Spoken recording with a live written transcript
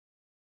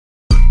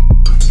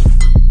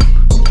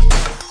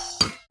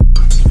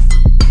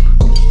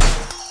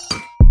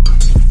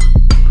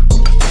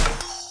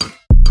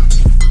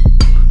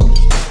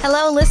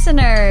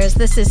listeners.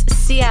 This is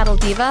Seattle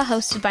Diva,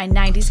 hosted by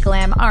 90s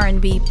glam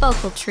R&B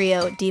vocal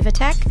trio Diva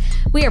Tech.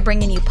 We are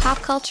bringing you pop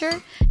culture,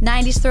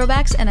 90s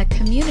throwbacks, and a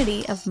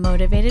community of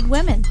motivated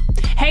women.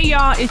 Hey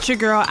y'all, it's your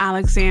girl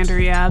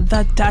Alexandria,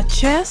 the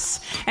Duchess,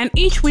 and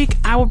each week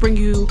I will bring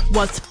you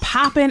what's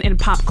poppin' in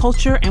pop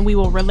culture, and we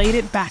will relate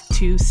it back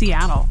to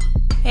Seattle.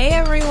 Hey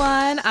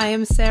everyone, I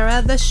am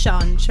Sarah the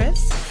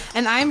Chantress,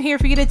 and I'm here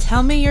for you to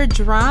tell me your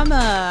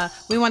drama.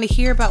 We want to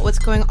hear about what's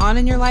going on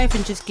in your life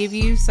and just give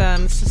you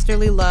some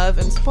sisterly love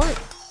and support.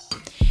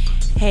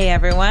 Hey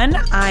everyone,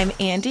 I'm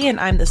Andy and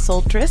I'm the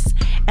Soultress,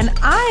 and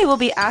I will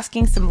be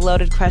asking some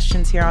loaded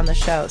questions here on the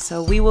show.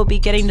 So we will be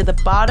getting to the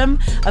bottom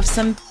of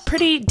some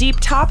pretty deep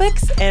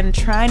topics and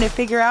trying to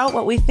figure out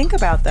what we think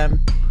about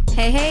them.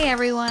 Hey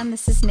everyone,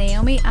 this is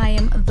Naomi. I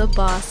am the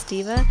Boss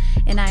Diva,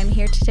 and I'm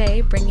here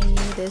today bringing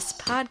you this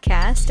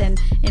podcast and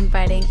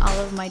inviting all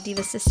of my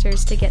Diva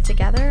sisters to get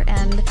together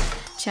and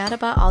chat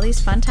about all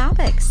these fun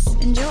topics.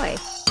 Enjoy.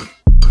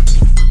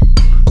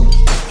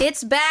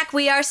 It's back.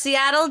 We are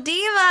Seattle Diva.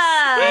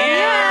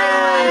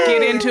 Yeah,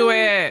 get into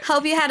it.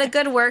 Hope you had a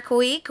good work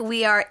week.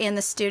 We are in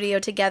the studio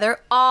together.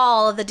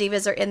 All of the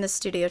Divas are in the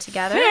studio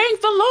together.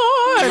 Thank the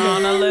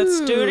Lord. Let's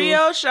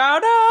studio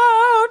shout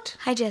out.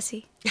 Hi,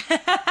 Jesse.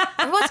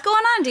 What's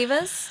going on,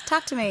 Divas?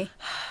 Talk to me.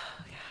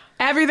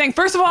 Everything.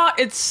 First of all,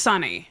 it's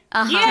sunny.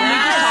 Uh-huh. Can we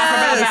just talk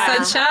about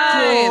that?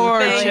 Sunshine.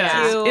 Gorgeous.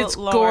 Thank you, It's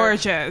Lord.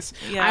 gorgeous.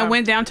 Yeah. I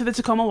went down to the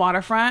Tacoma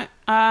waterfront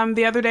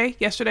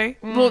yesterday.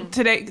 Well,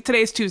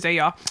 today's Tuesday,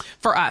 y'all,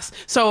 for us.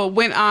 So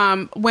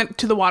went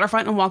to the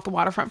waterfront and walked the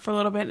waterfront for a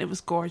little bit, and it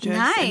was gorgeous.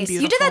 Nice.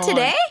 And You did that beautiful.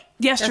 today?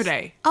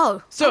 Yesterday.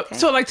 Oh, So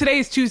okay. like today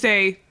is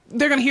Tuesday.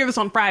 They're gonna hear this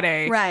on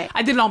Friday. Right.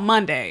 I did it on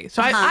Monday.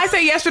 So I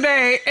say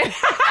yesterday.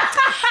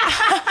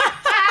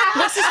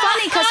 This is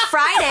funny because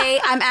Friday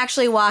I'm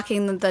actually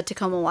walking the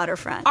Tacoma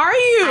waterfront. Are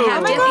you?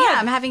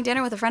 I'm having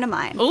dinner with a friend of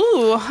mine.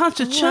 Ooh, how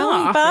to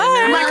chop.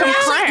 fun. Like a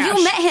Actually, crash.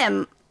 you met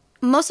him.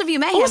 Most of you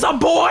met him. It was a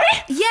boy?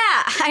 Yeah,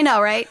 I know,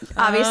 right?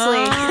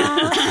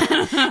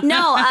 Obviously.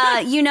 No,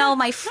 you know,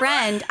 my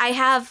friend, I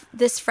have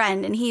this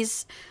friend, and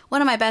he's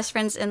one of my best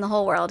friends in the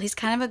whole world. He's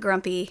kind of a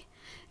grumpy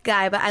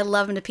guy, but I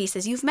love him to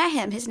pieces. You've met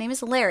him. His name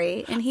is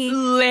Larry, and he...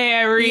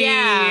 Larry.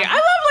 Yeah. I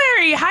love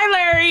Larry. Hi,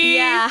 Larry.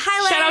 Yeah,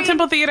 hi, Shout out Larry.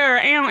 Temple Theater.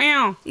 Ow,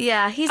 ow.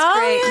 Yeah, he's Oh,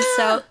 great. yeah. And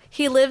so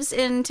he lives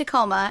in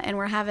Tacoma, and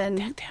we're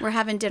having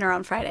dinner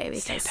on Friday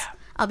because up.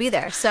 I'll be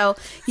there. So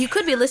you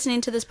could be listening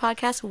to this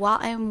podcast while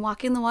I'm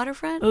walking the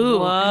waterfront.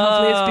 Ooh, and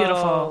hopefully it's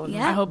beautiful.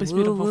 Yeah. I hope it's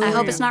beautiful. for I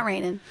hope you. it's not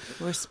raining.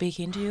 We're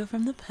speaking to you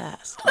from the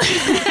past.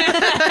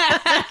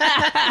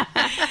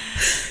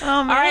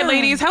 All right,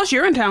 ladies, how's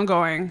Urinetown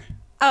going?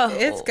 Oh,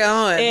 It's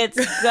going. It's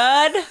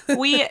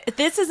good.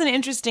 This is an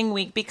interesting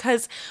week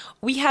because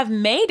we have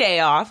May Day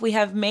off. We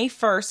have May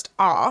 1st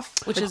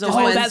off, which is a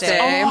Wednesday.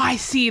 I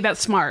see. That's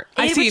smart.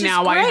 I Which see is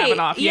now why you have great. it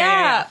off.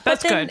 Yeah.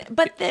 That's but then, good.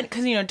 But then,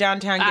 because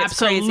downtown gets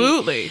crazy.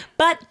 Absolutely.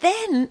 But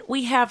then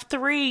we have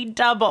 3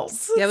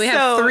 doubles. Yeah, we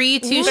have So 3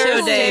 2-show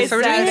Thursday, days. So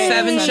we're doing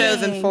Saturday, 7 shows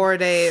Sunday. in 4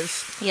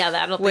 days, Yeah,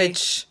 that'll be.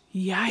 which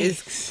Yikes.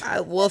 is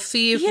we'll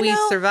see if You we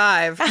know-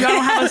 survive. Y'all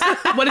don't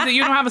have what is it?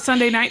 You don't have a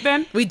Sunday night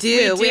then? We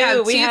do. We We have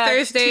do. 2 We have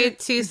Thursday,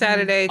 2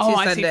 Saturday, 2 Oh,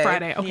 Sunday. I see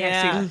Friday. Okay,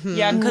 Yeah, I see.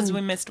 yeah, because we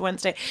missed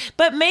Wednesday.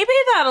 But maybe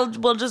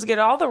we'll just get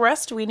all the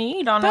rest we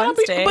need on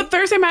Wednesday. But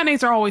Thursday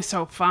matinees are always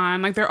so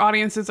fun. Like their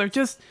audiences are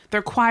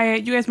they're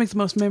quiet. You guys make the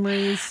most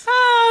memories.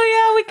 Oh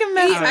yeah, we can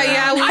mess.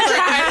 Yeah, we were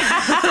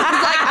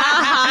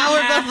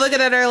we're both looking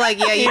at her like,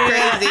 yeah, you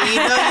crazy. You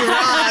know you're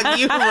wrong.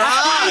 You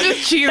wrong.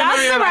 Just cheating.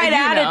 That's the right you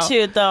know.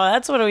 attitude, though.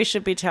 That's what we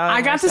should be telling.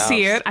 I got to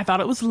see ourselves. it. I thought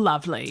it was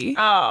lovely.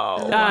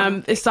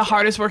 Oh, It's the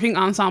hardest working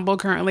ensemble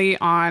currently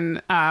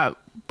on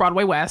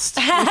Broadway West,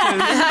 which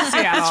is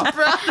Seattle.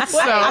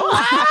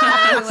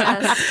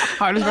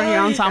 Hardest working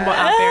ensemble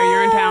out there.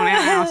 You're in town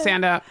and now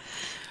stand up.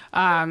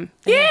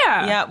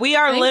 yeah. We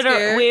are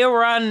dear. we are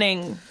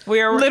running.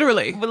 We are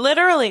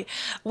Literally.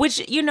 Which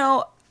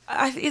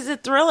is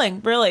it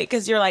thrilling, really?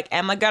 Because you're like,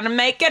 am I gonna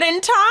make it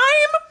in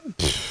time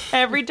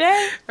every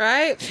day?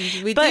 Right?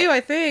 We But- do, I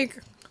think.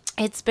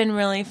 It's been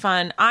really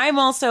fun. I'm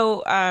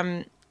also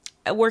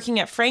working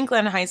at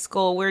Franklin High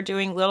School. We're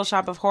doing Little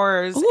Shop of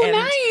Horrors. Ooh, and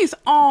nice.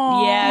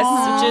 Aww.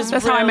 Yes, which is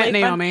That's how I met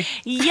really fun. Naomi.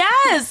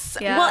 Yes.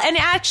 Yeah. Well, and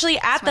actually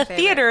at my the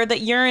theater that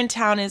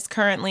Urinetown is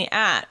currently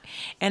at,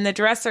 and the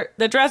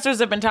dressers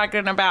have been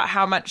talking about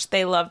how much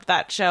they loved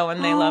that show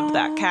and they loved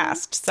that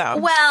cast. So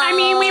Well, I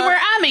mean, we were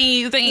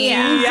amazing.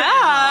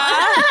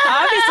 yeah,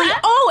 obviously.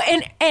 Oh,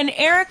 and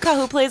Erica,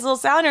 who plays Little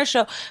Sally in our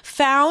show,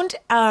 found.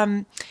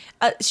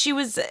 She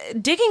was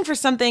digging for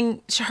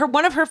something.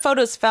 One of her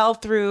photos fell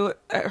through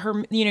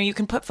her. You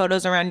can put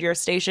photos around your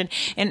station,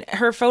 and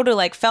her photo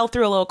fell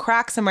through a little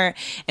crack somewhere.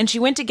 And she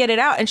went to get it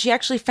out, and she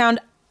actually found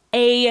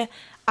a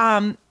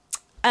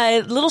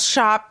little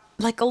shop,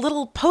 like a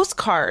little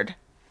postcard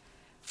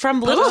from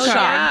Little Shop.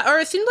 Yeah, or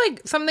it seemed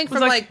like something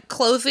from like-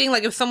 clothing,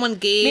 like if someone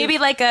gave Maybe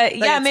like a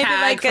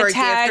tag for a gift or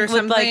tag with like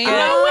something. a,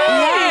 No way.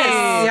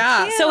 Yes.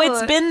 Yeah. So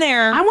it's been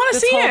there. I wanna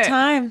this see whole it.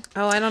 time.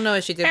 Oh, I don't know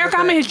what she did. Erica,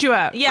 with I'm gonna it. hit you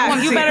up. Yeah, I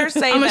wanna you see better it.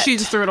 save Unless it. you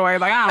just threw it away.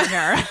 Like, I don't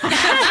care.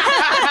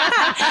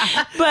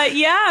 But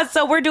yeah,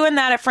 so we're doing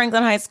that at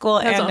Franklin High School,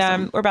 and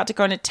awesome. we're about to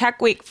go into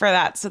Tech Week for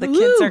that. So the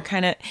kids are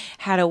kind of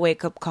had a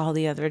wake up call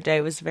the other day.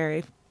 It was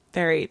very,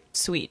 very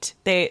sweet.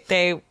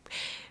 They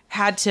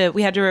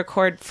we had to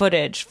record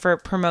footage for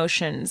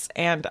promotions,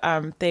 and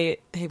they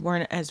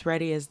weren't as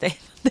ready as they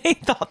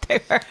thought they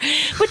were,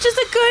 which is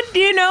a good,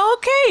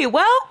 okay,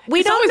 well, we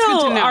It's don't always good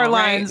know, to know, our right?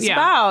 lines. Yeah.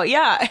 Wow,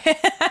 yeah.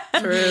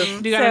 True.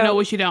 You gotta So- know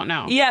what you don't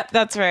know. Yep,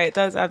 that's right.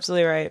 That's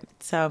absolutely right.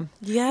 So,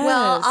 yes.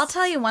 Well, I'll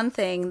tell you one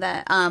thing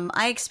that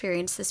I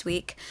experienced this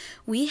week.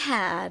 We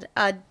had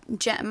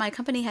my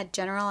company had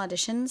general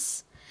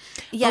auditions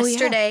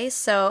yesterday,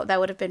 so that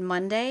would have been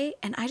Monday.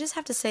 And I just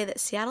have to say that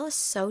Seattle is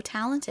so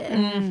talented.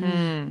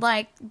 Mm-hmm.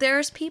 Like,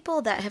 there's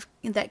people that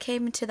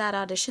came to that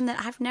audition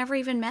that I've never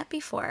even met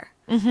before,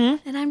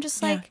 and I'm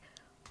just like,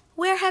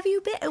 where have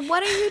you been?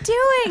 What are you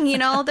doing?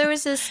 There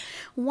was this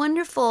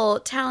wonderful,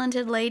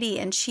 talented lady,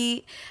 and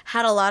she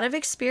had a lot of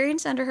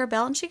experience under her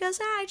belt, and she goes,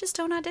 I just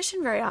don't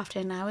audition very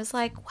often. And I was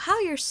like, wow,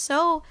 you're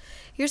so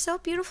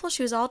beautiful.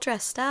 She was all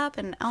dressed up,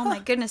 and oh my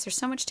goodness, there's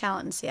so much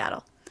talent in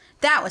Seattle.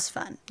 That was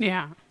fun.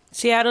 Yeah.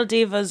 Seattle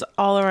divas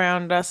all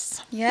around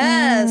us.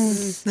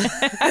 Yes.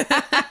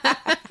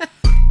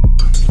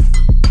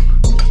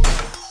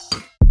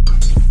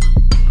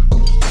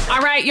 All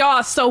right,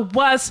 y'all. So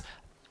what's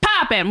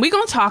poppin'? We're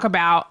gonna talk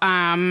about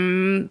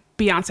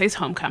Beyonce's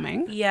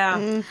Homecoming.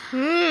 Yeah.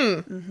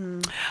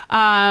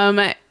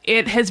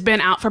 It has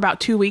been out for about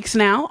 2 weeks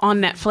now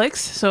on Netflix.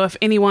 So if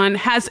anyone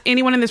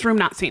in this room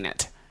not seen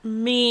it?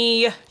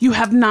 Me. You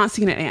have not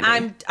seen it,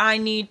 Andy. I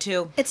need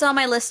to. It's on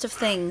my list of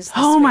things.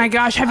 Oh my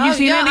gosh, have you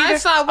seen it? I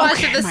either?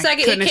 watched it the my second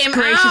it goodness came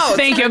gracious. out.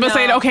 Thank you. I was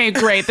saying, okay,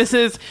 great. This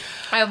is.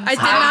 I did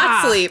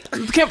not sleep.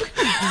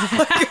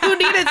 Who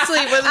needed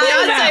sleep? With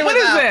Beyonce What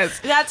was is out. this?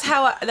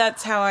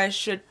 That's how I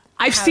should.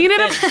 I've seen it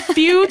a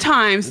few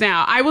times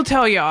now. I will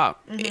tell y'all,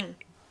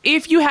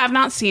 if you have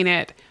not seen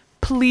it,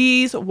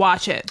 please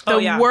watch it.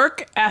 The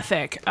work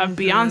ethic of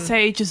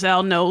Beyonce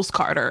Giselle Knowles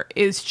Carter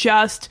is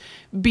just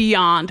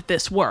beyond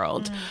this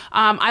world.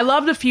 I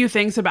loved a few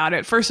things about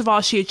it. First of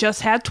all, she had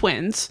just had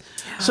twins.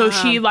 So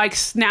she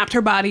snapped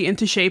her body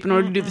into shape in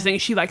order to do this thing.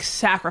 She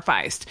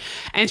sacrificed.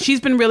 And she's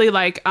been really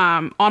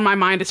on my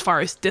mind as far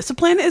as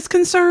discipline is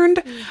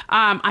concerned.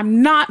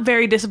 I'm not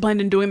very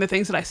disciplined in doing the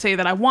things that I say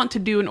that I want to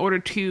do in order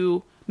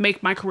to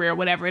make my career,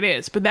 whatever it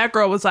is. But that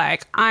girl was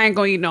like, I ain't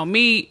gonna eat no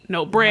meat,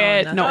 no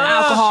bread, no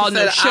alcohol, She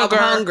no said, sugar.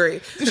 I'm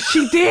hungry.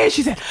 She did.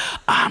 She said,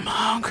 I'm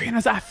hungry. And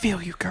I said, I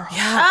feel you, girl.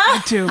 Yeah,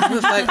 I do. I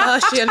was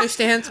like, she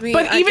understands me.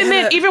 But I even get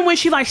then, it. even when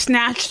she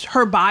snatched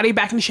her body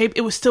back into shape,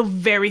 it was still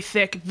very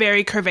thick,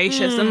 very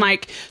curvaceous,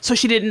 and so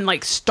she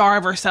didn't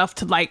starve herself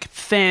to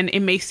thin,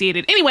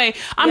 emaciated. Anyway,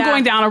 I'm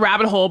going down a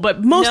rabbit hole,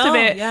 but most of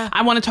it,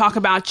 I want to talk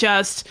about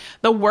just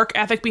the work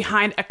ethic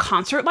behind a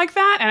concert like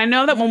that. And I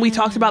know that when we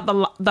talked about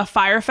the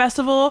Fire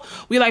Festival,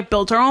 we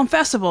built our own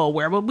festival.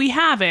 Where would we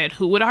have it?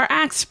 Who would our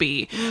acts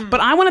be? But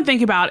I want to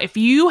think about if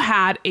you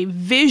had a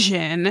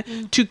vision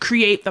to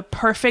create the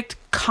perfect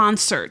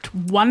concert,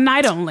 one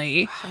night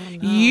only,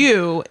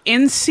 you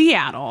in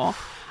Seattle,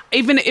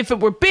 even if it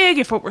were big,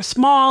 if it were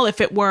small,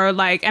 if it were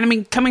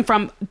coming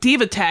from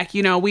Diva Tech,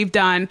 we've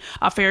done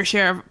a fair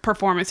share of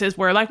performances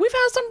where we've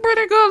had some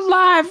pretty good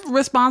live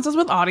responses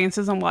with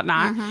audiences and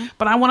whatnot.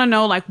 But I want to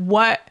know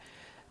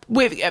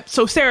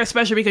so Sarah,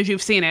 especially because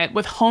you've seen it,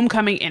 with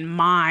Homecoming in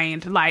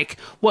mind,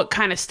 what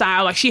kind of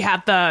style? She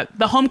had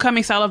the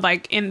Homecoming style of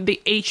in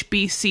the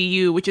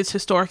HBCU, which is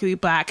historically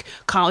Black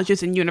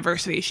colleges and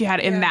universities. She had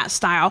it in that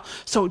style.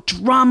 So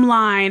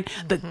drumline,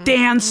 the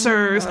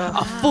dancers,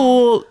 a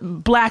full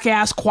Black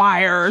ass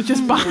choir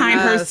just behind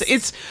her.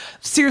 It's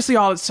seriously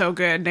it's so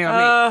good,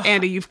 Naomi.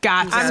 Andy, you've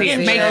got to see it.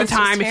 getting Make the chills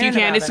time if you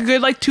can. It's a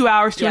good 2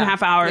 hours,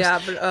 2.5 hours.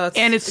 Yeah, but,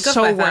 and it's it goes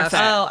so by worth fast. it.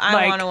 Oh,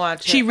 I wanna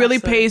watch She it, really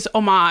absolutely. pays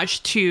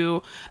homage to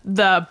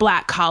the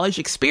Black college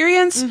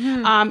experience.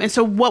 And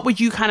so what would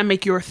you kind of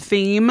make your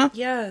theme?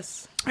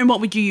 Yes. And what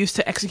would you use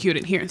to execute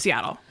it here in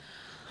Seattle?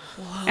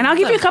 And I'll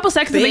give you a couple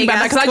seconds to think about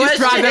that because I just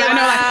big-ass dropped it.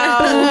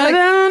 I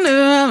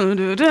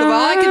know,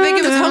 All I can think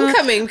of is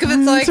Homecoming because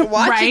it's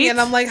watching Right. it.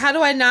 And I'm like, how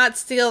do I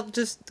not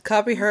just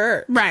copy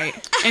her? right,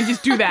 and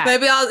just do that.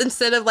 Maybe I'll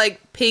instead of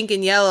pink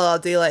and yellow, I'll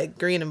do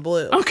green and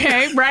blue.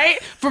 Okay,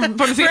 right? For the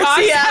Seahawks?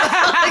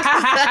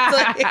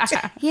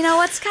 Exactly.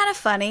 What's kind of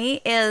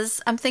funny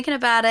is I'm thinking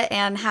about it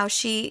and how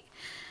she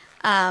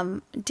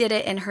did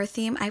it in her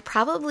theme. I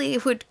probably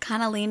would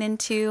kind of lean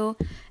into,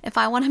 if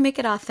I want to make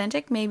it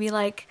authentic, maybe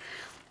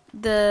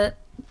the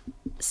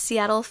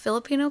Seattle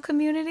Filipino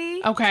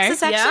community. Okay. So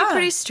it's actually Yeah.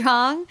 pretty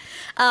strong.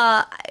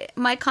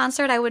 My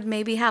concert, I would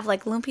maybe have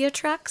lumpia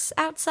trucks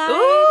outside.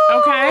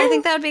 Okay. I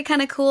think that would be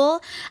kind of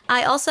cool.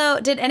 I also,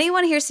 did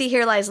anyone here see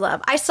Here Lies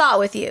Love? I saw it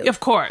with you. Of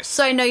course.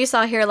 So I know you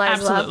saw Here Lies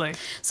Absolutely. Love.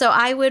 So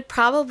I would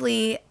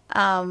probably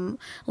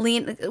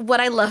What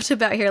I loved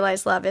about Here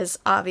Lies Love is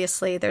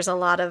obviously there's a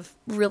lot of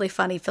really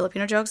funny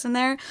Filipino jokes in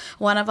there.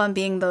 One of them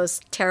being those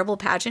terrible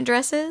pageant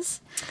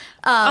dresses.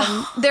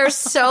 They're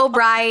so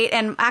bright.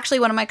 And actually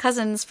one of my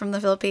cousins from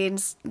the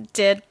Philippines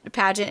did a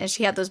pageant and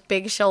she had those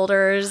big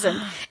shoulders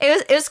and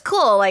it was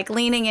cool, like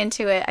leaning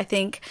into it. I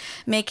think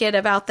make it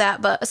about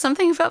that. But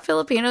something about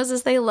Filipinos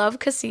is they love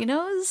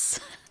casinos.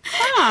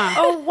 Huh.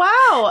 Oh,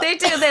 wow. They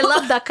do. They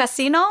love the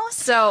casino.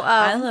 So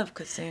I love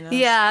casinos.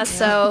 yeah.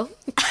 So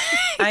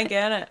I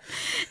get it.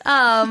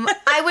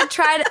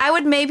 I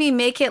would maybe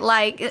make it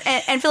like,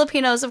 and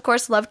Filipinos of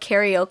course love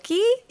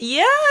karaoke.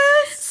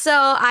 Yes. So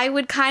I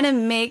would kind of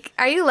make.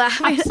 Are you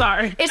laughing? I'm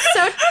sorry. It's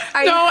so.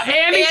 No,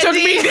 Andy took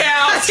me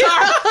down.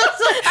 Sorry.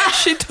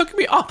 She took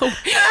me all the way.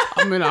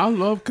 I mean, I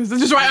love because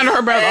it's just right under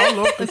her breath. I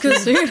love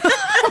casino.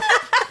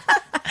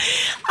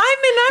 I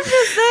mean, I'm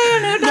just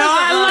saying, who doesn't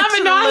I love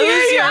it. No, I hear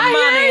lose you. your I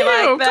money hear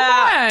you. like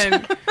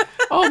that? Come on.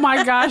 Oh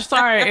my gosh,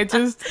 sorry. It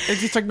just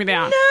took me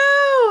down.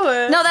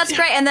 No, that's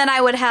great. And then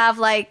I would have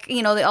like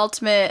the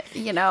ultimate.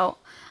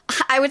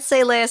 I would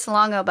say Lea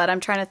Salonga, but I'm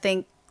trying to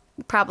think.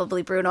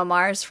 Probably Bruno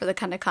Mars for the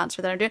kind of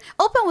concert that I'm doing.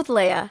 Open with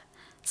Lea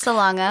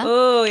Salonga.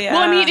 Oh, yeah.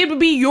 Well, I mean, it would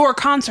be your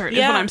concert, is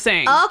Yeah. what I'm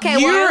saying. Okay,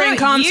 you're well, in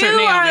concert. you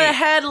Naomi. are the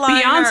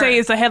headliner. Beyonce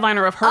is the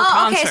headliner of her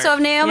concert. Okay. So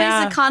if Naomi's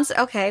Yeah. the concert,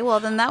 okay, well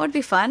then that would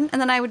be fun.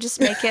 And then I would just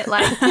make it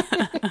like.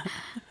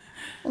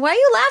 Why are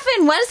you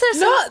laughing? What is this?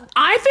 No,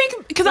 I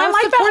think because I That's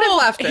like that supportive whole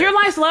laughter. Here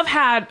Lies Love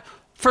had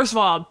first of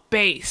all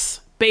bass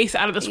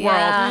out of this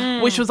Yeah.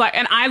 world, which was like,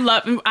 and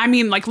I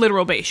mean like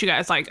literal bass, you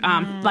guys, like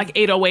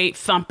 808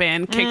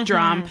 thumping, kick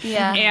drum,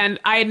 Yeah. and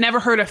I had never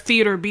heard a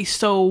theater be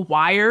so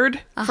wired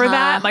for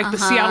that. Like the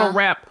Seattle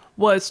rep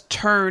was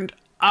turned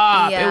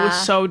up. It was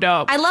so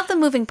dope. I love the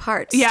moving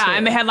parts. Yeah, too.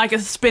 and they had like a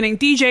spinning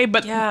DJ.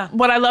 But Yeah.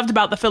 what I loved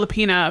about the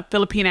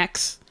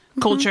Filipinx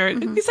culture,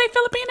 you say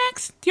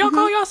Filipinx? Do y'all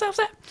call yourselves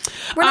that?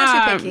 We're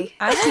not too picky.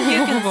 I think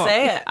you can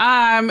say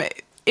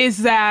it. Is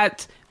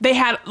that they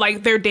had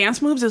like their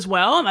dance moves as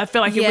well, and I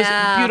feel like it was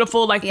Yeah.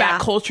 beautiful, like Yeah.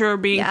 that culture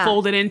being Yeah.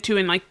 folded into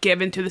and like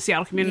given to the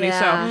Seattle community. Yeah.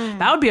 So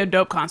that would be a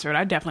dope concert.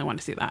 I definitely want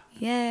to see that.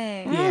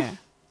 Yay. Yeah.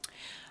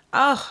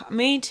 Oh,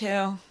 me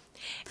too.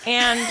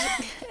 And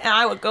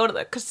I would go to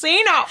the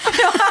casino.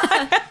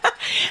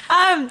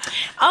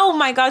 Oh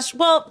my gosh.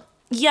 Well,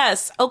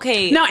 yes.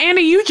 Okay. Now,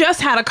 Andy, you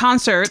just had a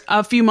concert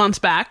a few months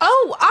back.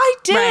 Oh, I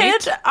did.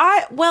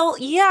 Right?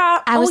 Yeah.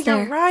 I was You're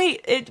there.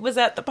 right. It was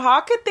at the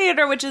Pocket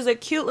Theater, which is a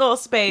cute little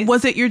space.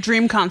 Was it your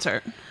dream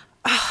concert?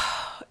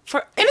 For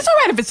And it's all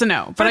right if it's a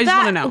no, but I just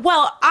want to know.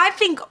 Well, I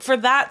think for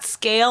that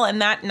scale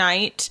and that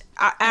night,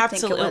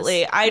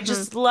 absolutely. I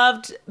just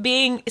loved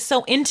being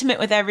so intimate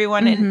with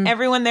everyone, and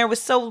everyone there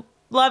was so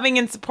loving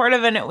and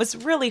supportive, and it was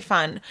really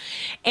fun.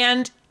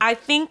 And I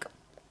think,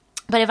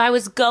 but if I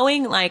was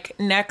going like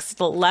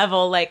next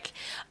level, like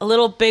a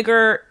little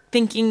bigger,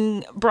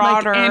 thinking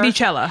broader, Like Andy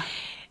Cella.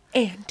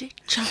 Andy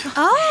Cella.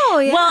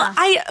 Oh yeah.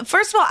 Well,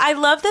 first of all, I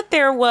love that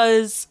there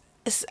was,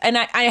 and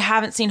I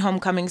haven't seen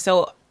Homecoming,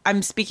 so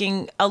I'm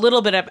speaking a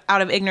little bit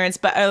out of ignorance,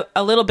 but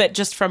a little bit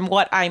just from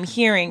what I'm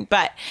hearing.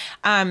 But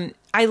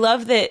I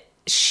love that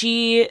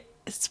she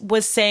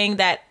was saying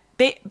that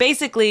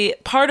basically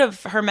part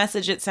of her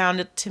message, it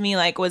sounded to me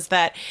like, was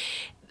that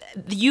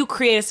you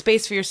create a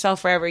space for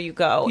yourself wherever you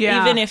go.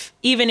 Yeah.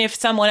 Even if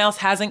someone else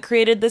hasn't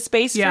created the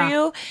space Yeah.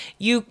 for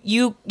you,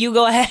 you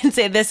go ahead and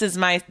say, this is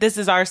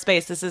our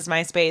space. This is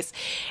my space.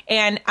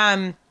 And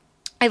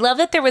I love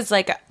that there was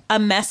like a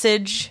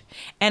message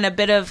and a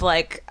bit of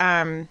like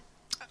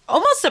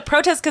almost a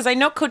protest, because I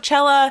know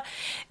Coachella,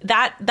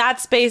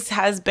 that space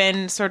has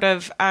been sort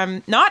of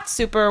not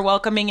super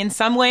welcoming in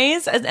some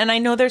ways, and I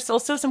know there's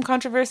also some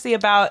controversy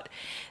about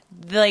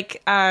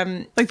like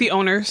Like the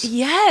owners.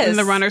 Yes. And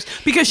the runners.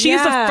 Because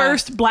she's Yeah. the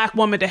first black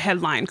woman to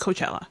headline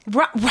Coachella.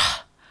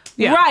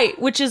 Yeah. Right,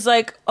 which is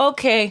like,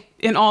 okay,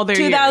 In all their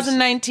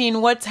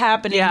 2019, what's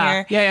happening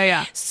Yeah. here?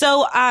 Yeah.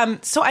 So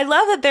so I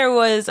love that there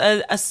was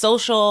a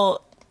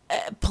social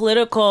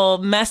political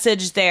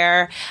message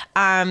there,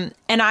 and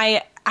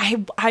I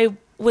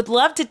would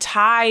love to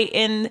tie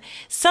in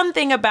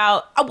something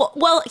about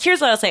well,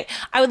 here's what I'll say.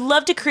 I would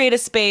love to create a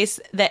space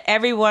that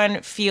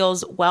everyone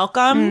feels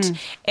welcomed,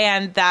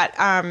 and that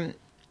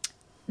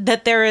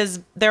that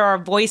there are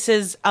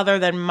voices other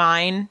than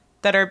mine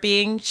that are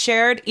being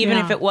shared, even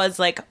Yeah. if it was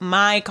like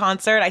my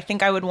concert. I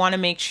think I would want to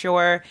make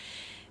sure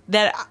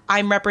that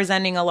I'm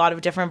representing a lot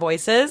of different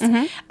voices.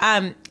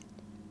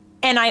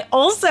 And I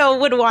also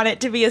would want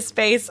it to be a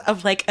space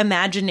of like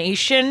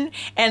imagination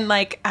and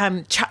like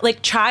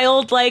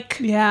childlike,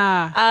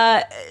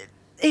 Yeah.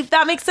 if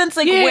that makes sense.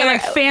 Like Yeah,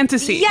 like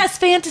fantasy. Yes,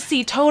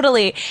 fantasy,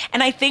 totally.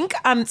 And I think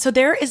so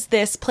there is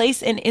this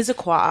place in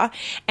Issaquah,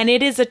 and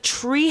it is a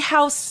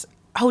treehouse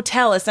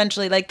hotel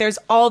essentially. Like there's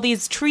all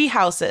these tree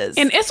houses.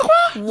 In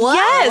Issaquah?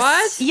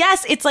 What?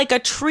 Yes, it's like a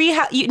tree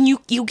house.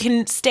 You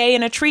can stay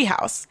in a tree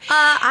house.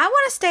 I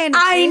want to stay in a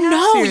I treehouse.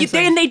 know. Seriously.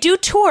 And they do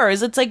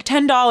tours. It's like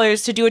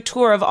 $10 to do a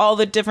tour of all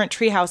the different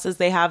tree houses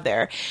they have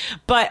there.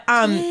 But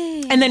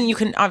and then you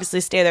can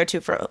obviously stay there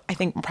too for I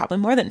think probably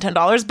more than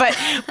 $10. But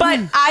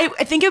I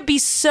think it would be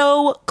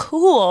so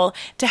cool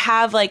to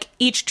have like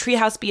each tree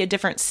house be a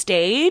different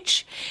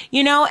stage,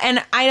 you know?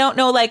 And I don't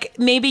know, like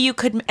maybe you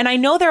could, and I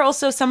know there are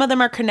also some of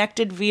them are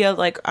connected via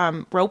like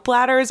rope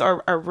ladders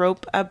or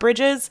rope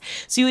bridges.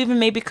 So you even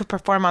maybe could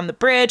perform on the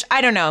bridge.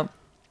 I don't know.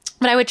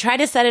 But I would try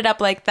to set it up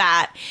like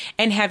that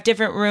and have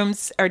different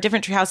rooms or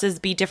different tree houses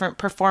be different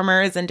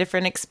performers and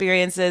different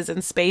experiences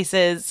and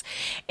spaces.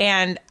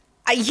 And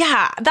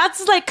yeah,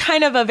 that's like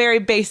kind of a very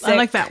basic. I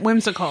like that.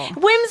 Whimsical.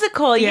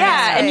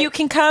 Yeah. And Right. you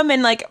can come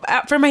and like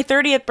for my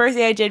 30th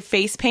birthday, I did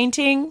face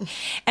painting,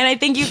 and I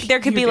think there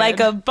could be like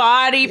did. a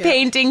body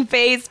painting,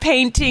 face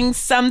painting,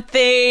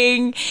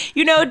 something.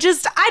 You know,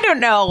 just I don't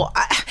know.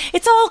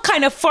 It's all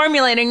kind of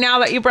formulating now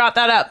that you brought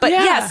that up, but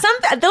Yeah.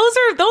 those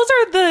are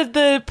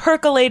the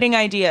percolating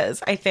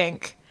ideas. I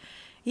think.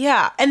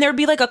 Yeah, and there'd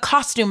be like a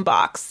costume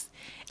box,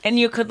 and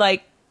you could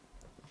like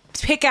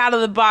pick out of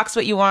the box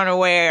what you want to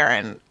wear,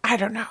 and I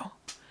don't know,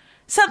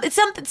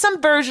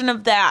 some version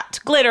of that.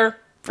 Glitter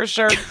for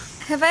sure.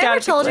 Have I ever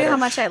told you how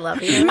much I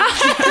love you? She said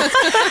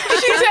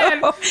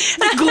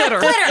glitter. Glitter.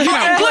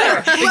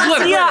 Glitter.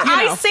 Yeah, you know.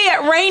 I see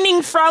it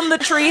raining from the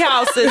tree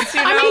houses.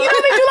 You know? I mean, you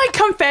know they do like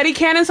confetti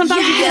cannons.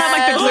 Sometimes you can have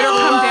like the glitter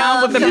come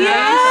down with the base.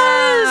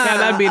 Yeah,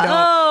 that'd be dope.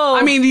 Oh.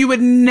 I mean, you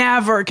would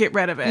never get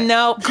rid of it.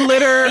 No.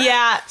 Glitter.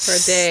 Yeah. For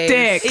days.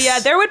 Sticks. Yeah,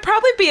 there would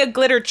probably be a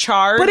glitter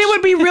charge. But it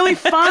would be really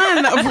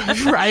fun,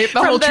 right? The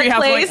from whole the treehouse.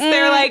 place. Like,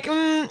 They're like,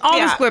 all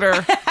yeah. this glitter.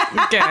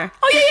 Okay.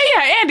 Oh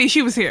yeah. Andy,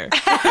 she was here.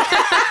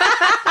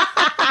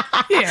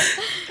 Yeah.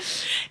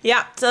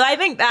 Yeah, so I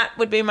think that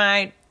would be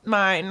mine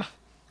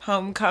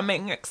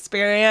homecoming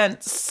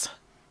experience.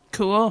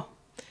 Cool.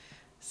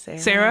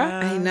 Sarah?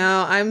 I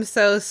know. I'm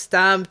so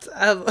stumped.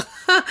 I'm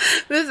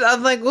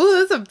like, ooh,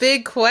 that's a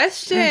big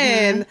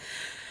question.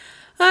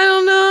 I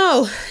don't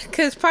know.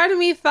 Because part of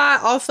me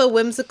thought also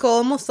whimsical,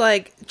 almost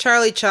like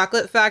Charlie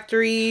Chocolate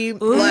Factory,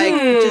 like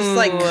just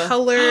like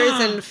colors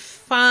and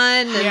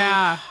fun and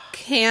Yeah.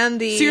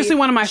 candy. Seriously,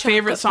 one of my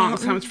favorite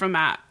songs comes from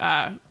that.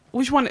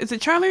 Which one? Is it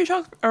Charlie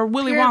or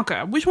Willy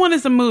Wonka? Which one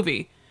is the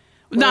movie?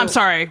 No, I'm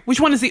sorry. Which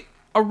one is the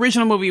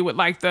original movie with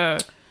like the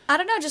I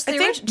don't know, just the I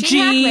think original.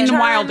 Gene Hackman.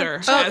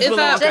 Wilder? Oh, as is Willy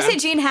that- Wonka. Did I say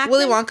Gene Hackman?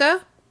 Willy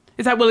Wonka?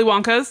 Is that Willy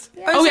Wonka's?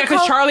 Oh Is yeah, it because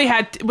called- Charlie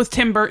was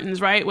Tim Burton's,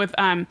 right? With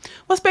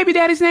what's baby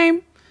daddy's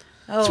name?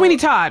 Sweeney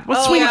Todd.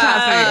 What's Sweeney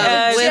Todd's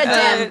name? With,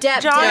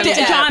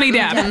 Johnny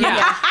Depp.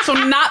 Yeah. So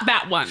not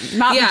that one.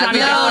 Not Yeah, the Johnny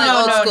no, Depp. no,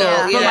 old school.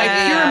 But like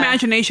Yeah. Pure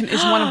Imagination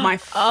is one of my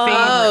favorite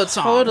Oh,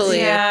 songs. totally.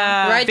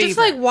 Yeah. Right. Just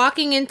Favorite. like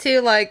walking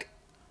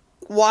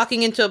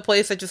into a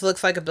place that just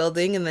looks like a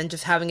building and then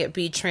just having it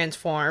be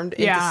transformed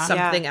into Yeah.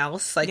 something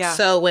else. Like Yeah.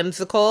 so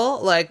whimsical.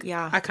 Like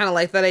Yeah. I kind of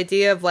like that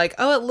idea of like,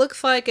 oh, it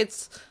looks like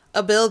it's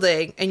a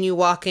building and you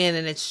walk in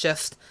and it's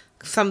just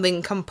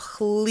something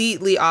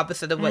completely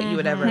opposite of what you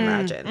would ever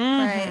imagine.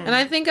 Right. And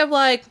I think of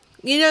like,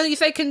 you know, you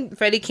say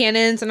confetti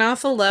cannons, and I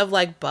also love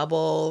like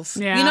bubbles.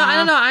 Yeah. You know, I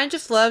don't know. I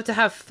just love to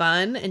have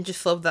fun and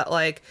just love that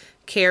like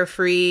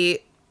carefree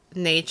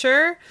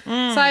nature. So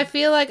I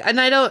feel like,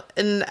 and I don't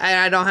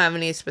have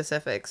any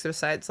specifics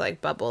besides like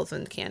bubbles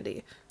and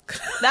candy.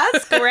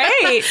 That's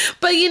great.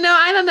 But you know,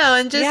 I don't know,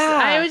 and just Yeah.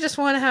 I would just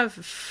want to have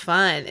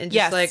fun and just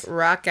Yes. like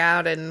rock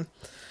out and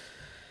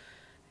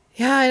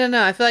yeah, I don't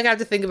know. I feel like I have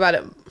to think about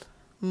it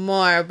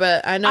more,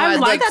 but I know I I'd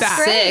like look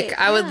that. sick. Great,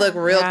 I would look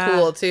real Yeah.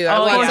 cool too. I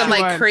Oh, want yeah. some like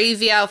You would.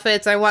 crazy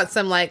outfits. I want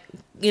some like,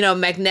 you know,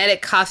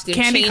 magnetic costume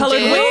Candy changes.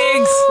 colored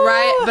wigs.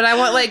 Right? But I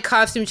want like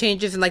costume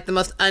changes in like the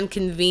most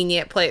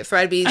inconvenient place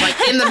where I'd be like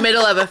in the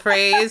middle of a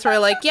phrase where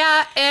like,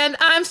 yeah, and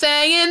I'm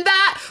saying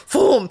that,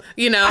 boom,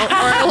 you know,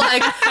 or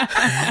like,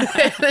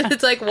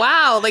 it's like,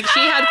 wow, like she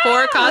had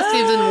 4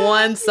 costumes in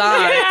one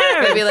song.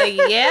 Yeah. I'd be like,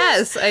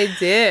 yes, I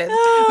did.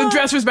 The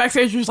dressers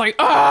backstage were just like,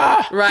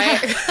 ah, Right?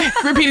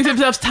 repeating to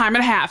themselves, time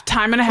and a half,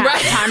 time and a half,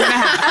 Right. time and a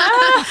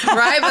half.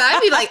 Right? But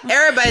I'd be like,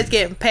 everybody's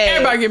getting paid.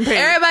 Everybody getting paid.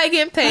 Everybody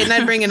getting paid. And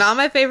I'd bring in all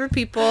my favorite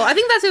people. I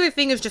think that's the other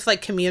thing is just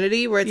like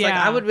community where it's like,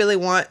 Yeah. I would really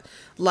want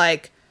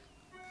like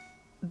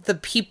the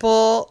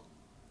people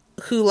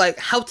who like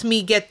helped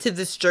me get to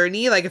this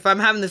journey. Like if I'm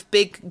having this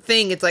big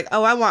thing, it's like,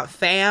 oh, I want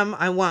fam.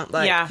 I want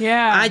like, Yeah.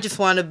 Yeah. I just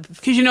want to.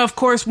 Because you know, of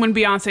course, when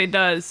Beyonce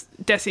does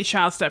Destiny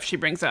Child stuff, she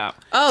brings up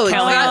Oh,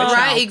 Kelly exactly, and the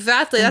right, Child.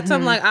 exactly. That's what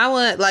I'm like. I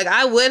want, like,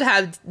 I would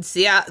have,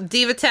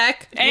 Diva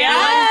Tech.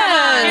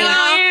 Yeah. You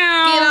know,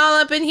 Yeah. get all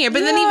up in here.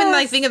 But then even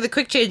like think of the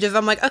quick changes.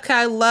 I'm like, okay,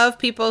 I love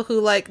people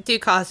who like do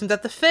costumes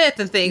at the Fifth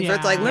and things. Where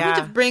it's like, let Yeah. me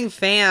just bring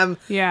fam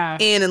Yeah.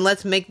 in and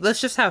let's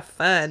just have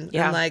fun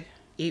Yeah. and like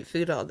eat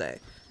food all day.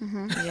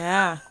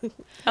 Yeah.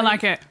 I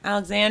like it.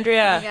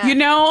 Alexandria. Yeah. You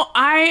know,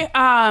 I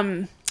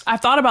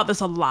thought about this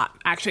a lot,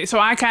 actually. So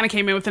I kind of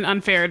came in with an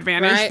unfair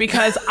advantage Right.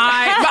 because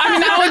I mean,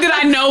 not only did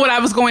I know what I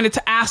was going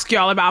to ask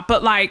y'all about,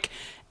 but like,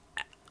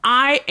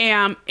 I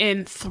am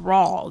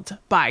enthralled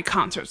by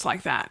concerts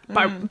like that,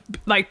 by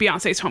like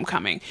Beyonce's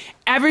Homecoming.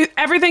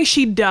 Everything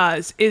she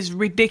does is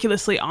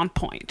ridiculously on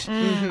point.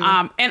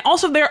 And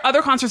also there are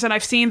other concerts that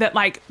I've seen that,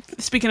 like,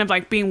 speaking of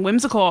like being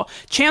whimsical,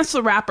 Chance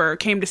the Rapper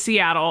came to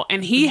Seattle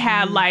and he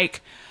had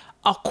like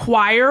a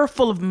choir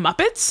full of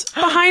Muppets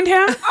behind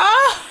him.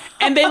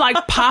 And they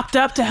like popped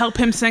up to help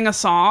him sing a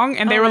song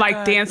and they were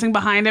like dancing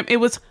behind him. It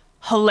was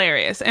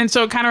hilarious. And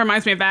so it kind of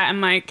reminds me of that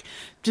and like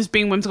just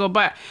being whimsical.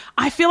 But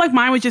I feel like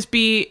mine would just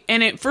be,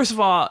 and it, first of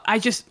all,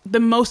 the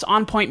most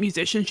on point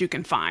musicians you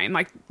can find.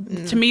 Like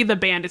to me, the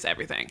band is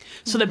everything.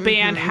 So the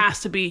band has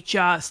to be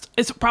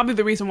it's probably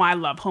the reason why I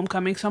love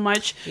Homecoming so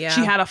much. Yeah.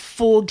 She had a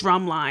full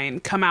drum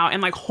line come out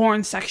and like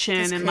horn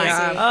section and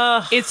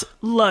like, it's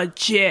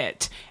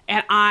legit.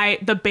 And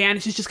the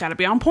band has just got to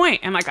be on point.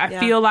 And like, I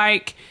feel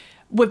like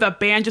with a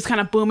band just kind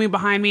of booming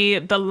behind me,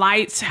 the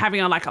lights, having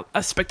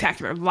a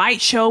spectacular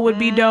light show would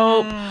be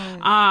dope.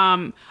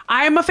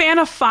 I am a fan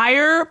of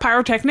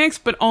pyrotechnics,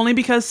 but only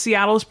because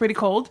Seattle is pretty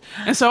cold.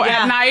 And so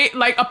at night,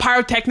 like a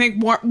pyrotechnic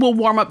will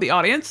warm up the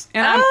audience.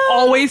 And I'm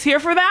always here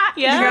for that.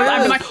 Yeah. Because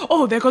I've been like,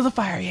 oh, there goes a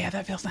fire. Yeah,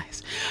 that feels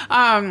nice.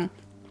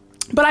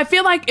 But I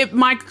feel like if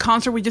my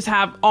concert would just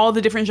have all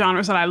the different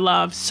genres that I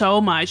love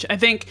so much, I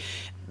think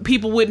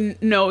people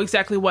wouldn't know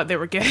exactly what they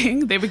were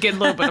getting. They would get a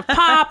little bit of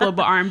pop, a little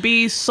bit of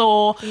R&B,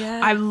 soul.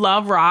 Yeah. I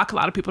love rock. A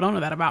lot of people don't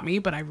know that about me,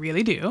 but I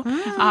really do.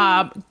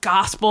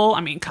 Gospel. I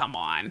mean, come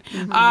on.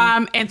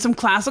 And some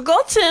classical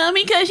too,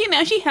 because,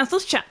 she has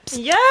those chops.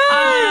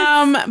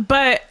 Yes.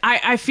 But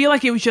I feel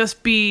like it would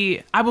just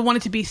be, I would want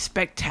it to be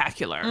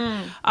spectacular.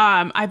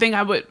 I think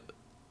I would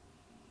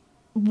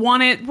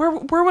want it,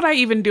 where would I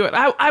even do it?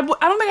 I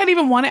don't think I'd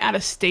even want it at a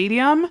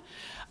stadium.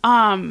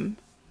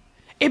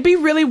 It'd be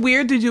really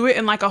weird to do it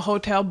in like a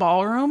hotel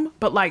ballroom,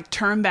 but like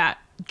turn that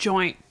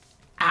joint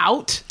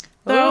out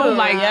though. Ooh,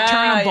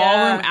 turn a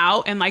ballroom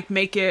out and like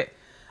make the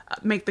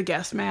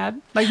guests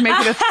mad. Like make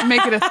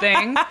it a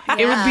thing.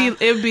 It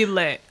would be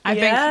lit. I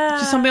think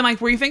just something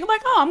like where you think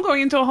like, oh, I'm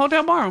going into a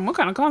hotel ballroom. What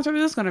kind of concert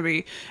is this going to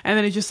be? And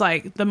then it's just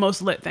like the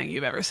most lit thing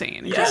you've ever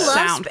seen. It just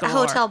sound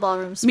galore. Hotel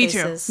ballroom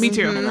spaces. Me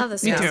too. I love the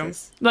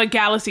spaces. Like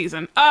gala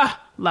season.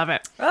 Love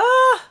it.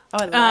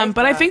 I like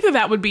but I think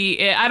that would be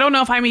it. I don't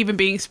know if I'm even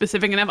being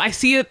specific enough. I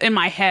see it in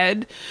my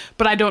head,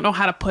 but I don't know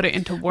how to put it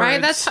into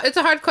words. Right? It's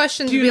a hard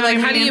question to be like,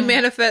 how do you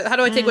manifest? How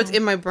do I take what's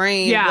in my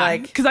brain? Yeah,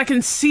 because I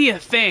can see a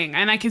thing,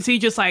 and I can see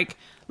just like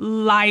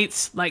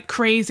lights, like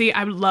crazy.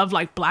 I love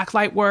like black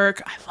light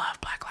work. I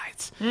love black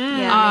lights.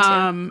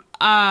 Yeah, me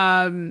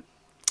too.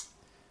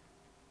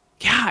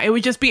 Yeah, it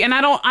would just be, and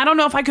I don't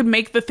know if I could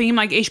make the theme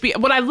like HB.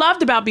 What I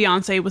loved about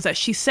Beyonce was that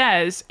she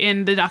says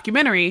in the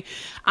documentary,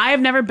 I have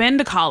never been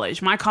to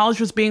college. My college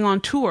was being on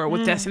tour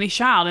with Destiny's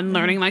Child and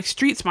learning like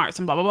street smarts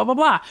and blah, blah, blah, blah,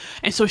 blah.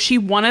 And so she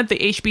wanted the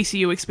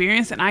HBCU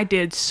experience, and I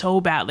did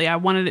so badly. I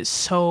wanted it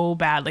so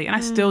badly, and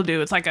I still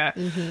do. It's like a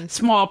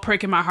small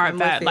prick in my heart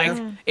that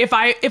like, if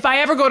I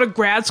ever go to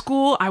grad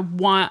school, I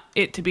want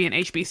it to be an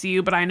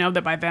HBCU, but I know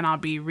that by then I'll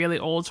be really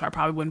old, so I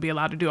probably wouldn't be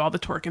allowed to do all the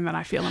twerking that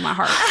I feel in my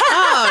heart.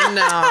 Oh,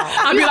 no.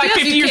 I'll be like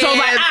 50 years old,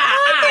 like,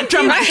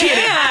 I'm not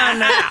kidding.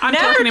 I'm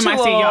talking in my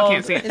seat. Y'all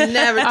can't see it.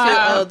 Never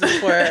too old to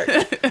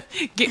twerk.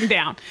 Getting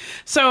down.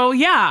 So,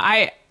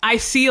 yeah, I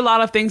see a lot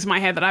of things in my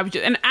head that I would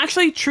just, and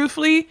actually,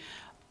 truthfully,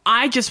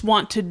 I just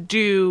want to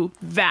do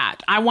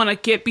that. I want to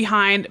get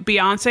behind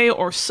Beyonce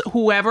or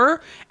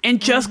whoever and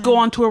just go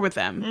on tour with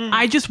them.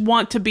 I just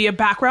want to be a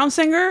background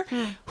singer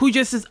who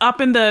just is up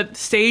in the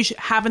stage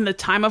having the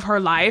time of her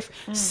life,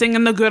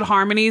 singing the good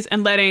harmonies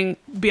and letting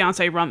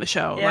Beyonce run the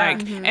show.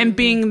 And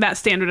being that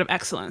standard of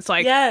excellence.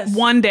 Like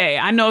one day,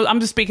 I know I'm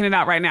just speaking it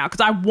out right now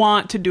because I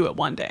want to do it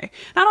one day.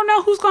 And I don't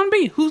know who's going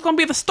to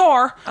be the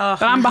star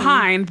that I'm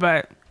behind,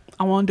 but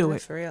I want to do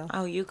it. For real.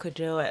 Oh, you could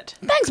do it.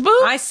 Thanks, boo.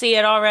 I see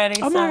it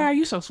already. Oh my God,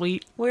 you're so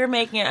sweet. We're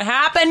making it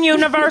happen,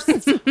 universe.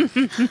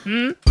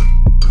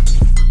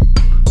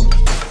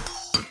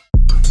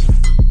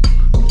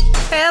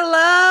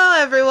 Hello,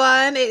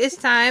 everyone. It is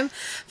time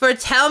for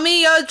Tell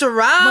Me Your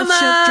Drama.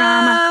 What's your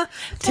drama?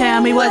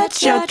 Tell me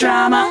what's your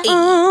drama.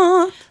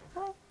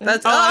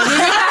 That's all.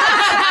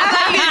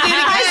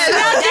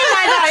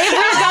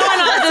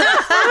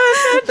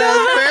 That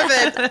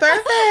was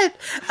perfect.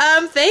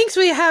 Thanks.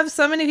 We have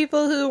so many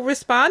people who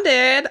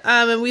responded,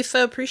 and we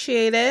so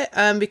appreciate it.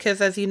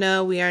 Because as you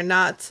know, we are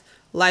not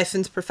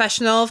licensed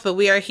professionals, but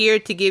we are here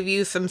to give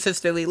you some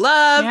sisterly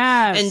love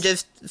and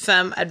just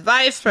some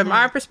advice from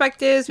our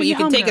perspectives. You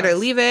can take it or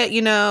leave it.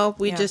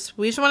 We just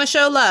want to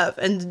show love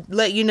and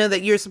let you know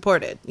that you're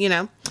supported.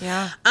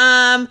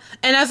 And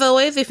as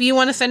always, if you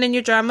want to send in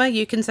your drama,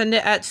 you can send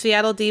it at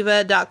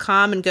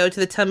seattlediva.com and go to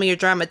the Tell Me Your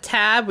Drama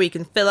tab where you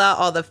can fill out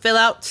all the fill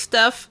out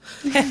stuff,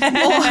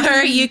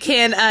 or you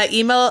can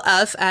email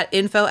us at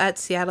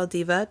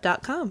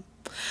info@seattlediva.com.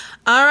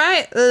 All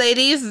right,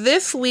 ladies,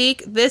 this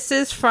week, this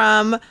is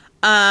from,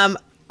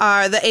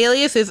 the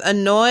alias is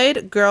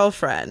Annoyed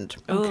Girlfriend.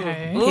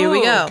 Okay. Here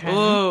we go.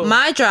 Okay.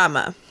 My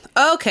drama.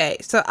 Okay,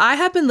 so I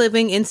have been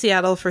living in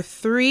Seattle for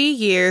 3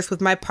 years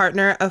with my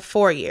partner of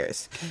 4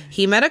 years.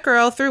 He met a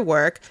girl through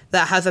work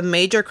that has a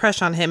major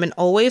crush on him and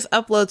always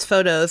uploads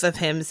photos of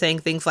him saying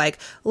things like,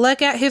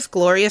 "Look at his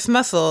glorious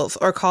muscles,"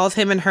 or calls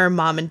him and her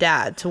mom and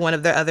dad to one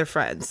of their other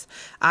friends.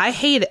 I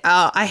hate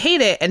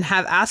it and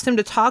have asked him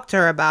to talk to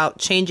her about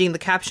changing the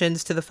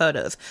captions to the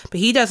photos, but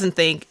he doesn't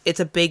think it's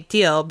a big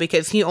deal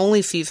because he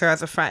only sees her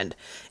as a friend.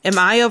 Am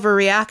I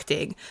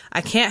overreacting?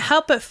 I can't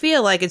help but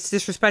feel like it's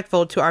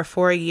disrespectful to our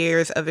 4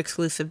 years of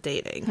exclusive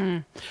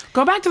dating.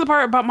 Go back to the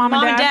part about mom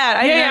and dad.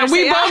 I Yeah, never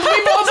we see-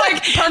 both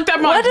like perked up.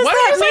 What does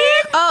that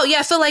mean? Oh,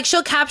 yeah, so like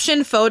she'll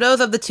caption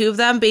photos of the two of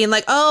them being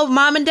like, "Oh,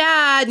 mom and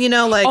dad," you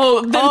know, like,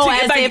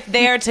 As if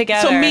they're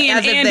together. So me and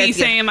As if Andy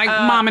they're- saying like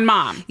mom and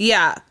mom.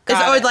 yeah.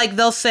 Got Or it. like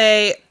they'll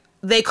say,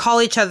 they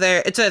call each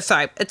other, it says,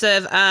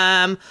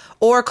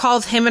 or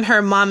calls him and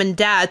her mom and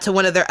dad to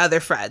one of their other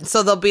friends.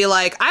 So they'll be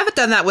like, I've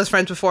done that with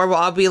friends before where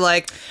I'll be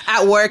like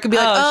at work and be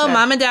like, Oh, "Oh, sure.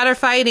 mom and dad are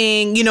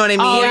fighting." You know what I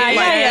mean? Oh, Like, in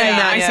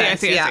that I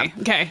sense, see. yeah.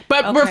 Okay.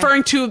 But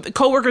referring to the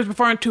coworkers,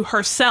 referring to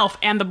herself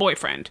and the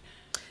boyfriend.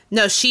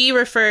 No, she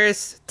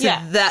refers to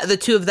Yeah. the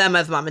two of them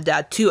as mom and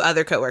dad, two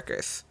other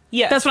coworkers.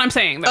 Yes. That's what I'm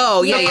saying. Though.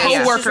 Oh, yeah, the yeah,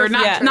 yeah. coworker,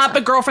 not Yeah.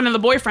 the girlfriend and the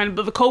boyfriend,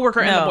 but the coworker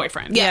and the No.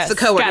 boyfriend. Yes, Yes. the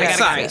coworker. Got it.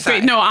 Sorry.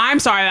 Great. No, I'm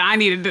sorry. I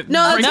needed to.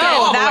 No, break no, it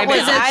all the that way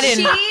was- down. I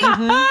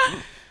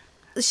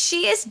didn't-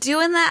 She is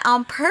doing that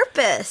on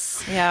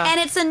purpose. Yeah. And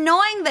it's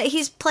annoying that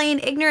he's playing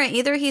ignorant.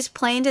 Either he's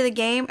playing to the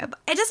game.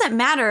 It doesn't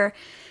matter.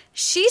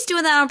 She's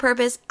doing that on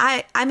purpose.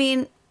 I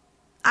mean,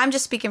 I'm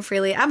just speaking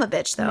freely. I'm a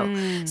bitch though.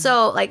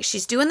 So like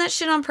she's doing that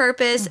shit on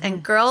purpose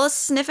and girl is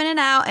sniffing it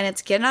out and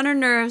it's getting on her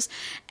nerves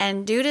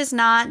and dude is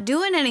not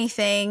doing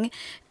anything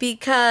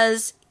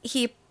because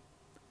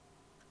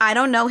I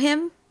don't know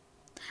him.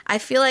 I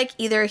feel like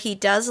either he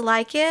does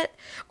like it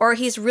or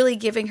he's really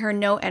giving her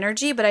no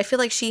energy, but I feel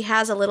like she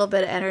has a little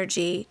bit of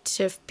energy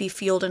to be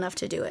fueled enough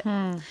to do it.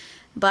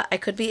 But I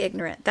could be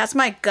ignorant. That's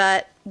my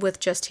gut with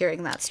just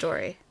hearing that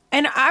story.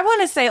 And I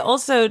want to say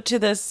also to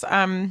this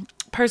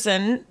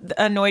person,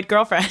 the annoyed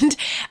girlfriend,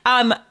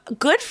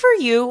 good for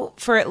you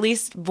for at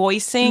least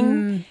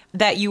voicing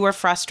that you were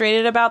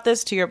frustrated about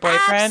this to your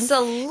boyfriend.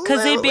 Absolutely.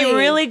 Because it'd be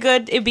really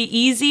good. It'd be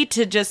easy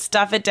to just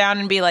stuff it down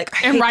and be like,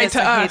 I And hate write this,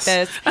 to I hate us.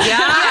 this.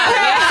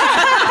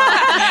 Yeah.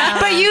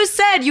 But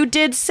you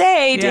did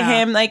say to Yeah.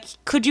 him, like,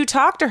 could you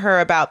talk to her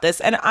about this?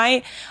 And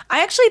I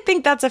actually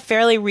think that's a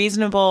fairly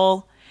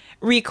reasonable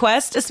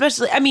request,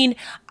 especially, depending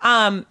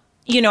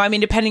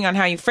on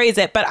how you phrase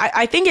it, but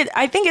I think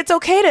it's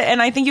okay to,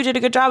 and I think you did a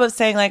good job of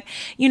saying like,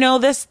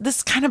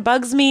 this kind of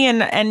bugs me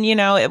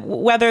and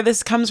whether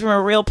this comes from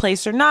a real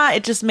place or not,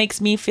 it just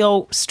makes me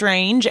feel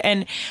strange.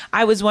 And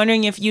I was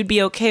wondering if you'd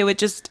be okay with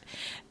just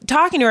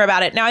talking to her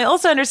about it. Now, I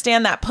also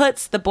understand that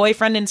puts the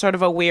boyfriend in sort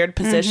of a weird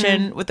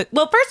position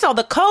first of all,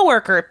 the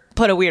coworker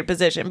put a weird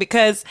position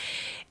because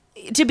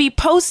to be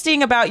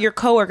posting about your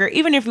coworker,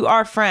 even if you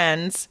are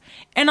friends,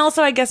 and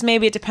also I guess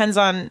maybe it depends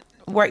on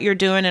what you're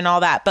doing and all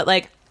that, but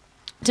like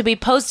to be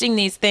posting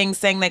these things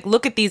saying like,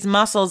 look at these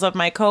muscles of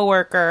my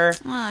coworker.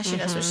 Well, she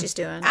knows what she's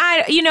doing.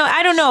 I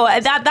don't know.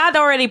 That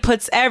already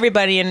puts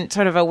everybody in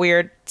sort of a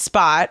weird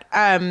spot.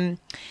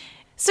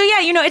 So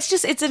yeah,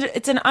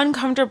 it's an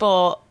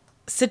uncomfortable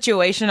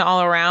situation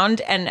all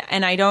around, and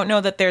I don't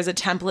know that there's a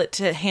template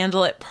to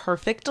handle it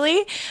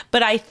perfectly,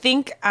 but I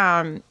think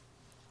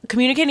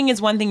communicating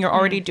is one thing you're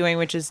already doing,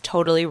 which is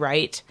totally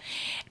right.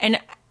 And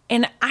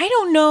I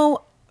don't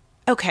know.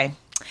 Okay,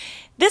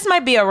 this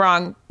might be a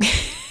wrong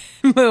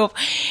move.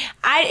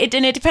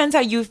 It depends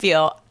how you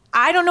feel.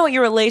 I don't know what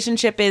your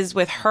relationship is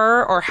with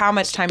her or how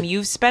much time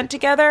you've spent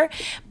together,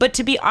 but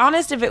to be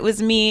honest, if it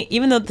was me,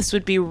 even though this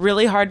would be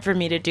really hard for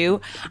me to do,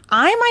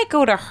 I might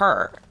go to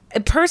her.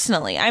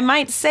 Personally, I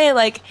might say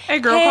like, Hey,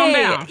 girl, calm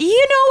down. and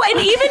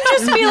even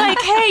just be like,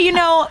 hey,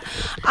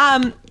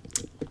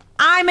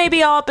 I may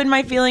be all up in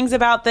my feelings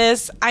about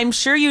this. I'm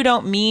sure you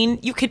don't mean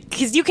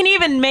because you can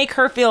even make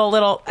her feel a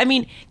little,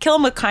 kill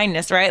him with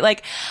kindness, right?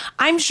 Like,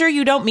 I'm sure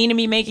you don't mean to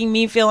be making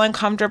me feel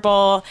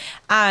uncomfortable.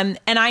 And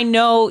I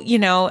know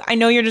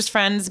you're just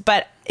friends,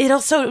 but it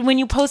also, when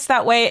you post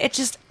that way,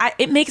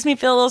 it makes me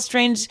feel a little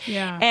strange.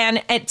 Yeah.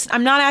 And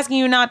I'm not asking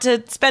you not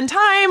to spend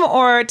time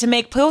or to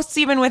make posts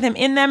even with him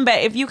in them,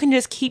 but if you can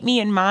just keep me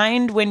in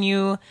mind when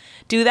you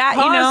do that,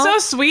 It's so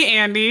sweet,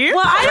 Andy.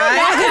 Well, I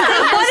don't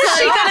know. What is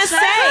she gonna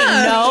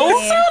say? No.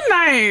 so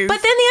nice.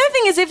 But then the other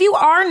thing is, if you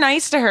are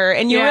nice to her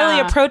and you Yeah. really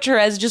approach her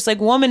as just like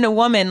woman to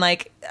woman,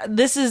 like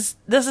this is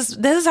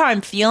how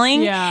I'm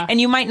feeling, Yeah. and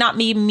you might not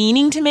be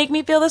meaning to make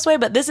me feel this way,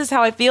 but this is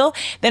how I feel.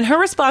 Then her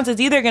response is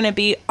either going to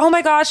be, "Oh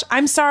my gosh,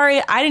 I'm sorry,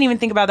 I didn't even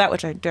think about that,"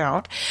 which I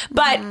don't.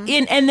 But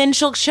and then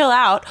she'll chill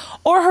out,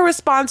 or her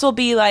response will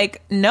be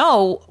like,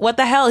 "No, what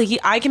the hell?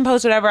 I can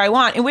post whatever I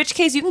want." In which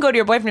case, you can go to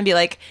your boyfriend and be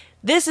like,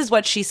 "This is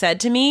what she said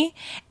to me,"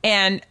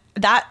 and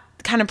that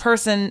kind of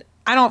person,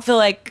 I don't feel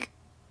like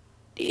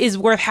is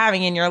worth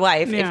having in your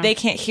life if they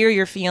can't hear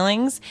your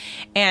feelings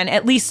and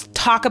at least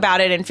talk about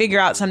it and figure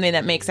out something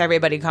that makes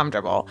everybody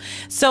comfortable.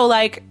 So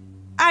like,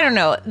 I don't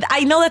know.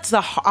 I know that's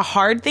a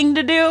hard thing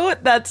to do.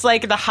 That's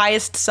like the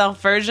highest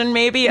self version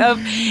maybe of,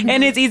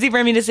 and it's easy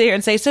for me to sit here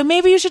and say, so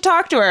maybe you should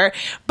talk to her.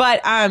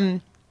 But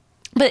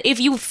if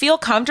you feel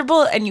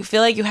comfortable and you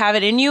feel like you have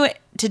it in you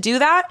to do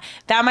that,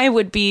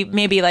 would be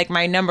maybe like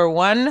my number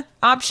one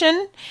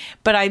option.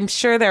 But I'm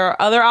sure there are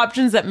other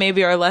options that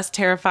maybe are less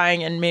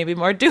terrifying and maybe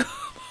more doable.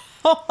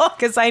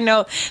 Because I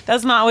know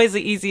that's not always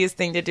the easiest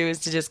thing to do, is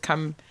to just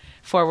come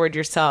forward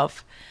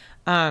yourself.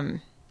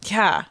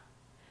 Yeah.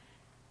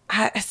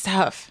 It's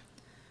tough.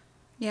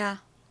 Yeah.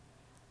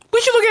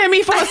 What you looking at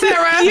me for,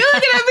 Sarah? You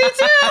looking at me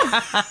too?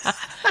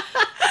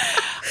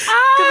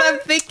 Because I'm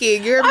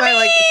thinking. You're my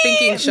like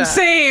thinking shot.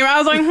 Same. I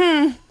was like,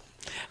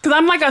 because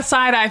I'm like a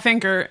side eye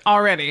thinker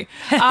already.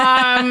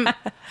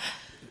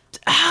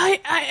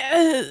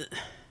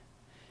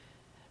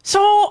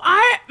 So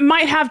I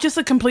might have just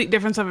a complete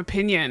difference of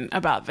opinion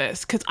about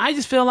this, because I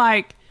just feel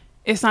like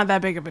it's not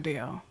that big of a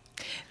deal.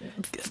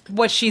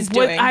 What she's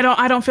doing.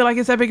 I don't feel like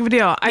it's that big of a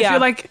deal. I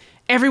feel like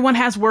everyone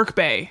has work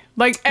bay.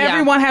 Like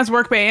everyone has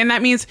work bay. And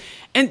that means,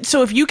 and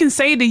so if you can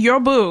say to your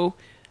boo,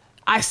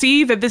 I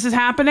see that this is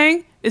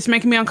happening, it's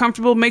making me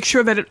uncomfortable, make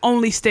sure that it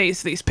only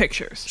stays these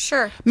pictures.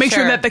 Sure. Make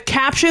sure that the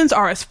captions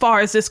are as far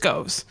as this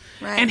goes.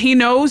 Right. And he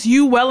knows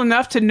you well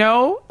enough to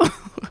know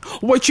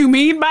what you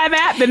mean by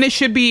that, then it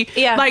should be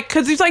like,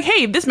 because he's like,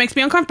 hey, this makes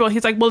me uncomfortable.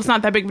 He's like, well, it's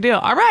not that big of a deal.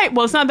 All right,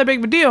 well, it's not that big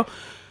of a deal.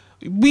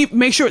 We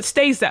make sure it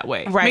stays that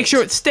way. Right. Make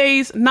sure it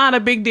stays not a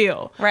big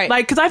deal. Right.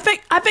 Like, because I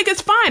think it's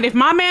fine. If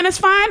my man is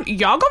fine,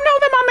 y'all gonna know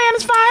that my man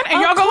is fine,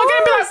 and y'all gonna look at him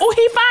and be like, oh,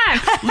 he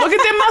fine. Look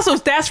at them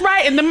muscles. That's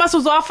right, and the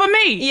muscles are for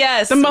me.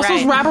 Yes, the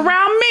muscles right. wrap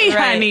around me,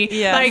 Right, honey.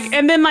 yes. Like,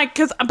 and then like,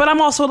 but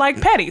I'm also like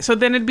petty. So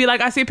then it'd be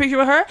like, I see a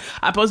picture of her,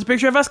 I post a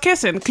picture of us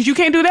kissing, because you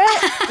can't do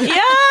that.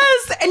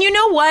 Yes, and you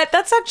know what?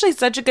 That's actually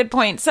such a good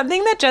point.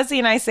 Something that Jesse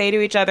and I say to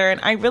each other,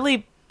 and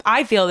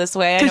I feel this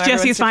way. Because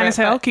Jesse's fine as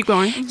hell. Keep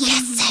going.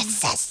 Yes.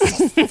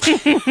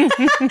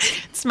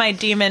 It's my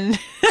demon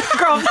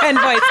girlfriend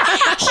voice.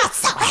 He's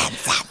so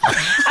handsome.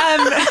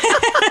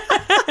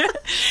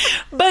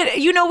 But,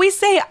 we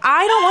say,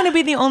 I don't want to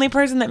be the only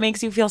person that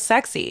makes you feel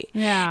sexy.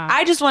 Yeah.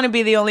 I just want to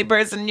be the only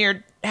person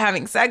you're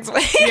having sex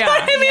with. You Yeah. know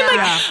what I mean?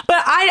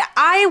 But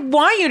I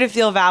want you to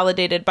feel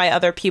validated by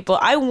other people.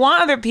 I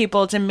want other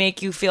people to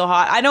make you feel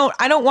hot. I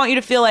don't want you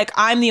to feel like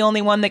I'm the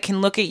only one that can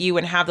look at you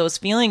and have those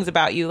feelings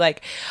about you.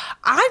 Like,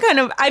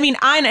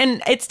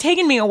 and it's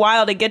taken me a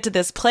while to get to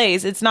this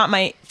place. It's not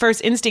my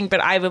first instinct,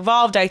 but I've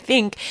evolved, I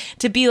think,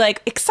 to be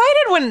like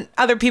excited when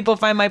other people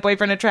find my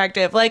boyfriend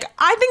attractive. Like,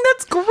 I think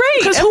that's great.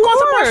 Because who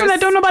wants a boyfriend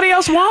that don't nobody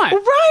else want?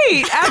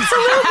 Right,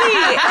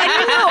 absolutely.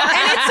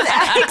 and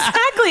it's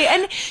exactly.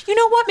 And you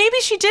know what? Maybe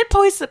she did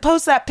post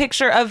that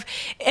picture of,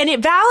 and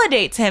it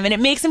validates him and it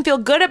makes him feel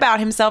good about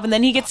himself, and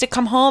then he gets to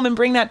come home and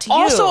bring that to you.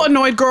 Also,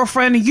 annoyed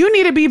girlfriend, you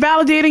need to be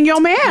validating your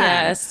man.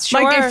 Yes,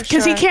 sure.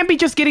 Because he can't be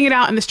just getting it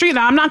out in the street.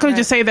 Now, I'm not going to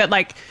just say that,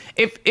 like,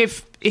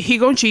 if he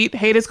gonna cheat,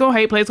 haters gonna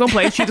hate, players gonna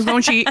play, cheaters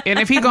gonna cheat, and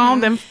if he gone,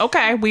 then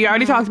okay, we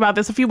already talked about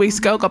this a few weeks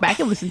ago. Go back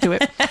and listen to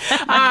it.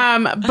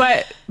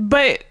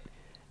 But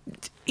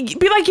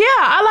be like, yeah,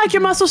 I like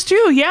your muscles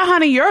too. Yeah,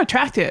 honey, you're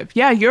attractive.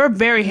 Yeah, you're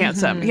very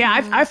handsome.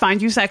 Yeah, I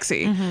find you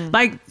sexy.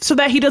 Like, so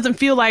that he doesn't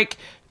feel like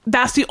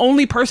that's the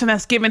only person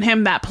that's giving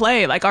him that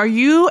play. Like, are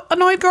you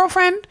annoyed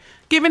girlfriend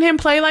giving him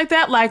play like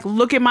that? Like,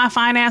 look at my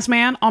fine ass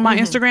man on my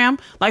Instagram.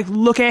 Like,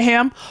 look at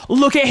him,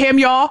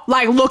 y'all.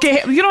 Like, look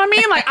at him. You know what I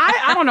mean? Like,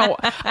 I don't know.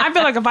 I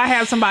feel like if I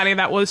had somebody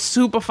that was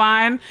super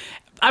fine,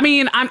 I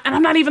mean,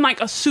 I'm not even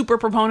like a super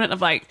proponent of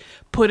like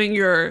putting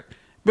your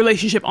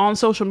relationship on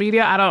social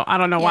media. I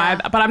don't know why,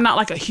 but I'm not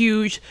like a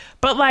huge,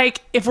 but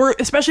like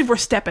especially if we're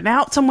stepping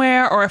out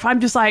somewhere, or if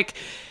I'm just like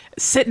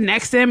sitting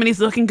next to him and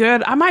he's looking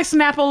good, I might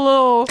snap a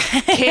little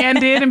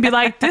candid and be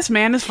like, this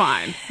man is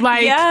fine.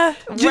 Like, yeah,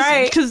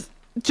 right. Because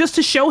just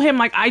to show him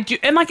like I do,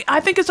 and like I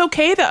think it's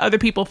okay that other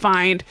people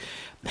find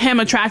him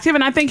attractive,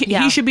 and I think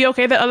he should be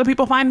okay that other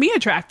people find me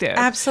attractive.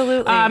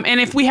 Absolutely. And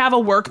if we have a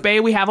work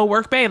bay, we have a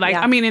work bay. Like,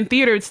 I mean, in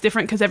theater it's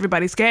different because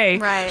everybody's gay,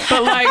 right?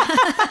 But like,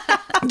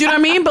 do you know what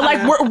I mean? But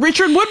like,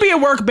 Richard would be a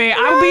work bay.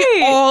 I would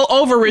be all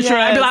over Richard.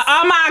 I'd be like,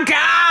 oh my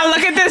god,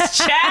 look at this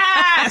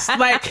chest.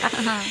 Like,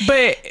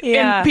 but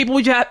and people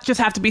would just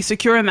have to be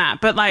secure in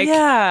that. But like,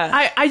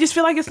 I just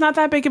feel like it's not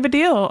that big of a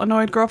deal,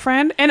 annoyed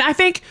girlfriend. And I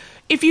think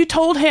if you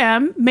told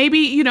him,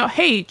 maybe,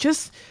 hey,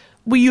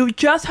 will you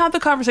just have the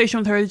conversation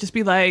with her? Just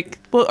be like,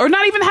 well, or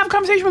not even have a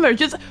conversation with her.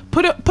 Just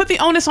put the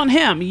onus on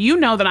him. You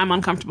know that I'm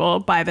uncomfortable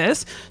by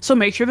this, so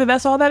make sure that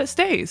that's all that it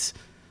stays.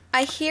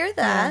 I hear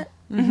that.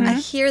 I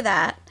hear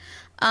that.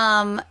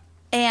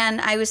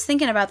 And I was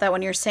thinking about that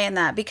when you were saying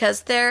that,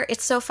 because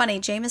it's so funny.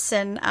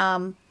 Jameson,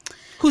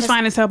 who's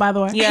fine as hell, by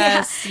the way.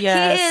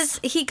 Yes.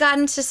 He got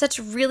into such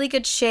really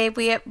good shape.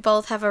 We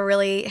both have a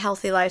really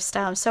healthy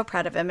lifestyle. I'm so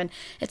proud of him. And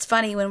it's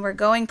funny, when we're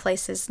going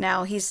places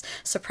now, he's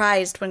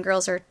surprised when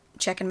girls are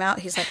checking him out.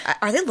 He's like,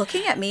 are they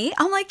looking at me?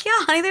 I'm like, yeah,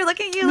 honey, they're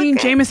looking at you. I mean,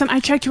 Jameson, I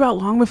checked you out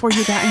long before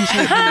you got in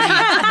shape.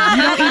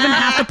 You don't even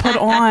have to put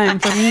on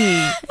for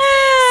me.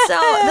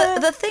 So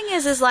the thing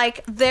is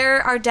like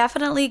there are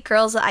definitely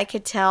girls that I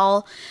could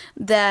tell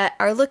that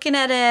are looking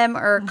at him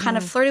or kind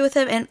of flirting with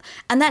him,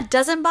 and that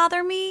doesn't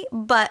bother me.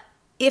 But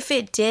if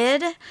it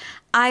did,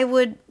 I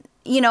would,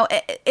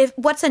 if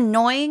what's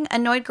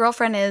annoyed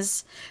girlfriend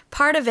is,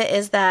 part of it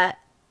is that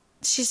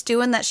she's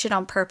doing that shit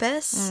on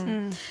purpose,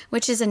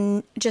 which is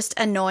just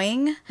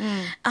annoying.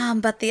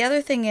 But the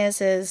other thing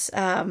is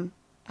I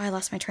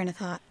lost my train of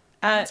thought.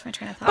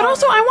 But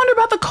also, I wonder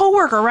about the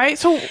coworker, right?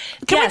 So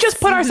can we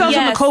just put ourselves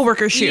in the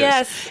coworker's shoes?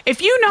 Yes.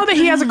 If you know that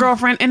he has a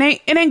girlfriend and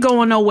it ain't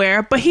going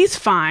nowhere, but he's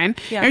fine,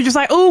 and you're just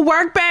like, "Ooh,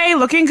 work bae,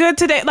 looking good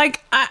today."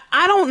 Like,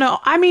 I don't know.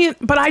 I mean,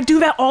 but I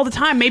do that all the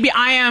time. Maybe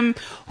I am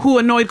who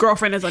annoyed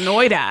girlfriend is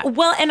annoyed at.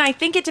 Well, and I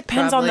think it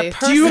depends on the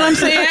person. Do you know what I'm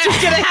saying?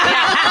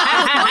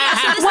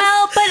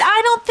 Well, but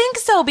I don't think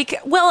so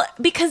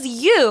because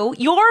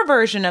your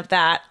version of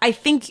that, I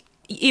think.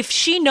 If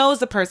she knows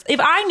the person, if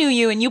I knew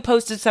you and you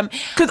posted some,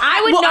 because I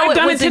would know I've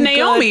done it to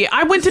Naomi.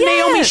 I went to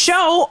Naomi's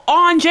show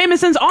on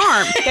Jameson's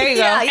arm. There you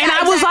go. And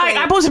I was like,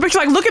 I posted a picture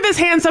like, look at this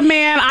handsome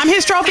man. I'm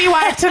his trophy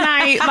wife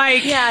tonight.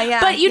 Like,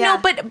 But you know,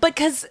 but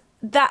because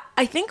that,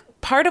 I think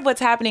part of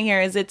what's happening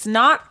here is it's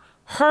not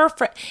her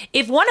friend.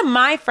 If one of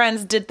my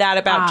friends did that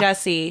about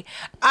Jesse,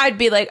 I'd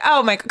be like,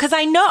 oh my, because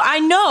I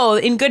know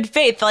in good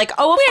faith, like,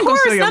 oh, of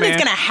course nothing's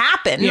gonna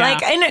happen.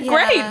 Like, and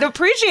great,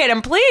 appreciate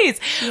him, please.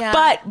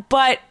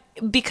 But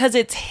because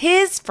it's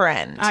his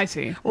friend. I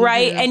see.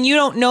 Right? And you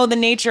don't know the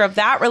nature of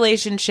that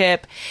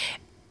relationship.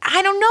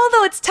 I don't know,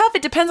 though. It's tough.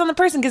 It depends on the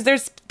person, because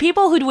there's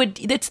people who would,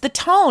 it's the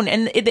tone.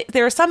 And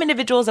there are some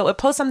individuals that would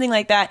post something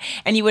like that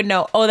and you would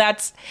know, oh,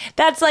 that's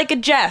like a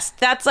jest.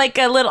 That's like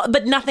a little,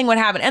 but nothing would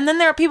happen. And then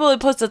there are people who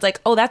post it's like,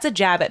 oh, that's a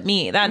jab at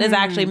me. That is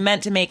actually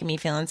meant to make me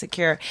feel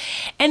insecure.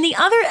 And the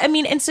other,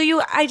 and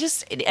so I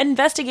just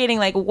investigating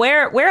like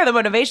where are the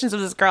motivations of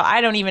this girl?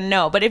 I don't even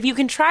know. But if you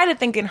can try to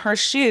think in her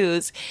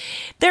shoes,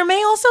 there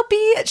may also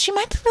be, she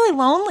might be really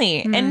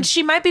lonely and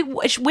she might be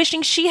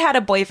wishing she had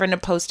a boyfriend to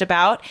post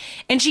about,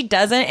 and she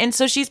doesn't, and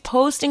so she's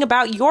posting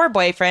about your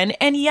boyfriend,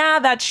 and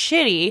that's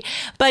shitty.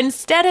 But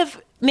instead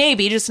of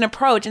maybe just an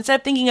approach, instead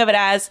of thinking of it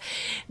as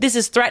this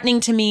is threatening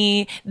to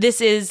me, this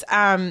is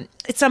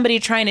it's somebody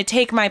trying to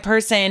take my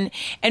person,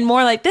 and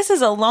more like this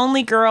is a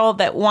lonely girl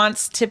that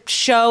wants to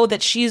show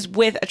that she's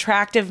with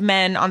attractive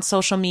men on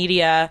social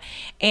media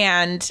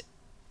and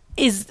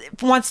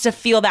wants to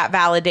feel that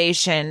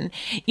validation,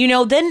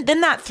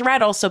 then that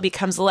threat also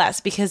becomes less,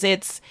 because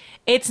it's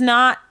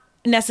not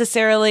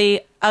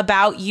necessarily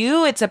about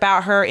you, it's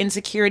about her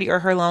insecurity or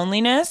her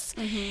loneliness.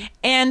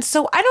 And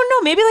so I don't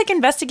know, maybe like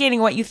investigating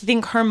what you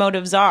think her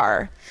motives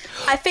are.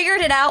 I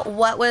figured it out.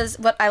 What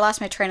I lost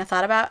my train of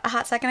thought about a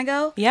hot second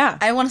ago.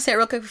 I want to say it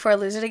real quick before I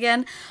lose it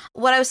again.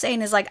 What I was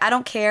saying is, like, I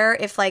don't care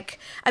if, like,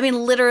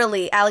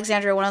 literally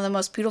Alexandria, one of the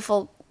most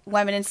beautiful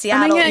women in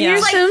Seattle. You're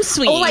like, so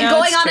sweet. Going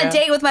on a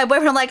date with my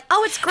boyfriend, I'm like,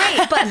 oh, it's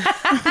great. But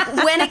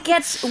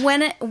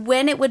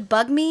when it would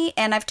bug me,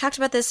 and I've talked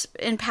about this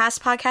in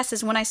past podcasts,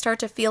 is when I start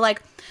to feel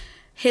like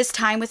his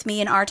time with me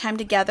and our time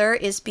together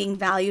is being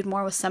valued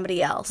more with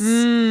somebody else.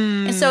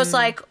 And so it's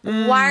like,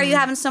 why are you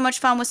having so much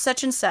fun with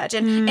such and such?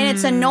 And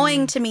it's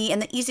annoying to me,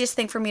 and the easiest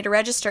thing for me to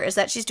register is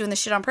that she's doing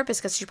this shit on purpose,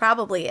 because she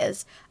probably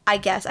is, I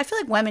guess. I feel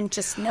like women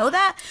just know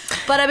that.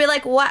 But I'd be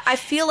like, what? I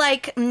feel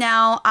like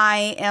now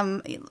I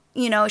am,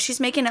 she's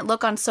making it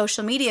look on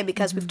social media,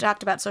 because we've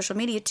talked about social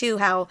media too,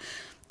 how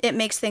it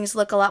makes things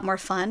look a lot more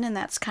fun, and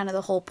that's kind of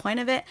the whole point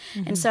of it.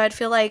 And so I'd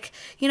feel like,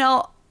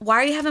 why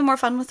are you having more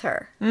fun with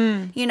her?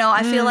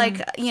 I feel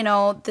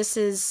like, this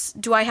is,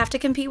 do I have to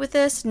compete with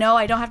this? No,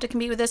 I don't have to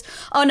compete with this.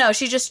 Oh, no,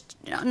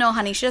 no,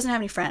 honey, she doesn't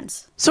have any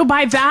friends. So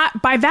by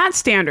that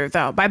standard,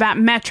 though, by that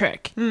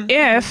metric,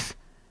 if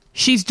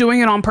she's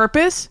doing it on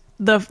purpose,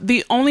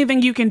 the only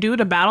thing you can do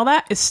to battle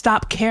that is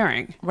stop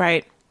caring.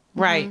 Right.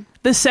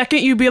 The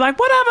second you be like,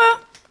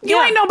 whatever,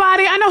 you ain't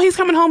nobody. I know he's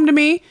coming home to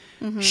me.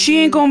 She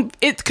ain't going,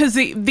 it's because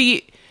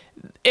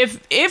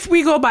if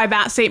we go by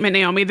that statement,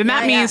 Naomi, then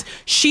that means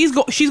she's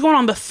going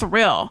on the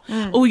thrill.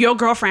 Oh, your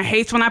girlfriend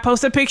hates when I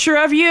post a picture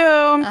of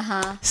you.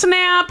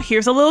 Snap.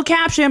 Here's a little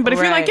caption. But if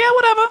you're like, yeah,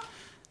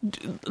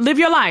 whatever, live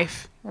your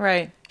life.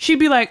 Right. She'd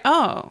be like,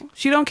 oh,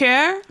 she don't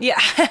care? Yeah.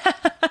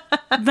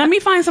 Let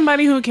me find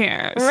somebody who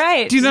cares.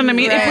 Right. Do you know what I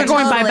mean? If we're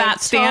going by that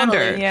standard.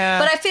 Totally. Yeah.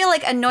 But I feel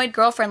like annoyed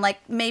girlfriend, like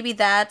maybe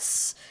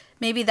that's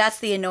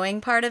the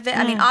annoying part of it.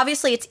 I mean,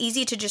 obviously it's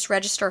easy to just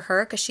register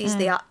her, because she's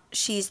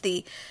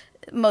the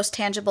most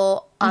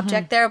tangible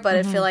object there, but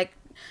I feel like,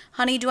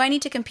 honey, do I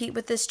need to compete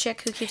with this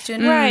chick who keeps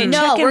doing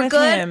no, we're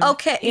good. Him.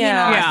 Okay.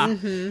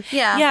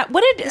 Yeah.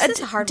 What this is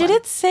a hard did one.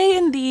 it say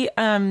in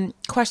the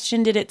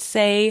question, did it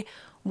say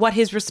what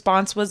his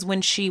response was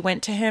when she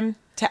went to him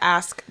to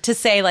ask, to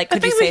say, like,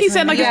 could you think say that he said,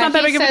 something? like, it's not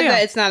that big of a said deal.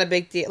 that it's not a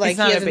big deal. Like,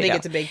 not he a doesn't big think deal.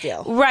 it's a big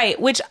deal. Right,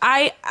 which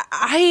I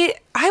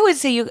would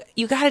say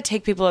you got to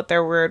take people at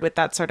their word with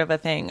that sort of a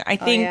thing. I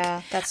think.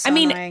 yeah, that's so I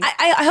mean, annoying.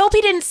 I hope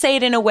he didn't say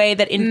it in a way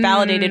that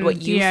invalidated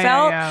what you yeah,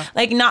 felt. yeah.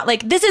 Like, not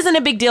like, this isn't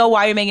a big deal.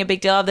 Why are you making a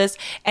big deal of this?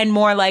 And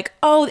more like,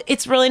 oh,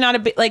 it's really not a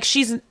big, like,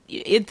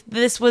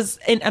 this was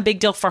a big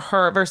deal for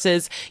her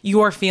versus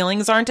your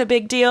feelings aren't a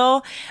big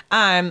deal.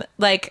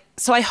 Like,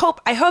 so I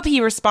hope he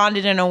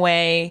responded in a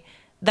way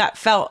that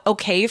felt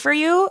okay for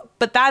you,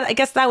 but that, I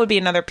guess that would be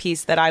another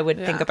piece that I would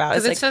think about.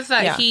 Because It's it like, says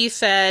that he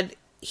said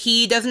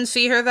he doesn't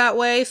see her that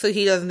way, so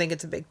he doesn't think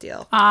it's a big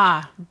deal.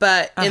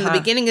 But in the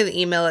beginning of the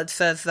email, it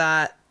says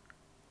that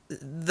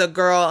the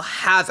girl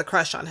has a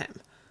crush on him.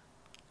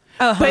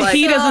 But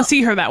he doesn't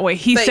see her that way.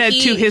 He But said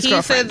to his he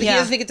girlfriend. said he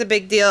doesn't think it's a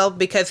big deal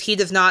because he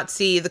does not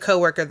see the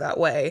coworker that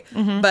way.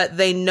 But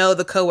they know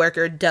the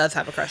coworker does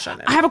have a crush on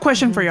him. I have a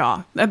question for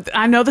y'all.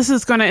 I know this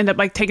is going to end up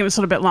like taking this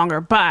a little bit longer,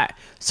 but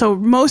so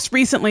most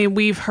recently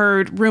we've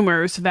heard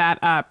rumors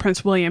that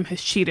Prince William has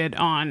cheated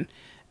on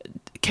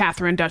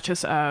Catherine,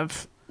 Duchess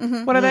of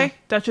what are they?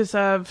 Duchess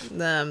of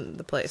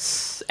The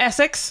place.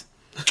 Essex.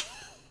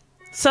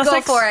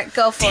 Sussex.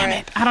 Go for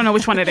it. I don't know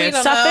which one it is.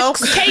 don't know.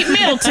 Suffix. Kate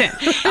Middleton.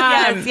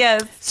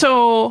 yes.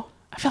 So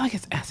I feel like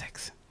it's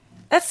Essex.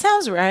 That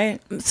sounds right.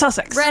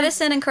 Sussex. Write us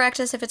in and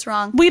correct us if it's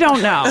wrong. We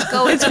don't know.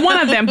 with It's one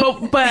of them.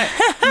 But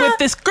with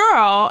this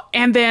girl,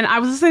 and then I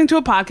was listening to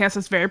a podcast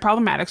that's very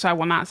problematic, so I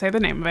will not say the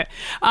name of it.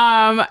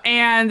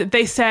 And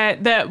they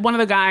said that one of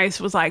the guys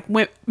was like,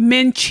 when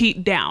men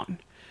cheat down.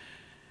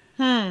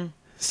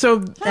 So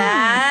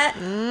That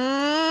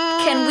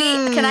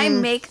can I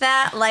make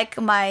that like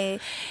my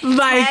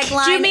like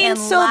tagline? Do you mean in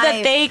so that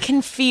life? they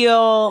can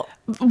feel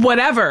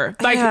whatever,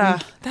 like, Yeah,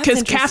 that's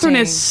because Catherine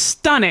is interesting.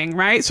 stunning,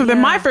 right? So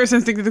then my first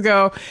instinct is to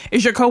go,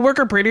 is your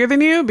coworker prettier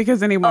than you? Because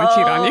then he won't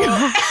cheat on you.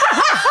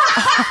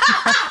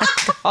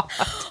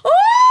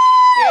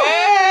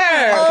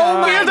 Oh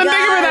my He doesn't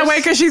think of her that way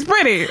because she's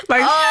pretty.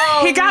 Like,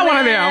 he got one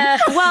of them.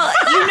 well,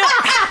 you know.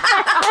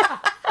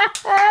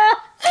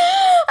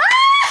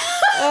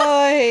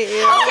 Oh, I hate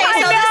you.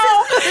 Okay,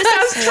 so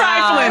this is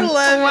Trifling.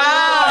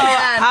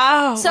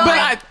 wow. So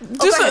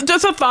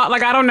Just a thought.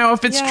 Like, I don't know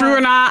if it's true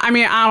or not. I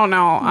mean, I don't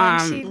know.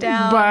 cheat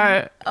down.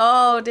 But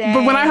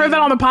dang. when I heard that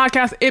on the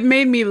podcast, it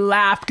made me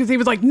laugh because he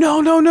was like,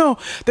 no.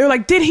 They were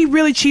like, did he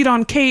really cheat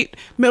on Kate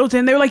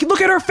Middleton? They were like,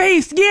 look at her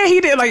face. Yeah,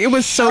 he did. Like, it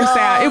was so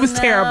sad. It was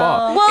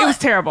terrible. It was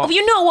terrible.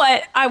 You know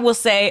what I will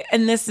say,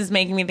 and this is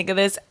making me think of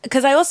this,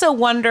 because I also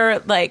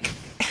wonder, like,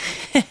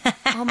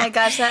 oh my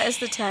gosh, that is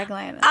the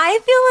tagline. I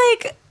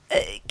feel like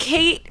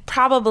Kate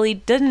probably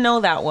didn't know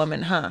that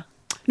woman, huh?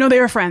 No, they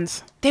were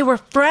friends. They were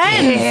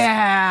friends.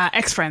 Yeah,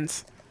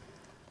 ex-friends.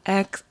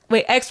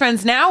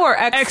 Ex-friends now or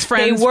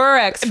Ex-friends. They were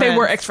ex-friends. They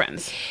were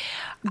ex-friends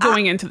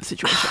going into the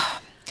situation.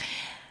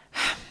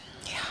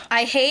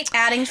 I hate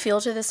adding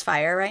fuel to this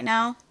fire right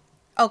now.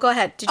 Oh, go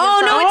ahead. Did you Oh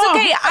have no,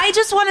 something? it's okay. I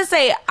just want to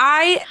say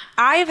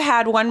I've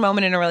had one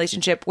moment in a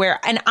relationship where,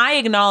 and I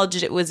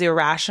acknowledged it was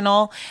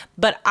irrational,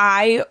 but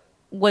I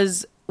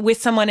was with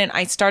someone and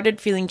I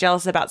started feeling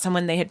jealous about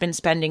someone they had been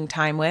spending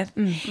time with,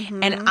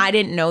 and I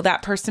didn't know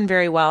that person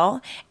very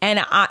well.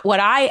 And what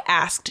I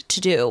asked to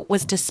do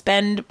was to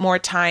spend more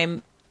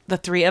time, the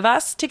three of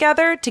us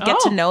together, to get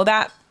to know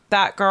that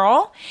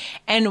girl.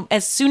 And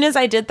as soon as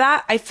I did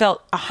that, I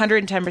felt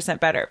 110%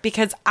 better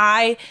because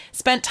I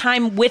spent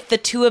time with the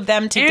two of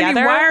them together.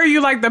 Andy, why are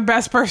you like the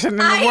best person in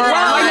the world? know.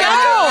 Like,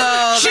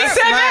 no, she that's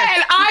said smart. that,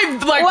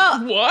 and I'm like,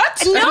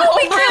 what? No,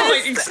 because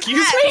like, excuse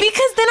me.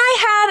 Because then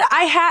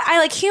I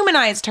like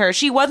humanized her.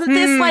 She wasn't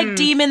this like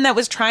demon that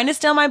was trying to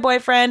steal my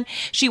boyfriend.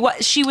 She was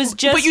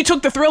just. But you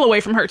took the thrill away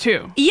from her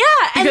too. yeah,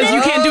 and Because then,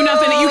 you can't do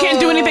nothing. You can't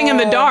do anything in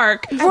the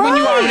dark when you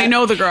Right. already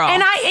know the girl.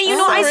 And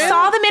I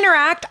saw them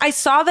interact. I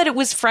saw that it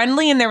was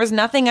friendly and there was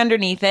nothing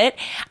underneath it.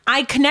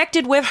 I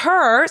connected with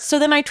her, so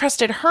then I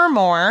trusted her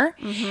more.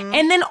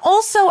 And then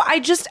also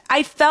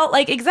I felt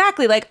like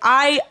exactly like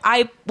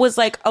I was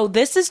like, oh,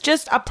 this is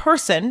just a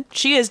person.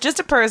 She is just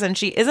a person.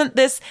 She isn't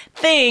this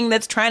thing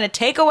that's trying to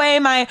take away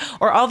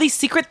or all these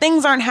secret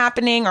things aren't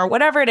happening or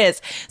whatever it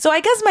is. So I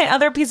guess my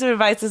other piece of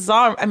advice is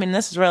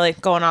this is really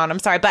going on. I'm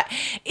sorry, but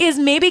is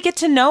maybe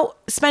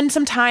spend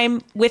some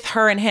time with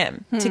her and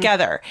him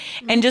together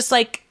and just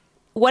like,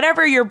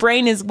 whatever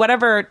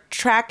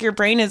track your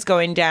brain is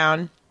going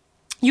down,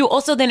 you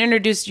also then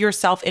introduce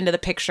yourself into the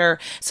picture.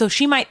 So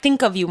she might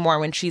think of you more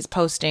when she's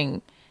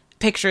posting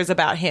pictures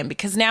about him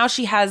because now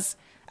she has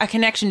a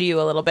connection to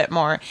you a little bit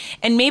more.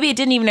 And maybe it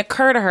didn't even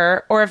occur to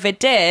her, or if it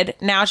did,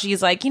 now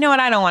she's like, you know what?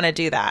 I don't want to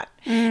do that.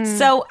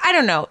 So I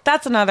don't know.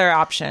 That's another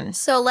option.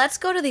 So let's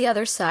go to the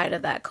other side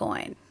of that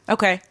coin.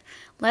 Okay.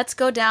 Let's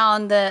go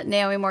down the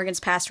Naomi Morgan's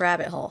past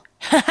rabbit hole.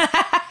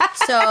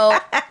 So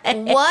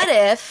what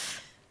if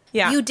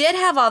you did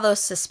have all those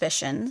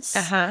suspicions?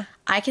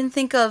 I can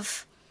think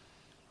of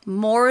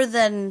more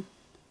than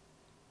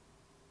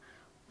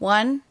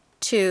 1,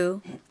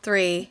 2,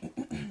 3,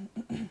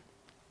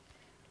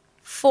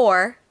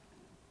 4,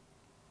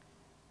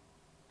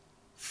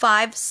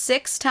 5,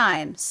 6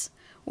 times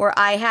where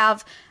I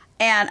have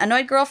an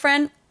annoyed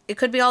girlfriend. It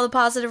could be all the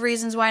positive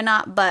reasons why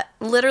not, but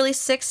literally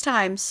 6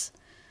 times,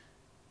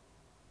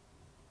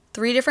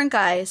 3 different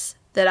guys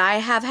that I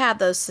have had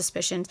those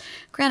suspicions.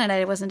 Granted,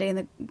 I wasn't dating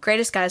the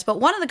greatest guys,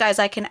 but one of the guys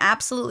I can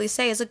absolutely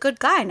say is a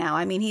good guy now.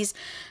 I mean,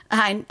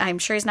 I'm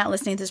sure he's not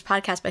listening to this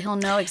podcast, but he'll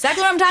know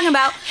exactly what I'm talking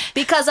about,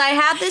 because I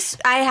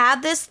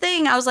had this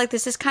thing. I was like,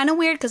 this is kind of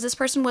weird because this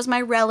person was my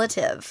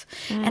relative.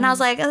 And I was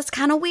like, oh, that's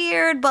kind of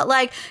weird, but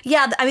like,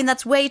 yeah, I mean,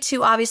 that's way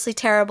too obviously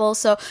terrible.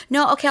 So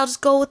no, okay, I'll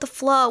just go with the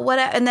flow,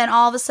 whatever. And then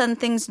all of a sudden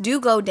things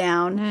do go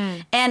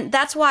down. And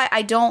that's why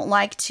I don't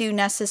like to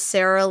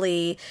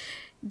necessarily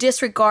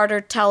disregard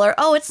or tell her,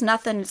 oh, it's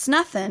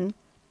nothing.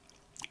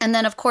 And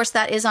then of course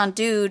that is on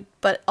dude,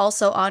 but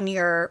also on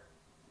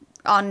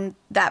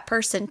that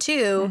person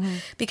too,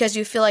 because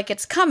you feel like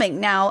it's coming.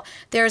 Now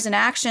there's an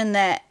action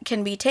that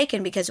can be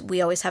taken because we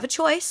always have a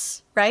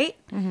choice, right?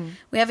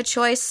 We have a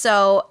choice.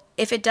 So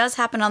if it does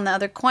happen on the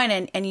other coin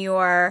and you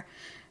are,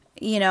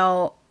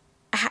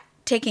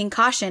 taking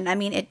caution, I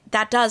mean,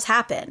 that does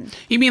happen.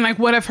 You mean like,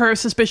 what if her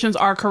suspicions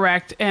are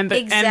correct and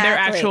Exactly. and they're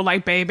actual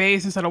like bae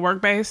baes instead of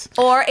work baes?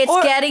 Or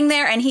it's getting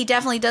there and he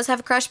definitely does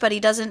have a crush, but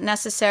he doesn't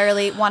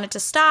necessarily want it to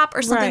stop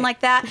or something like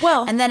that.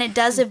 Well, and then it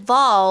does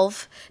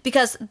evolve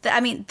because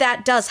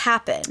that does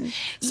happen.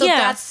 So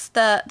that's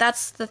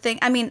the thing.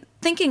 I mean,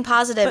 thinking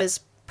positive is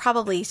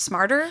probably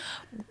smarter,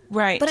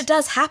 right? But it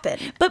does happen.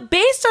 But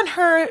based on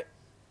her,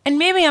 and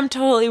maybe I'm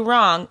totally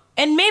wrong,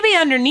 and maybe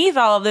underneath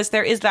all of this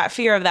there is that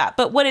fear of that.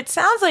 But what it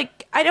sounds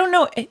like, I don't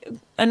know,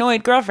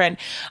 annoyed girlfriend.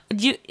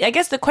 I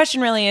guess the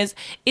question really is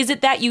it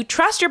that you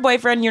trust your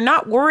boyfriend, you're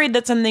not worried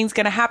that something's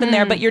going to happen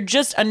there, but you're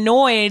just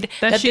annoyed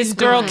that this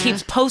girl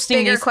keeps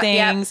posting these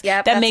things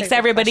that makes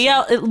everybody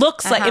else, it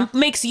looks like, it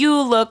makes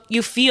you look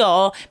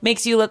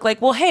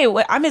like, well, hey,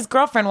 I'm his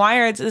girlfriend, why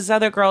are this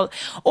other girl?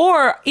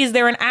 Or is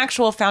there an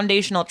actual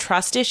foundational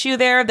trust issue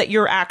there that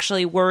you're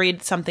actually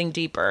worried something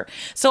deeper?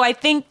 So I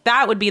think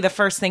that would be the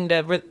first thing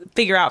to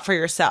figure out for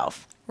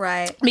yourself.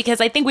 Right. Because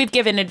I think we've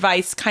given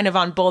advice kind of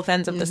on both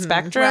ends of the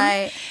spectrum.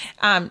 Right.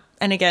 And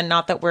again,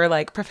 not that we're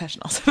like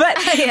professionals, but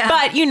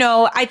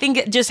I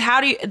think just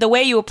the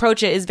way you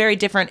approach it is very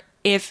different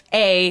if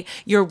A,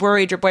 you're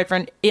worried your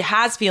boyfriend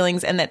has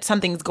feelings and that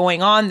something's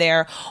going on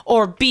there,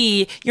 or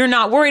B, you're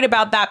not worried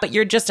about that, but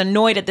you're just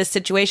annoyed at this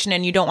situation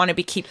and you don't want to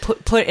be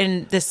put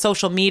in this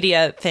social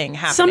media thing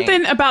happening.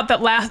 Something about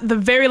the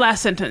very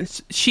last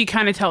sentence she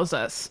kind of tells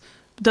us,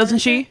 doesn't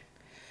she?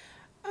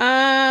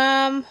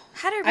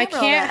 How do I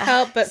can't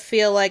help but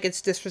feel like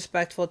it's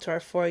disrespectful to our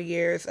 4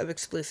 years of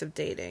exclusive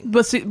dating.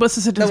 What's the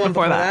sentence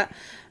before that?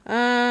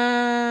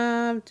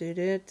 I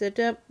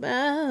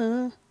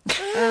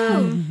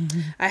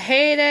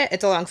hate it.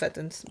 It's a long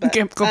sentence. But,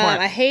 go for it.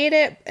 I hate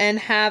it and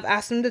have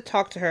asked him to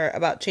talk to her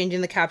about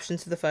changing the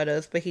captions to the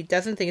photos, but he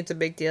doesn't think it's a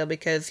big deal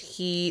because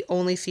he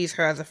only sees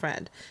her as a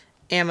friend.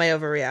 Am I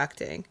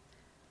overreacting?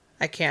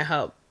 I can't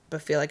help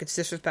but feel like it's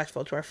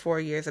disrespectful to our 4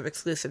 years of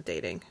exclusive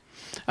dating.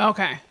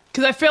 Okay.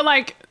 Because I feel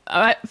like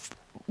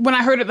when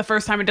I heard it the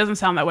first time, it doesn't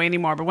sound that way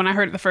anymore. But when I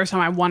heard it the first time,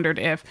 I wondered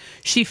if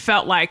she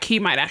felt like he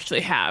might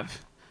actually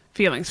have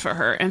feelings for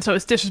her. And so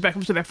it's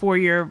disrespectful to their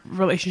 4-year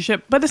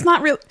relationship. But it's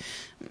not real.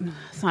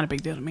 It's not a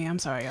big deal to me. I'm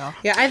sorry, y'all.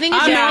 Yeah, I think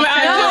it's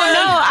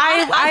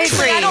I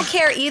agree. I don't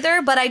care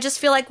either, but I just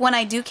feel like when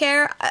I do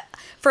care,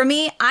 for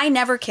me, I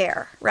never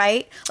care,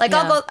 right? Like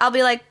I'll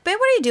be like, babe,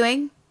 what are you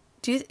doing?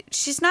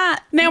 She's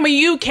not. Naomi,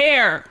 you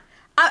care.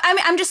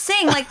 I'm just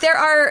saying, like,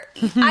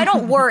 I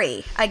don't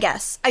worry, I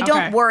guess. I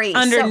don't worry.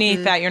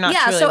 Underneath that, you're not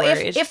truly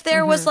worried. If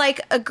there was,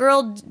 like, a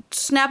girl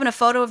snapping a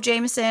photo of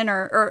Jameson,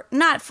 or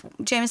not,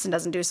 Jameson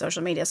doesn't do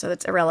social media, so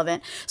that's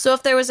irrelevant. So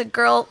if there was a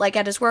girl, like,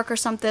 at his work or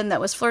something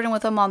that was flirting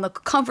with him on the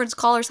conference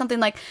call or something,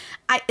 like,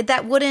 I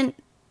wouldn't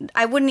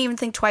even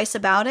think twice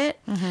about it.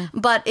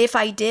 But if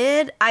I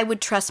did, I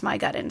would trust my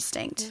gut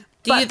instinct.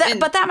 But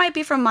that might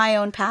be from my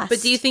own past.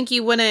 But do you think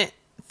you wouldn't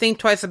think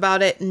twice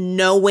about it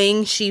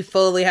knowing she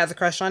fully has a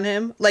crush on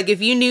him? Like,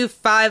 if you knew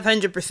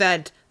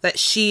 500% that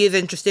she is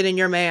interested in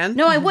your man.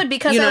 No, I would,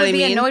 because I would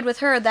be annoyed with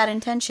her, that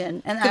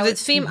intention. Because it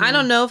seemed, I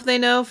don't know if they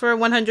know for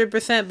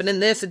 100%, but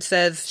in this it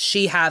says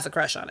she has a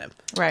crush on him.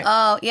 Right.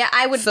 Oh, yeah,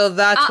 I would. So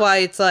that's why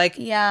it's like,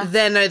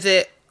 then is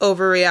it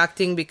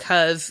overreacting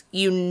because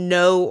you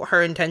know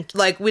her intention?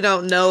 Like, we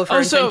don't know if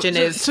her intention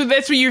is. So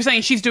that's what you're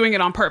saying. She's doing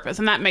it on purpose,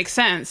 and that makes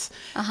sense.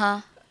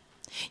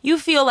 You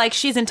feel like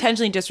she's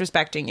intentionally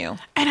disrespecting you.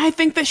 And I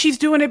think that she's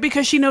doing it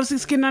because she knows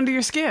it's getting under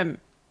your skin.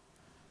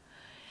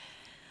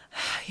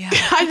 Yeah.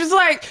 I'm just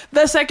like,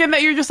 the second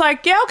that you're just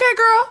like, yeah, okay,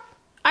 girl,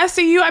 I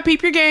see you, I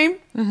peep your game,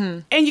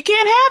 and you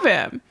can't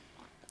have him.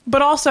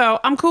 But also,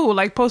 I'm cool,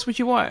 like, post what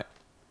you want.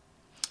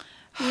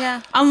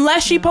 Yeah.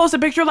 Unless she posts a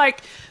picture,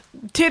 like,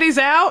 titties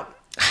out,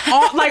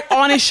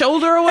 on his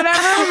shoulder or whatever.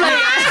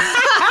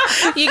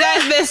 Like, you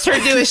guys missed her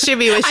do a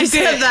shimmy when she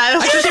said that.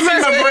 I just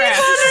shimmied my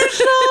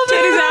breasts.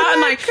 Titties out,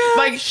 and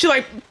like she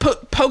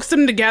pokes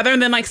them together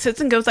and then like sits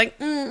and goes like,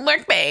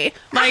 look me.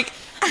 Like,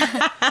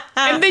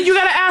 And then you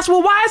gotta ask,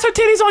 well, why is her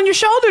titties on your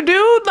shoulder,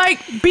 dude? Like,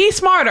 be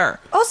smarter.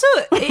 Also,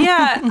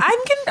 yeah, I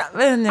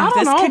don't know,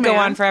 could go man.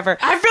 on forever.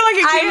 I feel like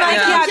it I'm can. like,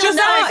 yeah, You'll just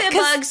know if it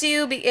 'cause- bugs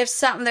you,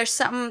 there's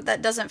something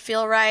that doesn't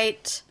feel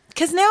right.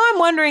 Because now I'm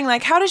wondering,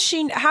 like, how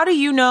do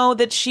you know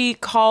that she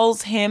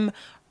calls him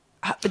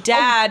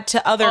dad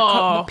to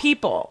other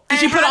people? Did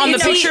she put on the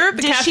picture?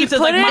 The caption says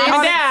like mom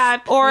and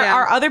dad. Or Yeah.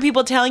 are other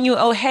people telling you,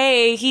 oh,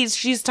 hey,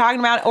 she's talking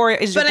about, or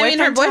is your But I mean,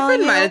 boyfriend her boyfriend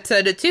telling might you? have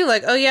said it too.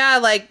 Like, oh yeah,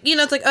 like, you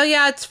know, it's like, oh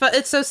yeah,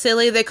 it's so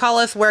silly. They call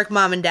us work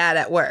mom and dad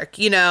at work.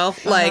 You know,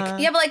 like,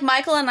 Yeah, but like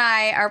Michael and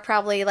I are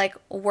probably like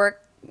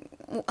work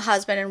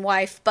husband and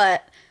wife,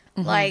 but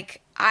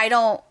like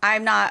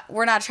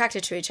we're not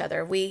attracted to each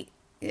other.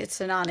 It's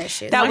a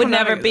non-issue. That would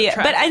Michael never never be it.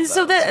 tried But and that,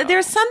 so though,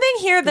 there's something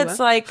here that's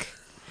like,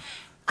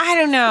 I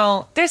don't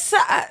know. It's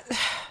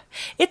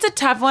a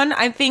tough one.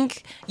 I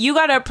think you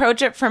got to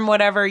approach it from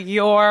whatever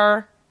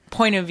your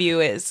point of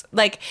view is.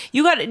 Like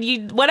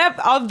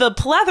whatever of the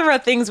plethora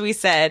of things we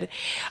said,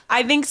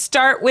 I think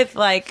start with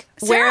like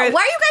Sarah,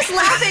 why are you guys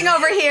laughing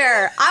over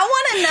here? I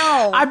want to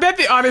know. I bet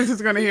the audience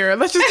is going to hear it.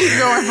 Let's just keep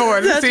going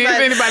forward and see if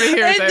fine. anybody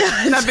hears It it.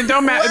 does. Nothing.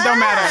 Don't matter.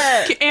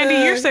 Andy,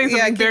 you're saying Yeah,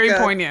 something keep very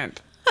going.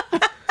 poignant.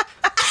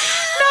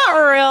 Not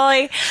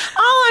really.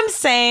 All I'm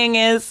saying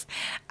is,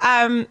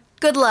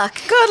 Good luck.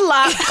 good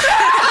luck.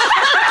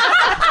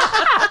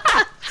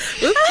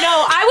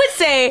 No, I would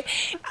say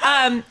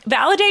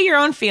validate your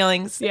own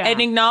feelings Yeah.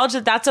 and acknowledge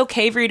that that's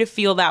okay for you to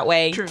feel that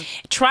way. True.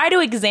 Try to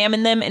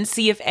examine them and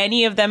see if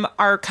any of them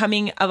are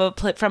coming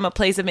from a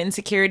place of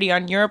insecurity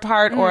on your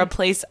part or a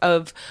place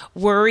of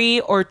worry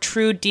or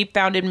true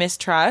deep-founded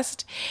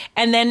mistrust.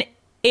 And then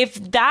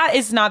if that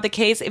is not the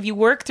case, if you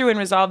work through and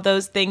resolve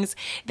those things,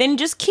 then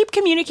just keep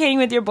communicating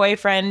with your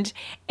boyfriend.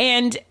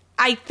 And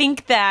I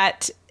think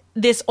that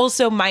this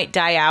also might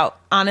die out,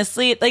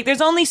 honestly. Like,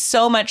 there's only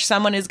so much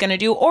someone is going to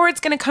do, or it's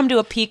going to come to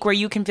a peak where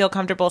you can feel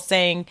comfortable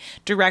saying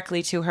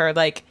directly to her,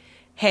 like,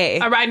 hey,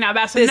 All right, now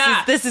that's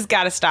enough. this has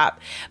got to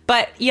stop.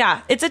 But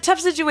yeah, it's a tough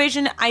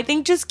situation. I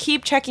think just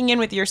keep checking in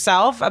with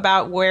yourself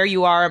about where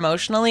you are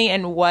emotionally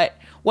and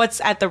what's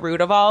at the root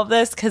of all of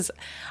this, because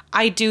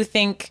I do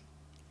think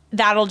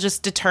that'll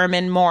just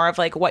determine more of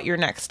like what your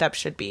next step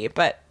should be.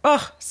 But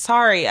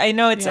sorry, I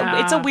know it's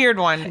a weird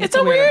one. It's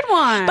a weird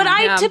one. But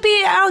Because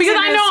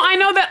I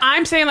know that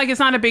I'm saying like it's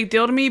not a big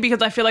deal to me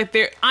because I feel like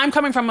I'm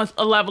coming from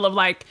a level of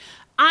like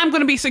I'm going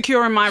to be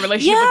secure in my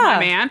relationship with my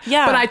man.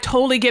 Yeah. But I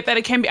totally get that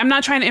it can be. I'm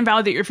not trying to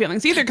invalidate your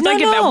feelings either because I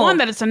get that No. one,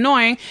 that it's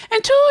annoying,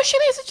 and two, she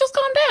needs to just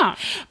calm down.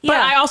 But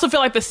Yeah. I also feel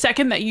like the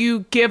second that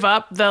you give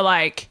up the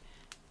like,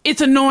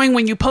 it's annoying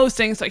when you post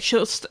things, like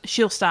she'll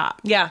stop.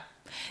 Yeah.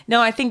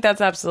 No, I think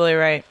that's absolutely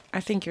right. I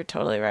think you're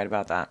totally right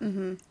about that.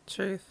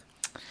 truth.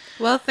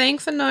 Well,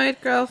 thanks, annoyed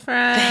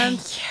girlfriend.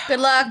 Good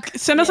luck.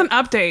 Send us an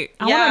update.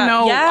 I Yeah, want to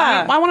know.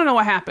 yeah. I want to know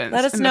what happens.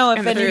 Let us in know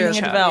the if anything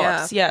future.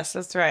 develops. Yeah. Yes,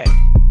 that's right.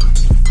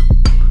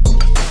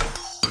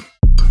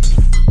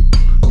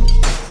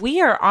 We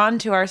are on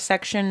to our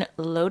section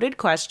loaded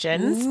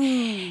questions.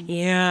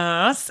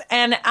 Yes.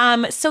 And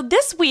so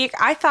this week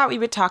I thought we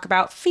would talk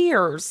about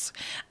fears.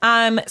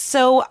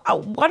 So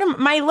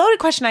my loaded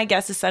question, I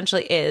guess,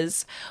 essentially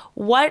is,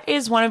 what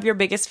is one of your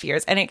biggest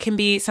fears? And it can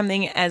be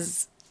something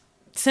as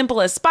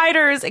simple as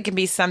spiders. It can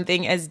be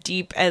something as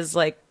deep as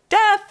like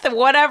death,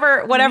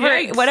 whatever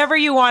Yikes.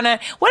 you want to,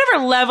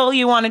 whatever level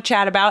you want to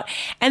chat about.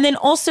 And then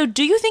also,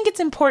 do you think it's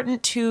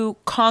important to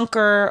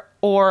conquer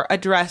or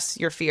address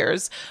your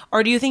fears?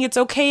 Or do you think it's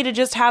okay to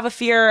just have a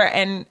fear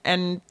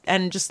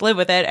and just live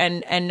with it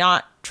and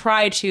not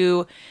try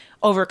to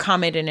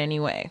overcome it in any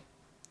way?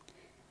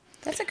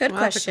 That's a good Well,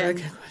 that's a question.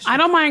 good question. I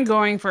don't mind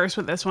going first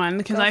with this one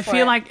because Go I for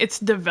feel it. like it's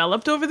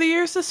developed over the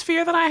years, this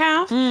fear that I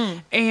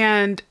have.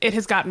 And it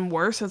has gotten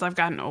worse as I've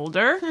gotten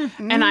older.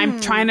 And I'm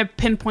trying to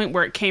pinpoint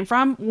where it came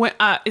from.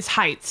 It's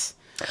heights.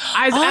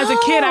 As a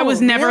kid, I was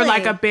never really?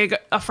 like a big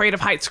afraid of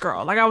heights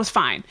girl. Like I was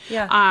fine.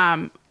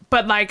 Yeah.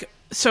 But like,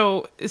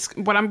 so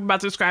what I'm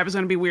about to describe is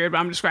going to be weird, but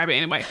I'm describing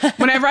it anyway.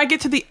 Whenever I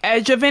get to the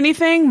edge of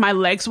anything, my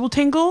legs will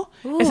tingle.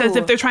 It's as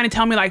if they're trying to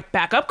tell me like,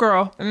 back up,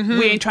 girl.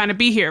 We ain't trying to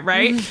be here,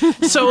 right?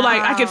 So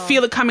like, I could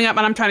feel it coming up,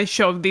 and I'm trying to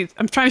show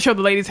the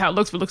ladies how it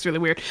looks, but it looks really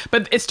weird.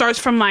 But it starts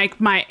from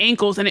like my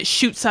ankles, and it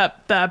shoots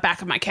up the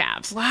back of my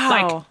calves. Wow.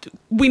 Like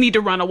we need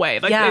to run away.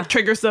 Like Yeah. it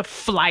triggers the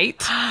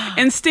flight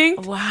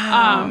instinct.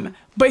 Wow.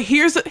 But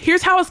here's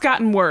how it's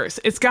gotten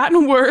worse. It's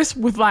gotten worse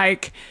with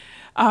like.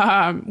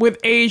 With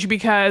age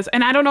because,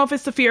 and I don't know if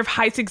it's the fear of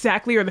heights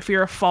exactly or the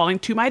fear of falling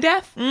to my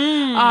death,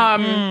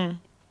 or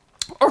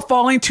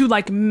falling to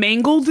like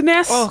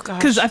mangledness. Oh, gosh.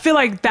 Because I feel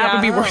like that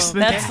would be worse than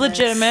That's death.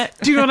 legitimate.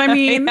 Do you know what I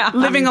mean? Yeah.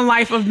 Living a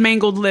life of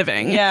mangled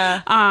living.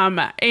 Yeah.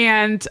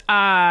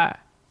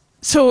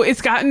 So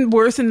it's gotten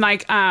worse and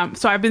like,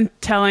 so I've been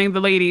telling the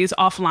ladies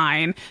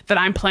offline that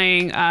I'm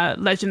playing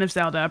Legend of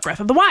Zelda Breath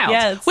of the Wild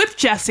Yes. with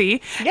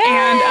Jesse.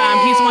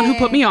 And he's the one who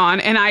put me on.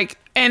 And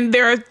And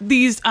there are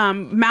these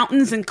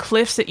mountains and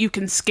cliffs that you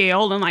can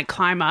scale and like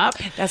climb up.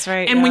 That's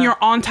right. And when you're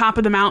on top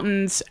of the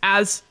mountains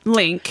as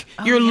Link,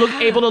 you're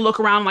able to look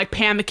around and like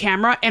pan the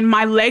camera, and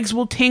my legs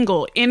will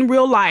tingle in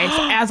real life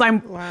as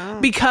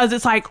I'm because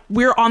it's like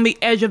we're on the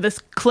edge of this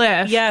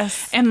cliff.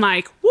 Yes. And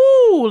like,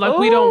 woo, like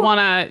we don't want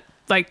to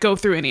like go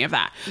through any of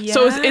that.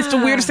 So it's the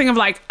weirdest thing of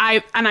like I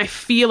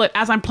feel it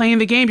as I'm playing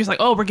the game, just like,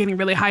 oh, we're getting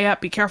really high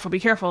up, be careful,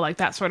 like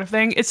that sort of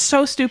thing. It's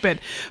so stupid.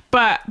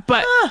 But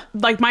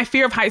like my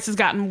fear of heights has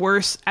gotten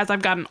worse as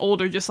I've gotten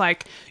older, just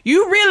like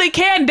you really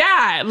can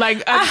die.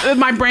 Like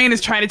my brain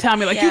is trying to tell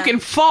me like you can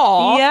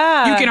fall,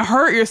 you can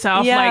hurt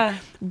yourself, like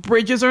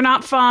bridges are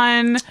not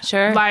fun.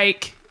 Sure.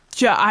 Like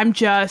I'm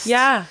just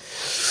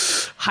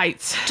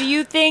heights. Do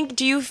you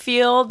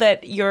feel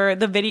that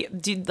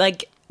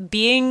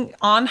being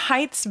on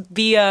heights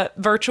via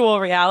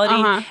virtual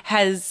reality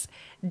has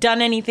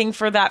done anything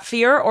for that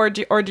fear, or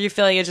do you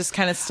feel like it just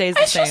kind of stays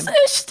the same?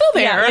 It's still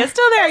there. Yeah, it's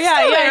still there.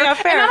 Yeah,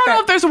 fair. And I don't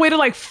know if there's a way to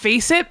like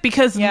face it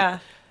because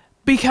the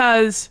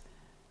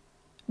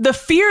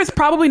fear is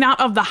probably not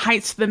of the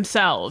heights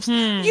themselves.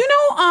 You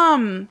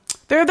know,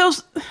 there are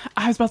those,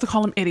 I was about to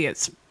call them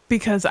idiots,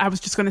 because I was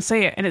just going to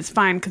say it, and it's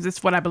fine because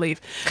it's what I believe.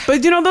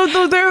 But you know,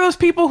 there are those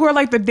people who are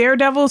like the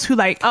daredevils who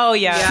like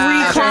free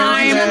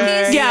climb,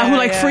 who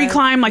like free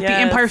climb like the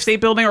Empire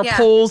State Building or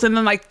poles, and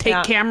then like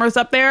take cameras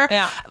up there.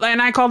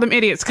 And I call them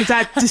idiots because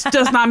that just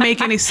does not make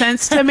any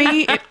sense to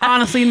me. It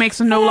honestly makes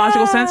no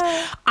logical sense.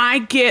 I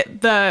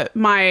get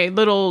my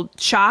little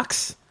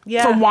shocks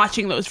from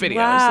watching those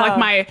videos,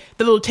 like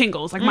the little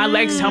tingles, like my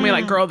legs tell me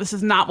like, girl, this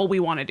is not what we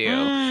want to do.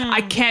 I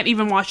can't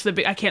even watch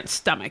I can't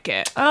stomach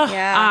it.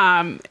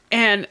 And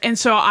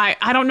so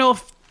I don't know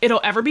if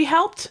it'll ever be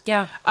helped.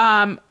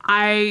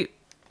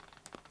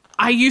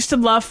 I used to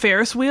love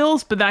Ferris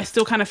wheels, but I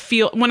still kind of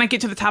feel, when I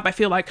get to the top, I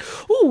feel like,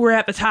 ooh, we're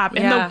at the top.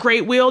 And the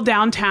Great Wheel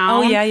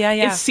downtown,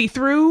 it's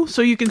see-through,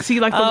 so you can see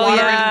like the water.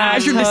 And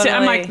as you're descending,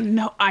 I'm like,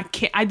 no, I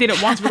can't. I did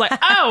it once, but like,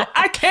 oh,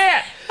 I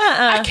can't.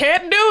 I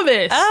can't do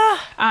this.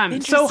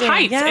 So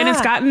heights, and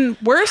it's gotten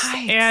worse.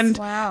 And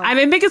I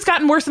didn't think it's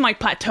gotten worse and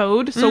like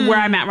plateaued. So where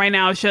I'm at right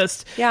now is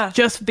just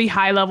the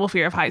high level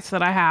fear of heights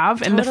that I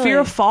have. And the fear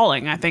of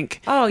falling, I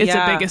think, is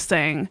the biggest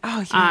thing.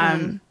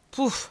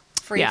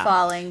 Free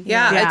falling.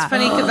 Yeah, it's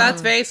funny because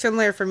that's very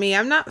similar for me.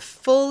 I'm not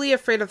fully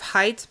afraid of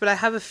heights, but I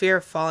have a fear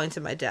of falling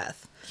to my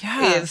death.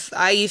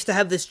 I used to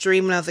have this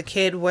dream when I was a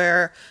kid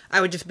where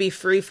I would just be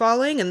free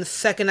falling, and the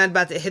second I'm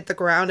about to hit the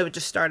ground, it would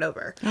just start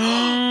over.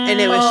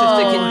 And it was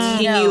just a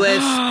continuous.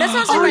 That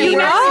sounds like you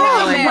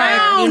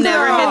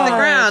never hit the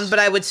ground, but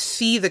I would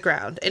see the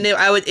ground, and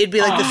it'd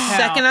be like the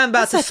second I'm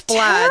about to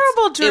splat,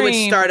 it would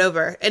start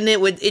over, and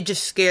it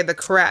just scared the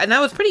crap. And I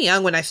was pretty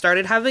young when I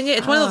started having it.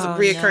 It's one of those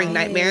reoccurring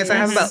nightmares. I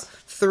have about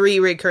 3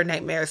 recurring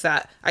nightmares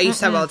that I used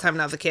to have all the time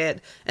when I was a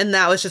kid, and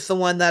that was just the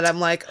one that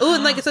I'm like, oh,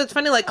 and like so it's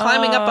funny, like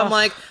climbing up, I'm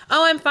like,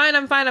 oh, I'm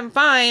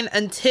fine,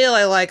 until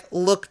I like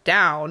look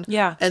down,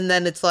 and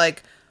then it's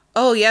like,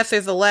 oh yes,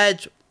 there's a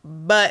ledge,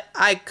 but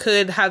I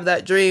could have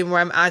that dream where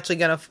I'm actually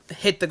gonna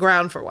hit the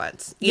ground for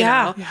once, you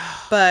know?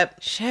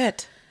 But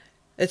shit.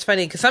 It's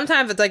funny because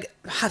sometimes it's like,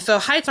 so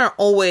heights aren't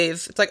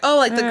always, it's like, oh,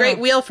 like the Great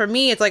Wheel for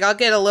me, it's like I'll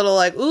get a little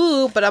like,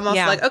 ooh, but I'm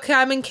also like, okay,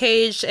 I'm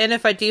encaged, and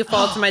if I do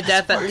fall to my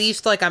death, at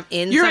least like I'm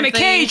in You're something. in a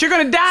cage, you're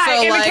gonna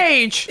die in a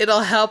cage.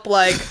 It'll help,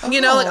 like, you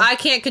know, like I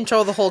can't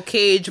control the whole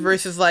cage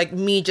versus like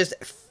me just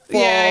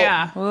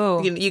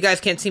full, you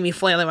guys can't see me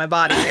flailing my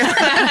body.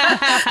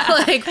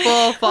 Like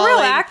full falling. Real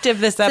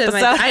active this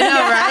episode. I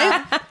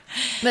know, right?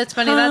 That's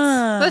funny.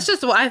 That's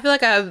just, I feel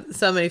like I have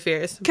so many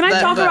fears. Can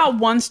I talk about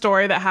one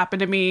story that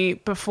happened to me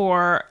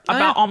before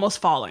about almost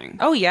falling?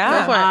 Oh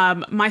yeah.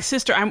 My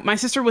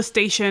sister was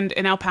stationed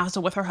in El Paso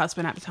with her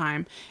husband at the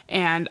time,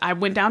 and I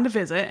went down to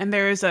visit, and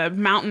there is a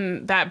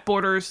mountain that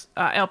borders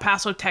El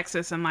Paso,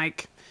 Texas, and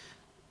like,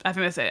 I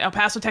think that's it, El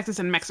Paso, Texas,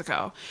 and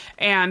Mexico.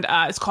 And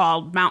it's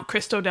called Mount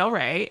Cristo del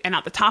Rey. And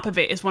at the top of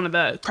it is one of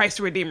the Christ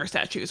the Redeemer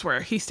statues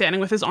where he's standing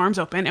with his arms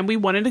open. And we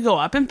wanted to go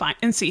up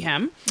and see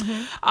him.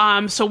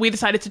 So we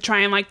decided to try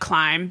and like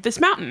climb this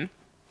mountain.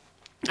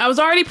 I was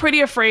already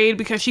pretty afraid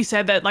because she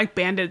said that like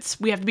bandits,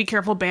 we have to be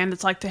careful.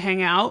 Bandits like to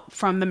hang out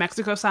from the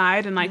Mexico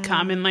side and like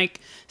come and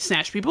like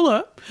snatch people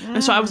up.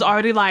 And so I was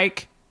already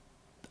like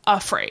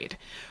afraid.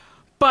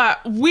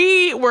 But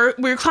we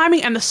were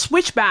climbing, and the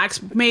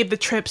switchbacks made the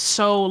trip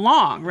so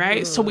long,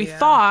 right? So we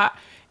thought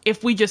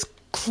if we just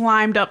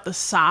climbed up the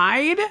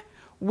side,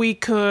 we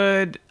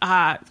could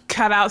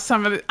cut out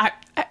some of the...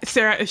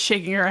 Sarah is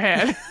shaking her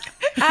head.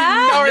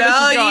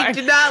 No, you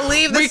did not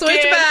leave the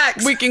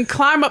switchbacks. We can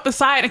climb up the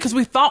side, because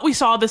we thought we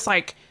saw this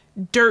like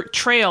dirt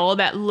trail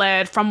that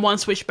led from one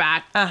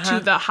switchback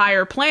to the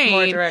higher plane,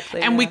 more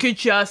directly, and we could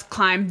just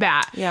climb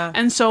that.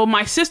 And so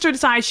my sister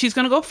decides she's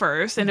going to go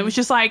first, and it was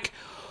just like...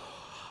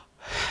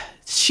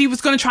 She was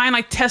going to try and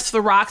like test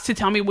the rocks to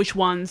tell me which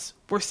ones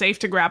were safe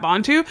to grab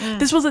onto.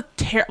 This was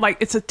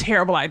it's a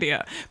terrible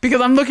idea,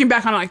 because I'm looking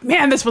back on it like,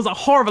 man, this was a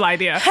horrible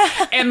idea.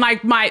 And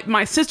like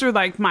my sister,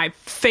 like my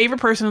favorite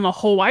person in the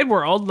whole wide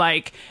world,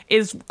 like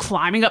is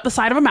climbing up the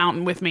side of a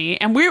mountain with me,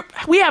 and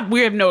we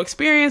have no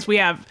experience, we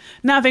have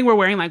nothing, we're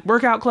wearing like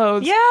workout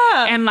clothes,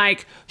 and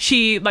like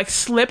she like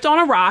slipped on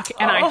a rock,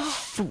 and I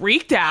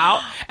freaked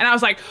out, and I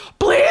was like,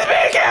 please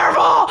be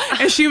careful,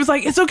 and she was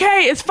like, it's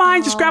okay, it's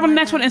fine, just grab on the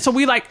next one. And so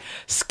we like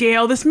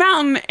scale this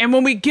mountain, and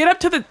when we get up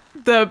to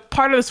the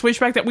part of the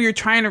switchback that we were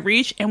trying to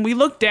reach, and we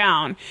looked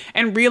down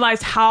and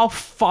realized how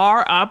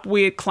far up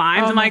we had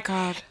climbed, and like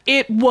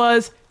it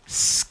was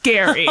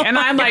scary, and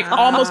I like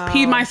almost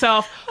peed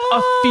myself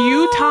a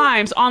few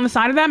times on the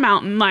side of that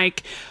mountain.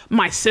 Like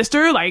my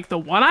sister, like the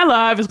one I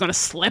love, is gonna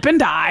slip and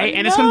die,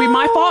 and it's gonna be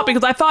my fault,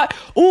 because I thought,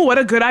 oh, what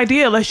a good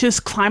idea, let's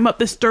just climb up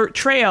this dirt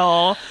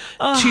trail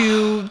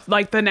to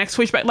like the next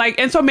switchback. Like,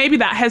 and so maybe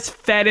that has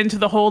fed into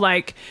the whole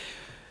like,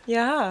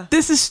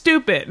 this is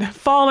stupid,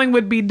 falling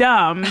would be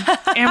dumb,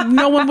 and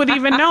no one would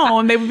even know,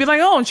 and they would be like,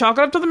 oh, chalk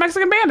it up to the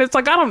Mexican bandits.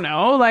 Like, I don't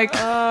know, like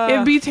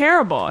it'd be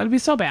terrible, it'd be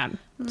so bad.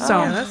 So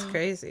that's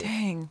crazy.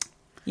 Dang.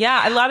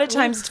 Yeah, a lot of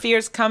times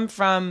fears come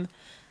from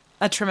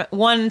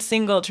one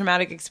single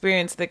traumatic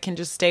experience that can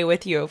just stay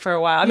with you for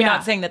a while. I'm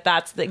not saying that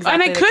that's the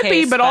exactly and it the could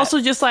case, be, but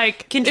also just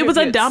like it was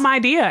a dumb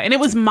idea, and it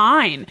was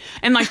mine.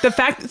 And like the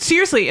fact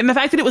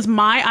that it was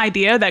my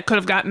idea that could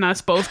have gotten us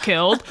both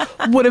killed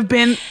would have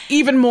been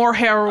even more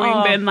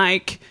harrowing than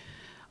like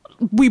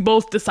we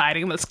both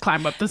deciding, let's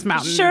climb up this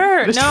mountain.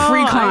 Sure, this no,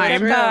 free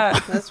climb.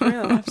 That's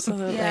real.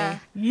 Absolutely. Yeah.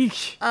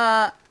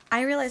 Yeesh.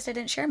 I realized I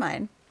didn't share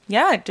mine.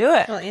 Yeah, do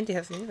it. Well, Andy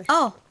hasn't either.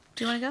 Oh,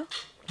 do you want to go?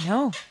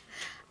 No.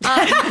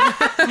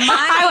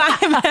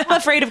 I'm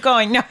afraid of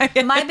going. No.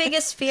 My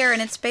biggest fear,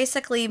 and it's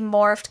basically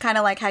morphed kind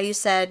of like how you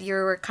said you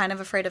were kind of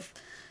afraid of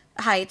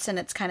heights, and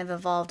it's kind of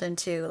evolved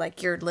into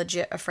like you're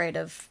legit afraid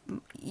of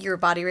your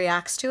body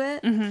reacts to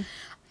it. Mm-hmm.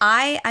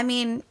 I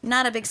mean,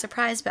 not a big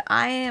surprise, but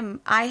I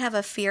have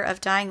a fear of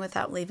dying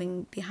without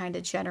leaving behind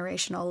a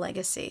generational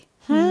legacy.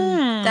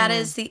 That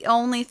is the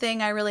only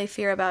thing I really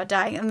fear about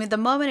dying. I mean, the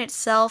moment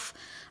itself,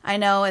 I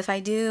know if I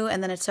do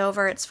and then it's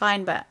over, it's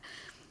fine, but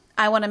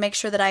I want to make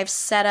sure that I've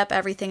set up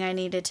everything I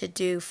needed to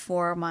do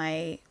for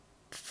my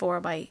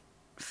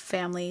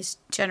family's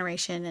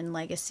generation and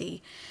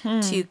legacy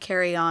to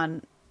carry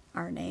on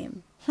our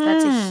name.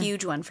 That's a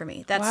huge one for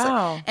me. That's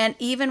wow. And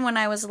even when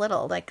I was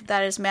little, like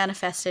that is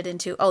manifested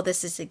into, oh,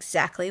 this is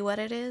exactly what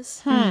it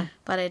is.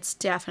 But it's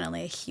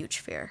definitely a huge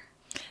fear.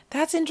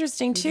 That's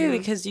interesting too,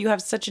 because you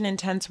have such an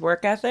intense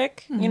work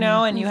ethic, you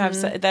know, and you have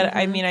that.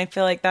 I mean, I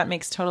feel like that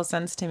makes total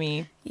sense to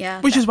me.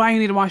 Yeah. Which is why you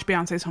need to watch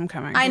Beyonce's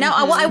Homecoming. I know.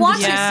 I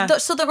watched Yeah. it.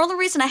 So the only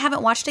reason I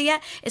haven't watched it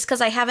yet is because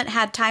I haven't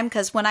had time,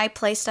 because when I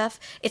play stuff,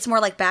 it's more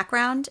like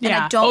background. And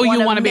Yeah. I don't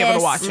you want to to be able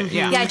to watch it.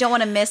 Yeah. Yeah, I don't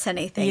want to miss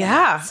anything.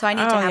 Yeah. So I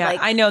need to have like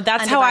I know.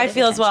 That's how I undivided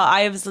feel as well.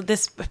 attention. I was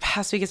this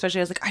past week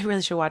especially, I was like, I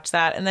really should watch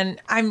that. And then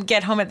I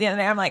get home at the end of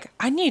the day, I'm like,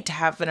 I need to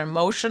have an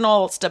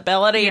emotional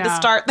stability to Yeah.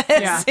 start this.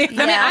 Yeah. I mean,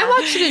 I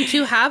watched it in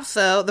 2 halves,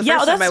 though. The Yeah,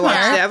 first time I that's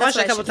watched smart. it. I watched it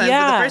a That's couple what times, I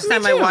but should- the first Me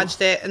time I too.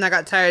 watched it, and I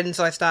got tired, and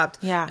so I stopped.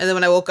 Yeah. And then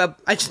when I woke up,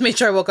 I just made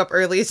sure I woke up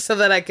early so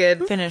that I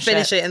could Finish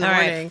it in the All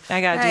right. morning. I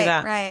gotta do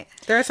that. Right.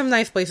 There are some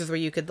nice places where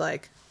you could,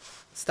 like,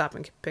 stop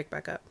and pick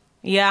back up.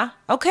 Yeah.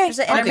 Okay. There's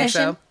an I think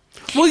intermission. so.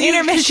 Well,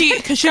 Intermission.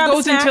 because she Grab a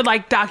goes into snack.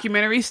 like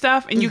documentary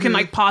stuff, and you can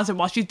like pause it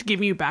while she's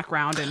giving you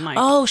background and like.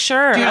 Oh,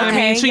 sure. Do you know what I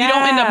mean? So you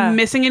don't end up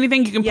missing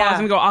anything. You can Yeah. pause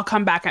and go, I'll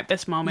come back at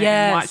this moment Yes.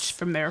 and watch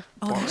from there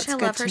forward. that's I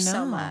good love to her so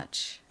know.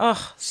 much. Oh,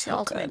 She's the so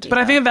ultimate good. diva.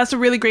 But I think that's a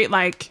really great,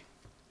 like,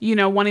 you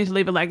know, wanting to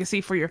leave a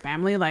legacy for your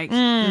family. Like,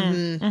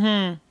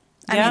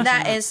 I Yeah. mean,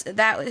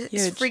 that was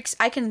Huge. freaks.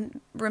 I can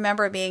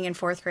remember being in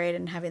 4th grade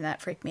and having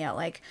that freak me out.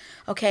 Like,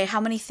 okay, how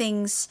many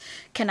things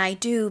can I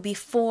do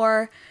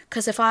before?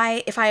 Because if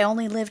I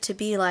only live to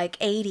be like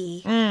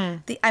 80,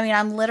 I mean,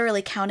 I'm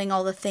literally counting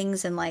all the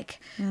things and like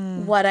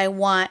what I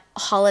want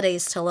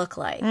holidays to look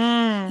like. You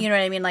know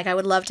what I mean? Like, I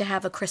would love to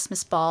have a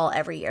Christmas ball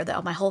every year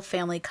that my whole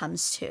family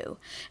comes to,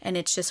 and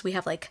it's just we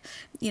have like,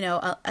 you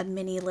know, a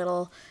mini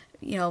little,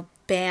 you know,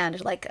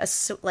 band, like a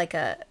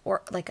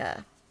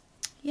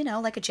you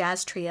know, like a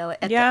jazz trio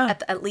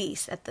at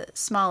least at the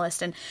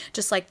smallest, and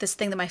just like this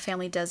thing that my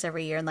family does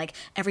every year, and like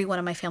every one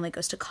of my family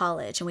goes to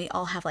college, and we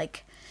all have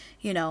like,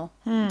 you know,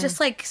 just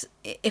like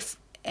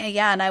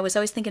and I was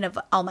always thinking of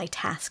all my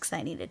tasks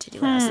I needed to do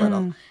when I was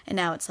little, and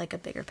now it's like a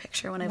bigger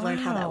picture when I've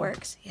learned how that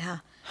works. Yeah.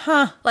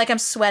 Like I'm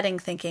sweating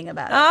thinking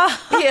about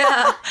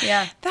it.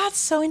 Yeah. That's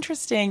so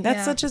interesting. That's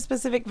Yeah. such a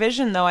specific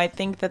vision, though. I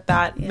think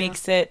that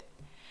makes it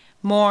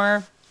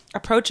more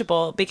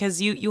approachable,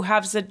 because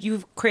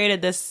you've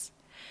created this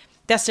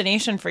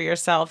destination for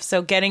yourself.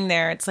 So getting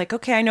there, it's like,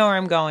 okay, I know where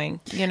I'm going.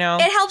 You know,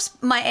 It helps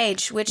my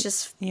age, which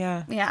is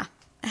yeah.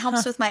 It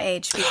helps with my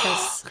age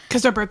because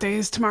because their birthday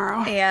is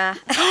tomorrow. yeah.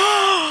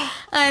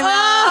 I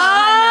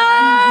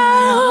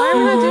Why are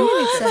we not doing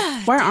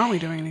anything? Why aren't we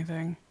doing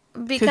anything?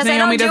 know. Because I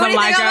Naomi don't do doesn't anything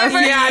like on my us.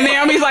 birthday. Yeah,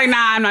 Naomi's like,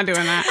 nah, I'm not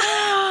doing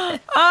that.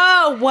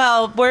 Oh,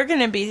 well, we're going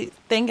to be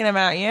thinking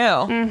about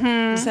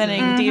you.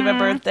 Sending Diva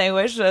birthday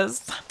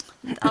wishes.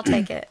 I'll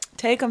take it.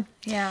 Take them.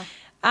 Yeah.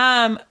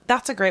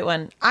 That's a great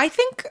one. I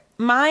think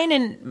mine,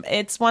 and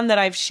it's one that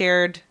I've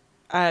shared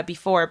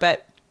before,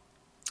 but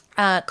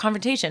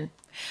confrontation.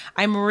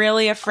 I'm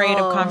really afraid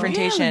of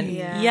confrontation. Really?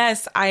 Yeah.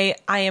 Yes, I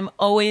am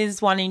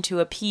always wanting to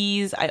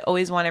appease. I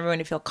always want everyone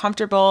to feel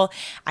comfortable.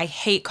 I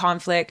hate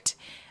conflict.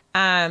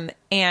 And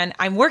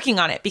I'm working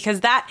on it because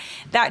that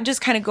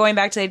just kind of going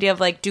back to the idea of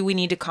like, do we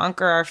need to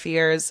conquer our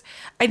fears?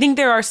 I think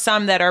there are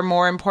some that are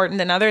more important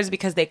than others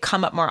because they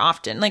come up more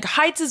often. Like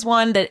heights is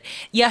one that,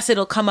 yes,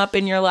 it'll come up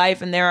in your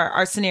life and there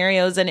are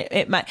scenarios and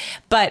it might,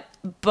 but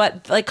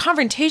like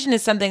confrontation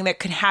is something that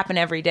could happen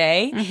every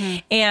day. Mm-hmm.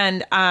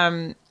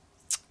 And,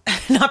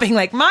 not being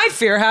like, my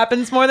fear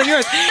happens more than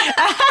yours.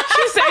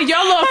 She said,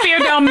 your little fear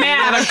don't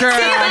matter, girl.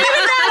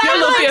 Your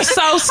little fear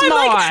so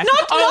small. Like,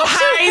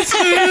 heights.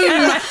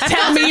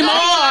 Tell me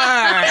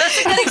more.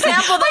 An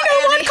example that I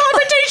don't want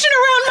confrontation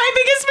around my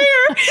biggest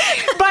fear.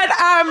 But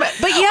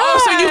yeah.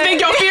 Oh, so you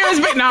think your fear is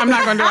big? No, I'm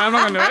not gonna do it. I'm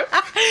not gonna do it.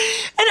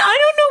 And I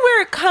don't know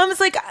where it comes.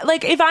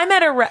 Like if I'm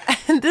at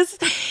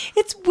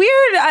it's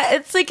weird.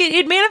 It's like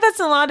it manifests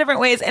in a lot of different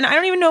ways, and I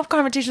don't even know if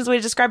confrontation is the way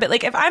to describe it.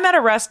 Like if I'm at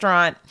a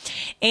restaurant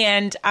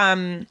and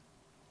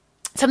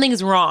something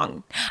is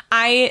wrong,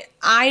 I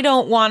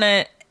don't want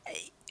to.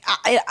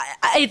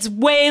 It's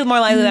way more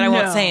likely that I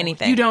won't say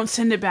anything. You don't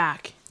send it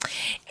back.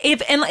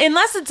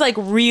 Unless it's like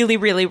really,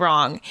 really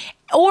wrong.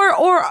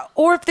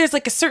 Or if there's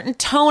like a certain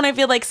tone I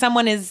feel like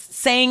someone is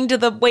saying to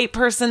the wait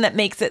person that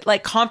makes it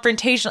like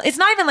confrontational. It's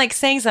not even like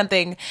saying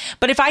something,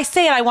 but if I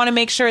say it, I want to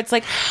make sure it's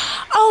like,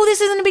 oh,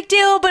 this isn't a big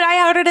deal, but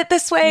I outed it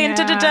this way and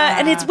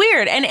and it's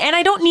weird. And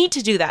I don't need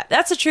to do that.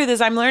 That's the truth. Is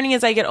I'm learning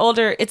as I get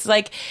older. It's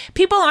like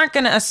people aren't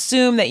going to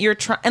assume that you're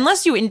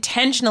unless you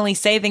intentionally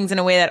say things in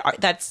a way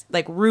that's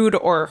like rude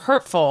or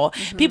hurtful.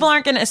 Mm-hmm. People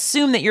aren't going to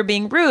assume that you're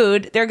being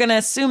rude. They're going to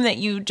assume that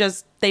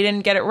they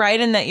didn't get it right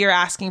and that you're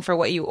asking for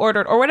what you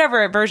ordered or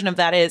whatever version of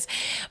that is.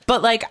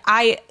 But like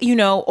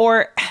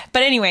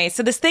but anyway,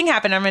 so this thing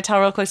happened. I'm going to tell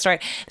a real quick story.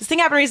 This thing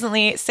happened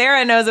recently.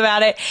 Sarah knows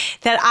about it,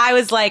 that I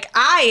was like,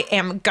 I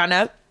am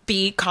gonna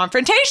be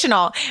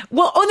confrontational.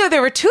 Well, oh no,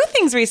 there were two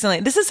things recently.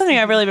 This is something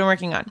I've really been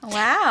working on.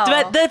 Wow.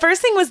 But the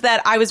first thing was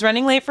that I was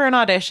running late for an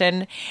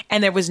audition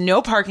and there was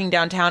no parking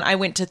downtown. I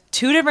went to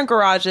 2 different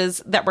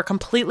garages that were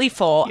completely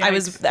full. I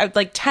was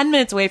like 10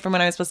 minutes away from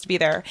when I was supposed to be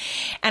there.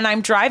 And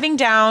I'm driving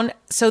down.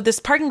 So this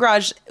parking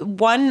garage,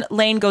 one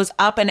lane goes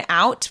up and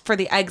out for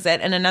the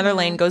exit and another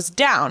lane goes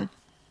down.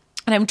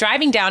 And I'm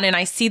driving down and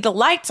I see the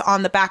lights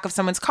on the back of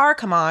someone's car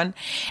come on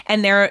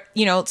and they're,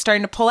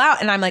 starting to pull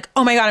out. And I'm like,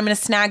 oh my God, I'm going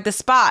to snag the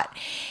spot.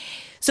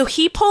 So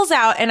he pulls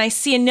out and I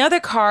see another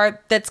car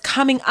that's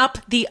coming up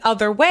the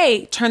other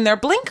way turn their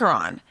blinker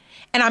on.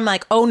 And I'm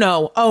like, oh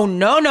no.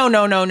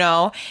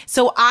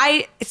 So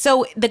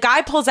the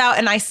guy pulls out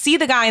and I see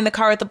the guy in the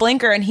car with the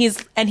blinker and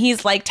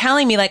he's like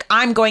telling me like,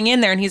 I'm going in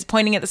there and he's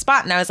pointing at the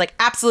spot. And I was like,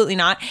 absolutely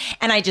not.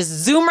 And I just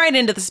zoom right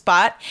into the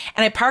spot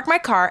and I park my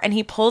car and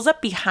he pulls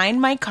up behind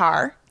my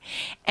car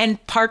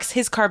and parks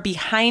his car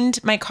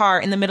behind my car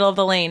in the middle of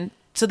the lane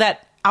so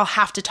that I'll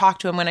have to talk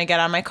to him when I get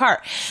on my car.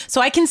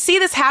 So I can see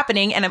this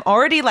happening and I'm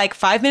already like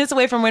 5 minutes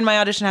away from when my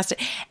audition has to,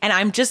 and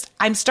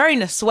I'm starting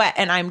to sweat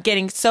and I'm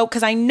getting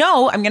because I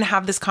know I'm going to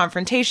have this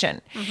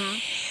confrontation. Mm-hmm.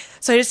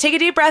 So I just take a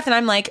deep breath and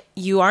I'm like,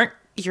 you're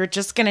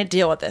just going to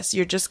deal with this.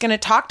 You're just going to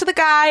talk to the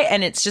guy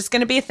and it's just going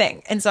to be a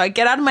thing. And so I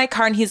get out of my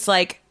car and he's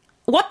like,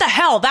 what the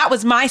hell? That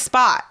was my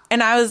spot.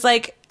 And I was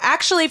like,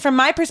 actually, from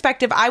my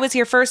perspective, I was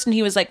here first. And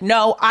he was like,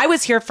 no, I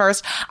was here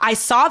first. I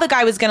saw the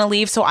guy was going to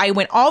leave. So I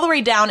went all the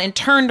way down and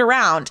turned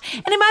around.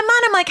 And in my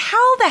mind, I'm like,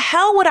 how the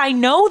hell would I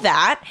know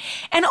that?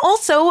 And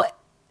also,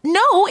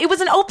 no, it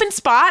was an open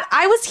spot.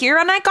 I was here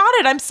and I got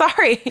it. I'm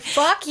sorry.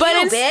 Fuck you,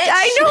 bitch.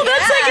 I know,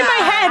 that's like in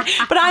my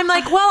head. But I'm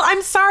like, well,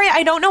 I'm sorry.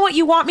 I don't know what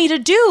you want me to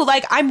do.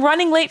 Like, I'm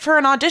running late for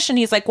an audition.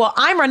 He's like, well,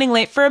 I'm running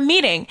late for a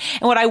meeting.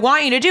 And what I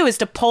want you to do is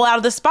to pull out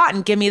of the spot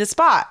and give me the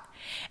spot.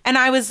 And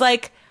I was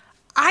like,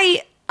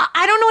 I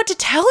don't know what to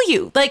tell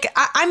you. Like,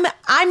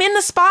 I'm in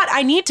the spot.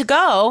 I need to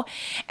go.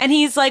 And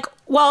he's like,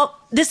 well,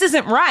 this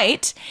isn't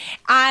right.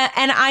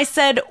 And I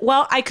said,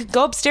 well, I could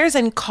go upstairs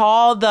and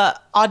call the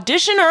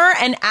auditioner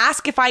and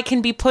ask if I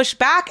can be pushed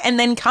back and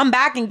then come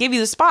back and give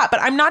you the spot.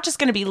 But I'm not just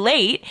going to be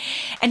late.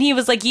 And he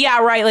was like, yeah,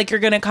 right. Like, you're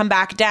going to come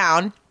back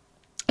down.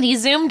 And he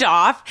zoomed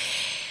off.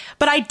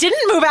 But I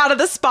didn't move out of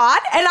the spot.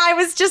 And I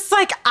was just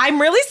like, I'm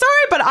really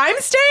sorry, but I'm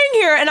staying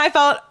here. And I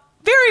felt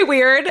very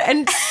weird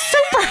and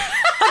super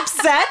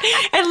upset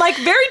and like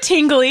very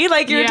tingly,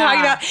 like you were talking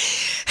about.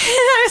 And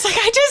I was like,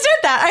 I just did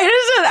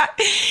that.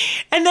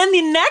 And then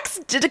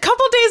a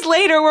couple days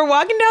later, we're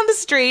walking down the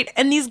street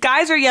and these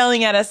guys are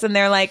yelling at us and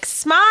they're like,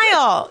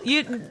 smile.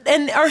 He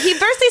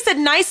first they said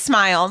nice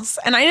smiles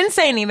and I didn't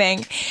say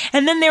anything.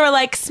 And then they were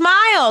like,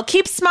 smile,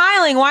 keep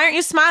smiling. Why aren't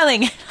you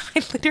smiling? And I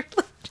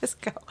literally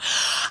just go,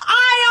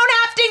 I don't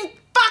have to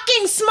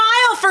fucking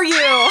smile for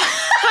you.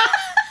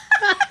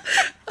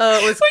 Oh,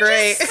 it was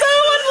great. Which is so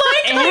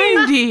unlikely.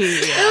 Andy.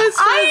 It was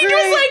so great.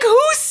 just like, who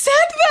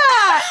said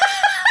that?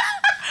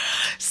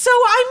 So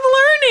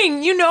I'm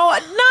learning,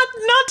 not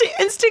to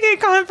instigate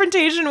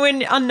confrontation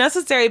when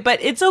unnecessary,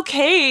 but it's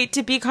okay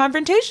to be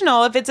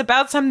confrontational if it's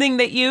about something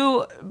that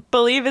you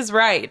believe is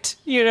right,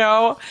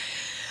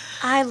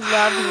 I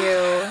love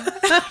you.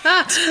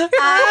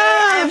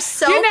 I am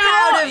so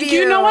proud of you.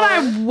 You know what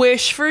I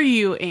wish for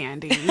you,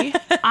 Andy?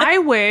 I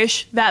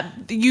wish that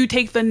you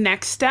take the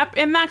next step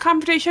in that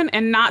confrontation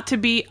and not to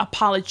be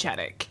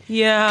apologetic.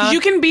 Yeah. Because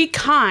you can be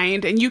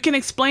kind and you can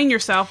explain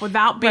yourself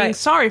without being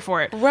sorry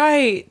for it.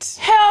 Right.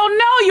 Hell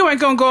no, you ain't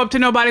gonna go up to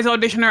nobody's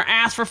audition or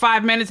ask for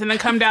 5 minutes and then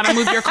come down and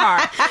move your car.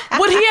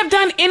 Would he have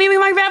done anything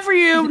like that for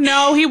you?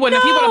 No, he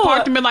wouldn't. No. He would have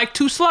parked and been like,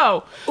 too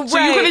slow. So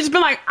you could have just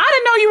been like, I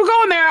didn't know you were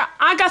going there.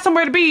 I got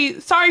somewhere to be.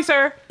 Sorry,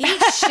 sir. Eat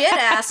shit,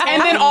 asshole.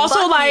 And then also,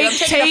 Fuck like, you. I'm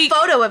taking a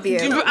photo of you.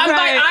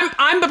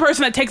 I'm the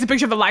person that takes a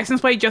picture of the license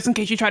plate just in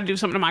case you try to do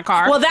something to my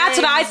car. Well, that's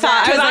what I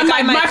thought. Because I'm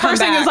like, I might my come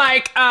first thing back. is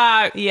like,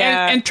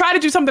 and try to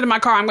do something to my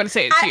car. I'm going to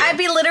say it to you. I'd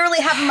be literally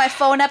having my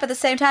phone up at the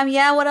same time.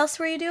 Yeah, what else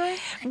were you doing?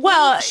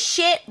 Well, Eat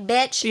shit,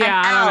 bitch. Yeah,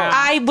 I'm I don't out. know.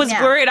 I was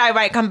worried I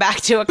might come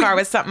back to a car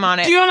with something on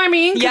it. Do you know what I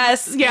mean? 'Cause-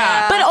 Yes.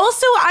 Yeah. But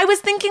also, I was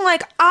thinking,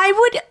 like,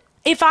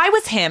 if I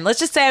was him, let's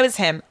just say I was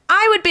him,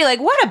 I would be like,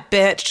 what a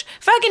bitch.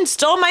 Fucking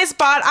stole my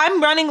spot.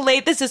 I'm running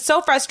late. This is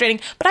so frustrating.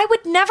 But I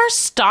would never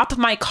stop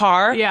my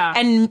car and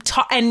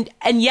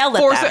yell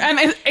at them.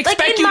 And expect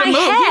Like, in you to my move.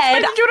 head- He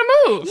expected you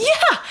to move.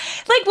 Yeah.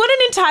 Like, what an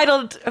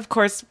entitled, of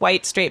course,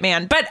 white straight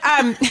man. But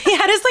he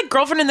had his, like,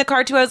 girlfriend in the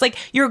car, too. I was like,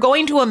 you're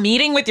going to a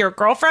meeting with your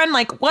girlfriend?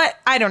 Like, what?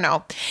 I don't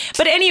know.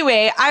 But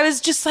anyway, I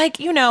was just like,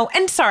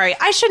 and sorry,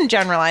 I shouldn't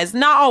generalize.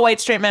 Not all white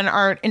straight men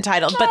are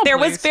entitled. But there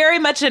was very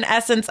much an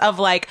essence of,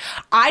 like,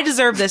 I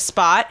deserve this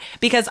spot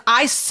because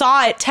I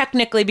saw it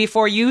technically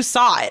before you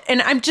saw it.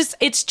 And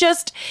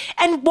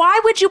and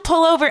why would you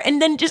pull over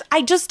and then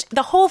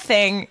the whole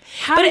thing.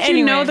 How did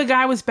you know the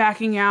guy was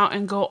backing out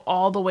and go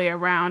all the way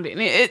around?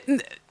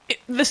 And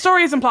the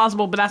story is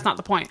implausible, but that's not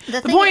the point.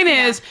 The point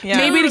is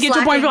maybe to get to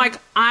the point where like,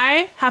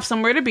 I have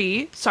somewhere to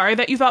be. Sorry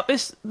that you thought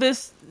this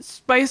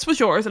space was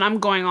yours and I'm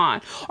going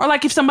on. Or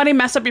like if somebody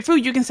messed up your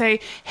food, you can say,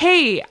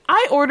 hey,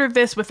 I ordered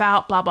this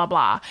without blah, blah,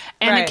 blah.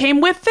 And it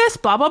came with this,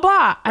 blah, blah,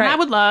 blah. And I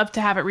would love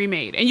to have it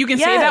remade. And you can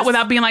say that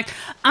without being like,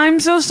 I'm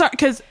so sorry.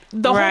 Because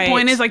the whole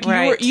point is like,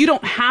 you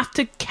don't have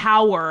to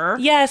cower.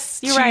 Yes,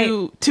 you're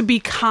right. To be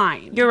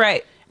kind. You're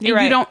right. You're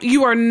right.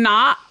 You are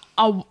not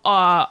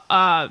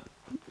a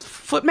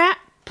foot mat,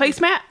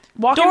 placemat,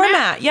 walking doormat.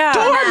 mat. Yeah.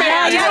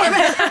 Doormat.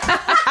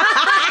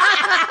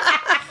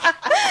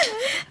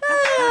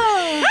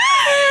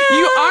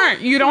 You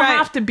aren't. You don't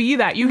have to be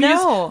that. You can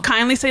just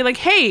kindly say like,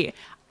 hey,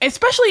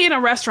 especially in a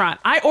restaurant,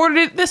 I ordered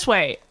it this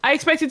way. I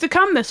expect it to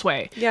come this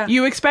way. Yeah.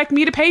 You expect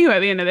me to pay you at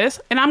the end of this,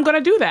 and I'm going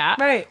to do that.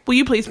 Right. Will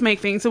you please make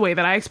things the way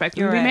that I expect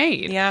them to be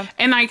made? Yeah.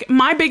 And like,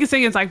 my biggest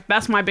thing is like,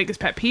 that's my biggest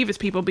pet peeve is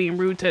people being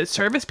rude to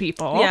service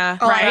people. Yeah.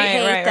 Oh, I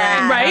hate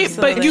that. Right?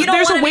 Absolutely. But You don't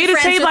there's wanna a way be to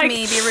friends say with like,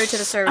 me, be rude to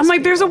the service I'm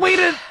like, there's a people.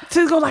 way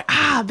to go like,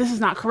 this is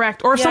not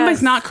correct. Or if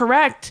something's not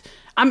correct.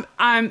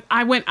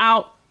 I went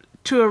out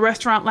to a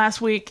restaurant last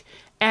week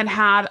and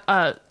had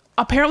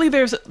apparently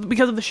there's,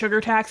 because of the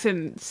sugar tax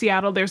in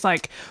Seattle, there's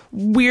like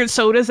weird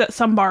sodas that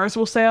some bars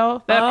will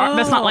sell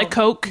that's not like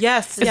Coke.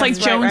 Yes. It's like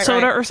Jones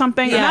soda or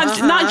something. Yeah.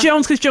 And not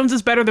Jones, because Jones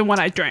is better than what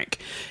I drank.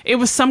 It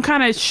was some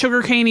kind of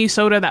sugar caney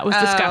soda that was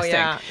disgusting.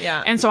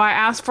 yeah. And so I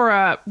asked for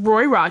a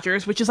Roy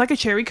Rogers, which is like a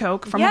cherry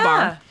Coke from a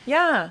bar.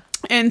 Yeah.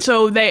 And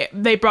so the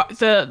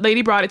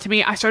lady brought it to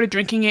me. I started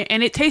drinking it,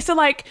 and it tasted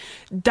like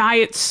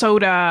diet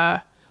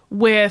soda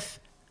with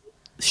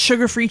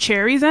sugar-free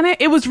cherries in it.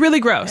 It was really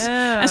gross.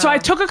 And so I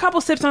took a couple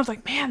sips and I was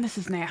like, man, this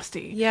is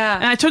nasty. Yeah.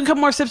 And I took a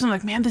couple more sips and I'm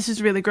like, man, this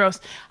is really gross.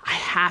 I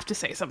have to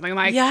say something.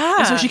 Like, yeah.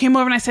 And so she came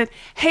over and I said,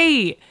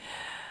 hey,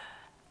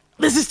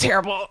 this is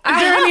terrible. Is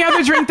there any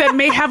other drink that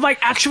may have like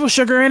actual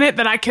sugar in it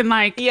that I can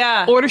like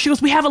order? She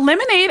goes, we have a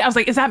lemonade. I was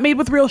like, is that made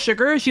with real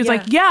sugar? She was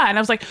like, yeah. And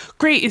I was like,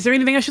 great. Is there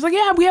anything else? She's like,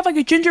 yeah, we have like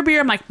a ginger beer.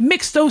 I'm like,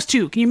 mix those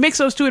two. Can you mix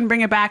those two and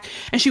bring it back?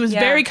 And she was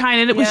very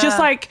kind. And it was just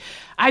like,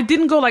 I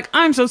didn't go like,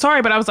 I'm so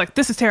sorry, but I was like,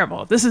 this is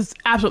terrible. This is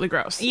absolutely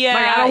gross. Yeah.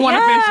 Like, I don't want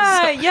to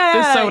finish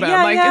this soda.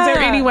 Is there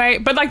any way?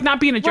 But like not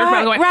being a jerk,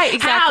 but going,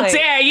 exactly. How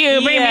dare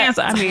you bring me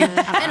I mean,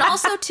 and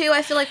also too,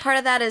 I feel like part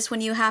of that is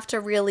when you have to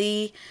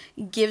really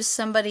give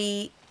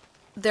somebody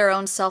their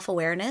own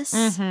self-awareness.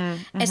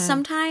 And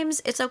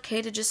sometimes it's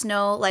okay to just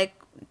know, like,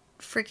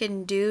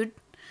 freaking dude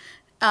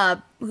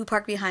who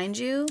parked behind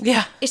you.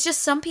 Yeah. It's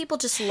just some people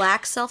just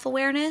lack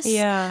self-awareness.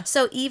 Yeah.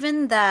 So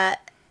even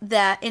that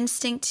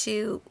instinct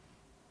to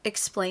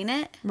explain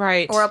it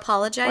or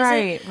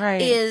apologize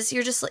is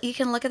you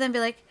can look at them and be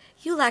like,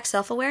 you lack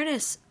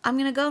self-awareness. I'm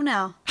gonna go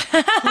now.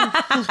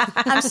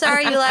 I'm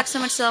sorry you lack so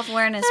much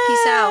self-awareness.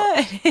 Peace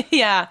out.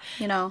 Yeah.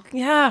 You know.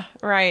 Yeah.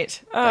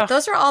 Right. But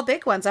those are all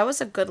big ones. That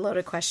was a good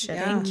loaded question.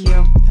 Thank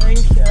you.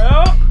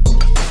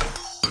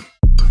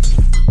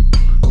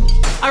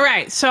 All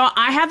right, so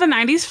I had the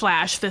 90s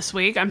flash this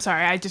week. I'm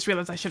sorry, I just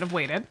realized I should have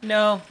waited.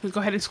 No. We'll go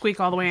ahead and squeak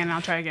all the way in and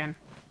I'll try again.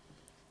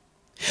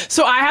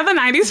 So I have the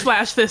 90s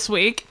flash this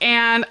week,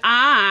 and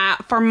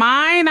for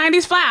my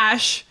 90s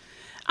flash,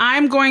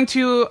 I'm going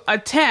to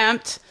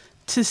attempt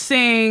to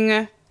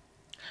sing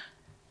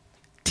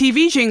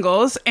TV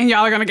jingles, and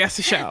y'all are going to guess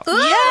the show.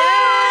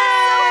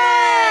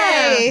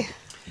 Yay!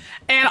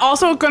 And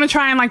also going to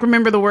try and like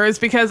remember the words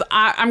because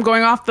I'm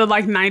going off the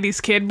like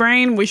 90s kid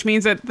brain, which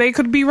means that they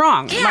could be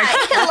wrong. Yeah, Like,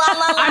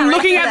 I'm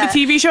looking at the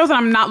TV shows and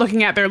I'm not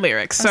looking at their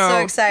lyrics. So, so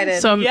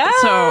excited. So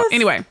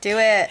anyway. Do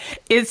it.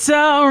 It's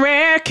a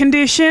rare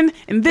condition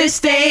in this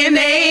day and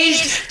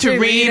age to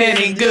read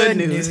any good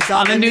news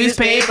on the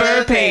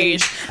newspaper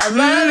page. I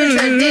love a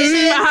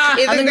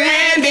tradition. Even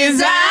grand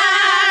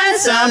design.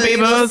 Some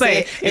people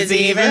say it's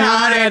even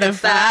harder to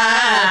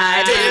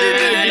find.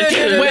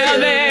 Well,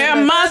 there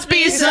must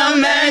be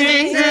some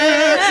magic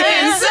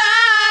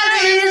inside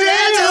these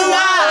little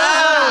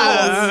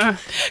walls.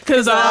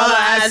 'Cause all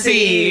I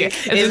see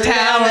is a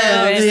tower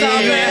of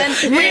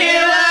something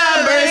real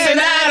love bursting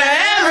out of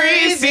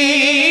every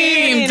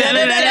seam.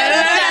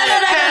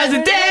 As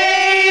the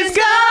days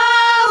go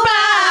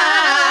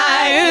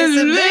by, it's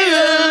a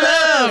little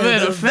love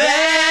in a family.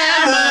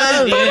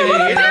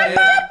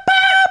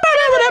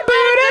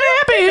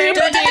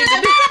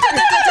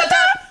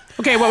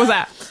 Okay, what was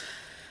that?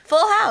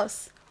 Full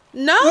House.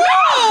 No! No,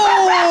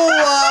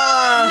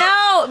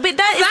 but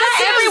that is that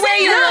everywhere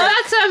you look.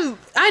 That's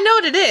I know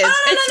what it is.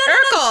 It's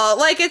Urkel.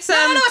 Like it's No,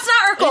 it's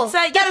not Urkel. It's,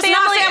 That is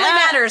not Family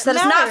Matters. That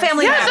is not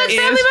Family Yes, Matters. that's Is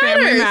Family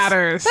Family Matters.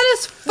 Matters. That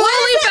is fully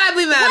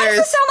Family Why does Matters.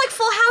 it sound like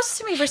Full House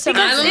to me for some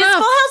I reason? don't It's know.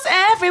 Full House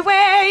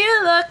everywhere you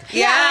look.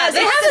 Yeah, they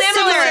they have have a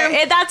similar.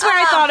 similar- That's where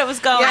I thought it was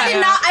going. Yeah. I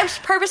did not. I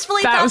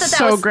purposefully That thought was that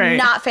so was great.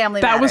 not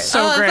Family That Matters. was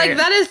so Oh, it's great. like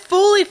that is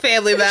fully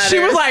Family Matters. She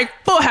was like,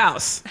 Full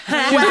House.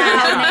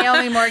 Wow,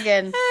 Naomi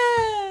Morgan.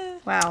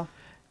 Wow.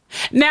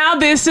 Now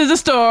this is a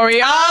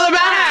story all about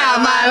how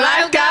my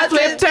life got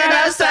flipped, turned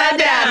upside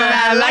down, and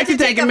I'd like to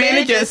take a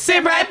minute, just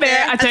sit right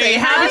there. I'll tell you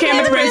how I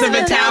became the prince of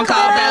a town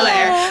called Bel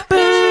Air.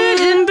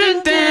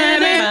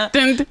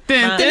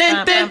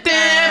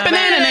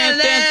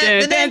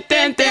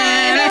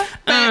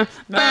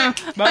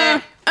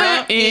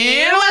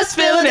 In West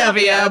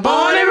Philadelphia,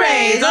 born and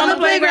raised on the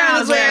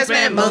playground is where I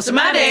spent most of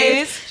my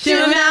days.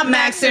 Chilling out,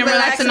 maxing,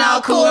 relaxing,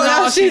 all cool, and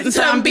all shooting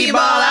some b-ball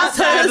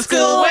outside of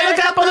school with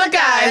a couple of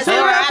guys who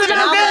were up to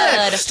no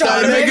good.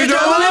 Started making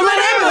trouble in my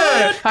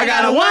neighborhood. I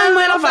got a one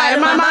little fight,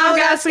 and my mom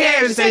got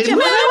scared and said, "You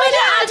moved with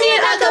your auntie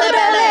and Uncle to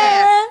Bel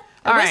Air."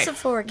 All right,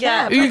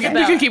 Yeah. you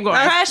can keep going.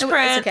 Fresh It's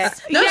Prince. okay.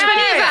 No, it's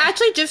funny is I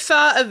actually just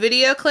saw a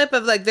video clip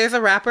of like there's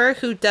a rapper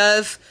who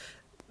does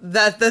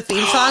the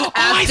theme song as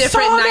I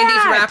different saw 90s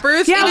that.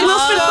 rappers. Yeah, It is Will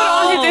Smith put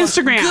it on his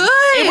Instagram. good.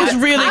 It was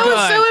really I good.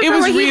 was so It impressed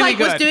was when he really like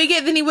was good. doing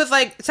it. Then he was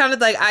like sounded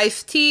like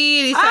Ice-T.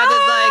 And he sounded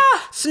like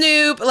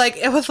Snoop. Like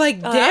it was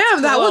like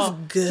damn, that was cool.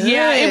 good.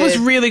 Yeah, it was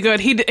really good.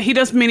 He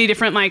does many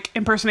different like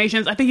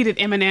impersonations. I think he did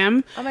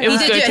Eminem. It was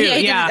God. good He did, too. yeah,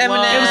 he did Yeah,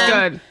 Eminem. it was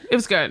good. It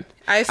was good.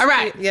 Ice-T. All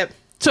right. Yep.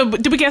 So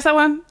did we guess that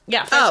one?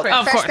 Yeah, Fresh Oh, Prince.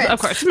 Of course, Prince. of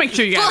course. Just make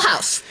sure you Full guys.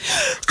 House.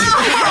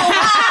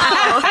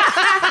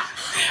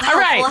 All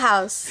right. Full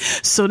House.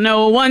 So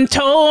no one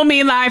told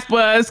me life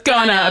was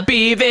gonna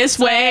be this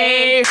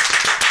way.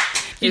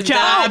 Your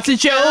job's a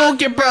joke,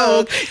 you're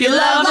broke. Your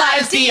love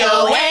life's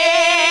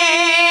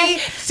DOA.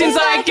 Seems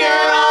like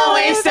you're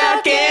always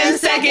stuck in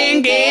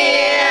second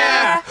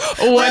gear.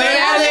 Whether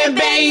it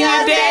bang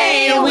your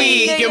day, a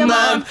week, your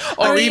month,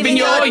 or even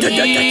your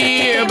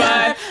year,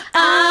 but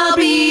I'll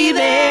be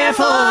there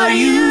for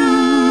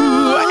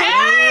you.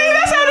 Hey,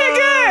 that sounded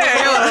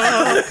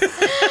good.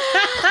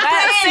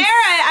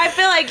 Sarah, I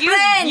feel like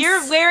Prince.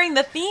 you're wearing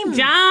the theme.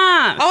 John.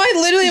 Oh, I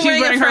literally am She's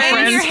wearing wearing a her Friends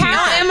Friends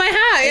hat. t-shirt. And my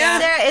hat, yeah.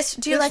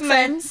 Sarah, do you like my-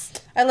 Friends?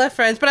 I love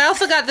Friends, but I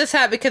also got this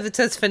hat because it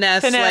says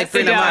finesse like Finesse,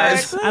 Bruno It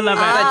Mars. does. I love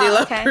it. I do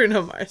love okay.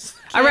 Bruno Mars.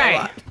 All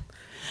right.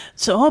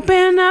 So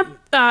open up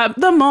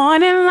the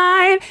morning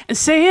light and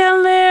say a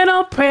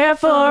little prayer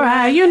for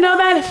I. You know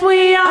that if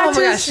we are Oh my to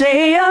gosh.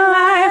 stay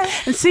alive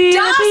and see the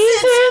Dawson's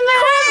peace in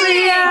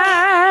every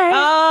eye.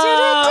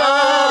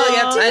 Oh,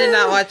 yep. I did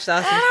not watch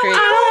Dawson's Creek.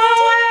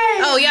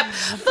 Oh, yep.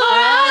 For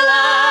our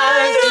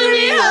lives to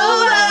be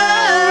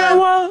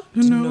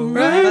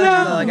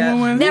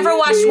over. Never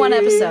watched one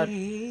episode.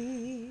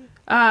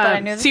 I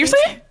knew the Seriously?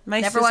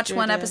 My Never watched sister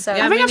one did. episode.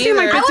 Yeah, I think me I've seen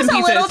like neither. I bits was and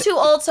a little pieces. too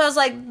old, so I was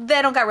like,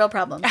 they don't got real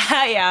problems. That's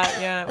yeah.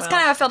 kind of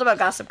how I felt about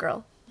Gossip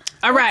Girl.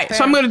 All right.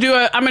 So I'm gonna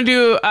do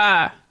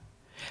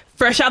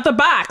fresh out the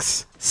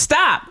box.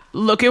 Stop.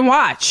 Look and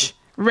watch.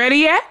 Ready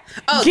yet?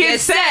 Oh,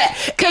 Get set.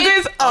 Cause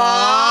it's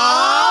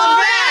all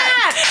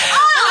that.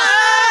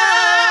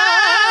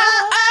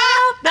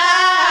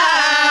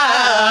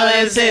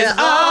 This is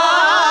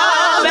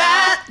all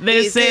that.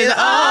 This is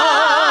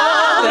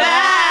all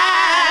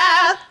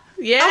that.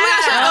 Yeah. Oh my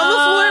gosh, I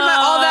almost wore my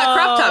all that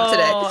crop top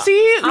today. See,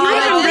 you guys I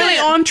are really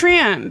didn't. on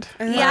trend.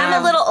 Yeah, I'm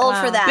a little old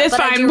for that. It's but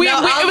I fine. do We, know-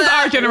 it was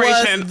that our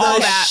generation. was All the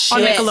that on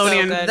shit.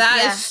 Nickelodeon. So good. That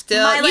Yeah. is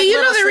still. My, like, you know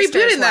little they're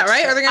sisters rebooting that, watched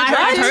right? it. Are they gonna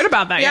try I've to? heard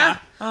about that. Yeah.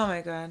 Oh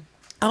my god.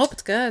 I hope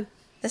it's good.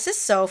 This is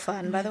so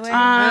fun, by the way.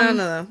 I don't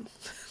know.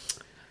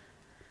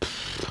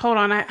 Hold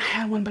on. I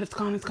had one, but it's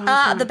gone. It's gone. It's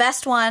gone. The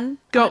best one.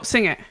 Go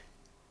sing it.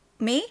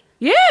 Me?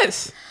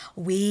 Yes.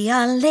 We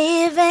are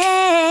living.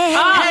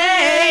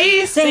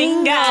 Hey,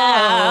 single.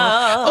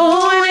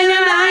 Oh, in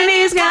the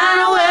 90s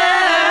kind of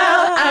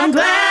world, I'm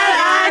glad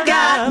I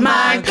got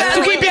my girl.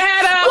 So keep your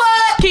head up.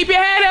 What? Keep your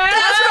head up.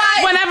 That's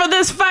right. Whenever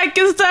this fight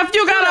gets tough,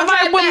 you gotta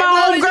fight with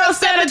my old girl.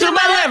 Stand to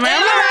my left. Am I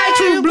right?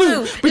 True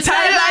blue. We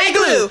tight like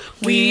glue.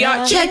 We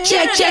are check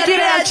it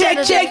out.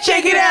 Check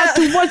it out.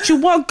 Do what you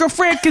want,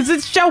 girlfriend, cause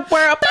it's your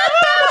world.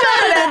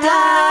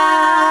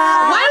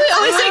 Why do we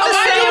always sing the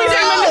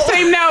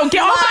same note?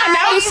 Get off my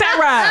note,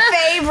 Sarah.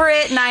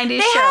 Favorite 90s They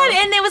show. had,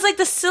 and there was like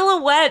the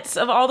silhouettes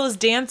of all those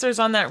dancers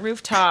on that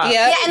rooftop. Yep.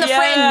 Yeah, and the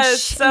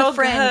Yes, fringe. so and the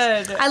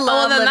fringe. good. I Oh,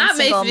 love then Living that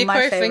makes Single, me my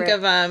first favorite. think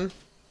of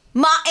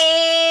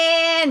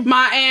Martin.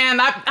 My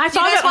and I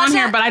saw guys that watch on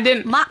here, that? but I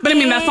didn't. My But I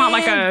mean, that's not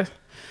like a.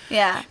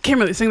 Yeah. Can't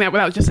really sing that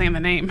without just saying the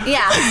name.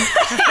 Yeah.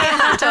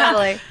 Yeah,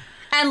 totally.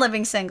 And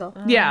Living Single.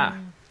 Yeah.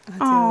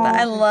 But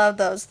I love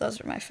those. Those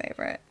are my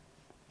favorite.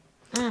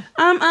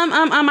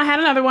 I had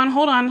another one.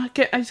 Hold on.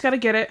 I just gotta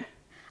get it.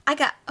 I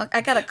got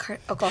a card.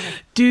 Oh, go ahead.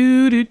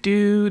 Do do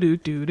do do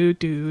do do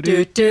do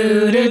do do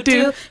do do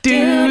do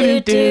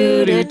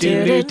do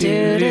do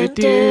do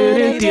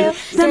do.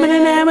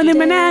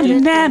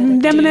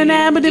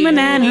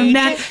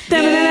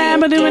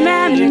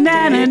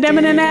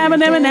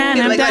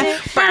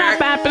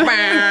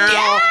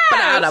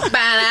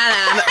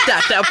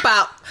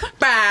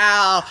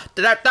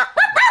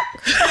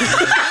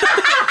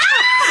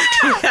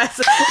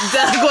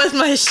 Doug was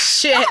my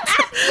shit.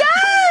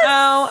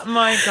 Oh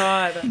my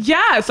god.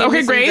 Yes. me Okay,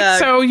 some great. Doug.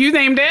 So you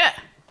named it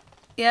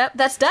Yep,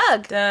 that's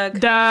Doug. Doug.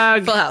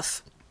 Doug. Full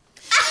House.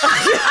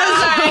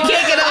 I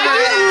can't get over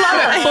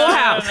it. Full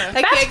House.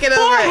 I can't get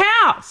Full over it.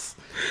 House.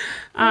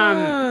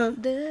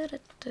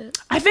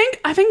 I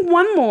think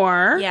one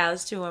more. Yeah,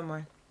 let's do one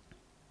more.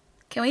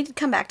 Can we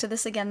come back to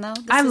this again, though?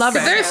 I love it.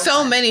 There's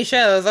so many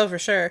shows. Oh, for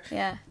sure.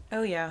 Yeah.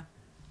 Oh yeah.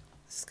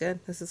 This is good.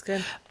 This is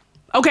good.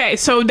 Okay,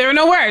 so there are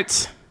no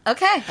words.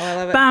 Okay. Oh, I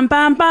love it. Bum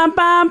bum bum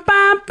bum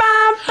bum bum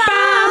bum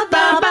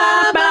bum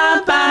bum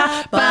bum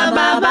bum bum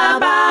bum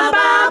bum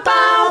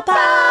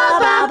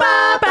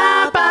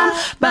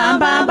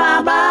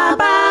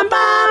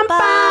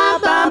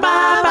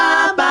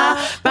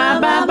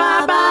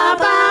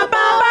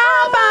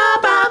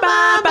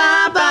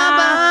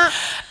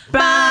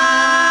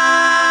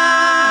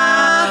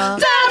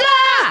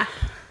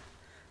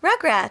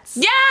Rugrats.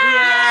 Yeah!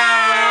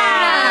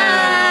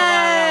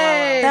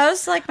 That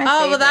was like my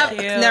favorite. Oh, well, that.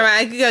 Cute. Never mind.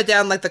 I could go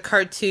down like the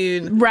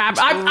cartoon.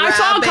 I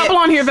saw a couple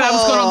on here that I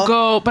was gonna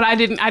go, but I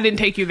didn't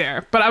take you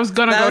there. But I was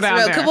gonna go down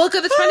there. Well,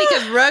 because it's funny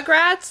because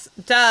Rugrats,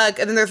 Doug,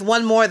 and then there's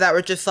one more that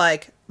were just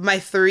like my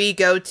three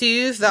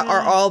go-tos that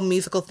are all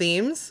musical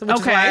themes. Which is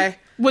Okay. why,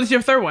 What's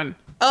your third one?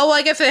 oh, well,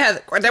 I guess it has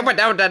Arnold. I don't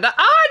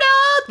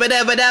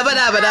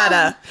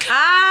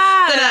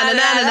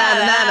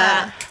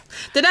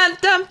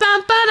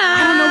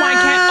know why I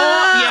can't. Oh,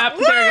 yep,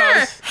 there it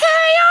goes.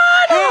 Hey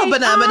Arnold!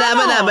 Arnold!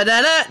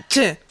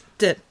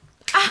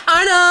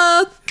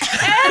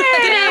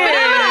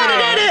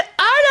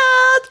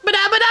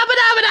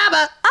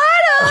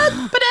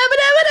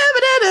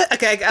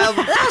 Okay, I don't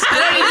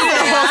need to do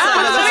the whole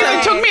song.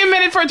 It took me a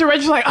minute for it to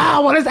register. Like,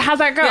 oh, what is it? How's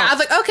that go? Yeah, I was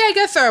like, okay, I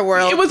guess there are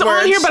world. It was on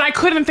words. here, but I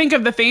couldn't think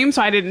of the theme,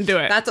 so I didn't do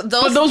it. That's but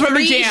those were the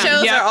three jam.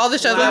 shows Yep. are all the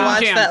shows I Wow.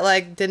 watched Jam. that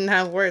like didn't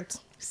have words.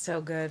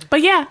 So good.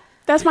 But yeah,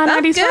 that's my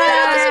 90s good.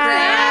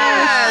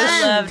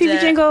 flash. Loved TV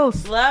it.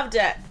 jingles. Loved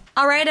it.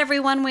 All right,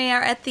 everyone, we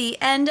are at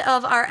the end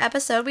of our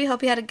episode. We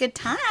hope you had a good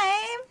time.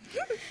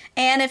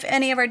 And if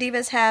any of our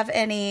divas have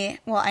any,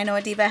 well, I know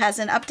a diva has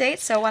an update,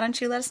 so why don't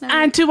you let us know?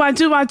 I do.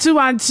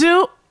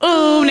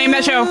 Ooh, name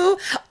that show.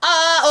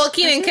 Well,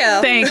 Keenan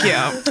Kel. Thank you.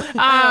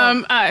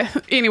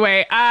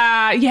 Anyway,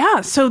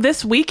 yeah. So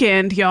this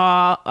weekend,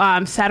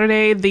 y'all,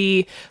 Saturday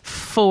the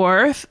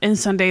 4th and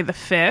Sunday the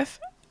 5th.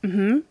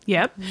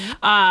 Yep.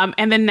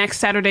 And then next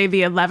Saturday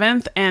the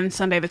 11th and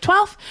Sunday the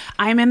 12th,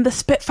 I'm in the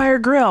Spitfire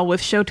Grill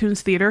with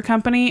Showtunes Theater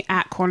Company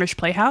at Cornish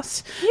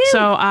Playhouse.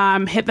 So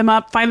hit them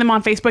up, find them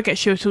on Facebook at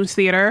Showtunes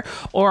Theater,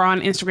 or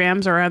on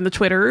Instagrams, or on the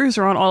Twitters,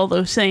 or on all of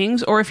those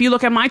things. Or if you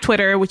look at my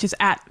Twitter, which is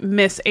at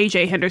Miss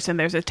AJ Henderson,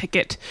 there's a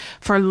ticket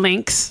for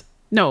links.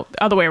 No,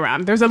 other way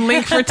around. There's a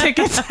link for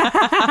tickets.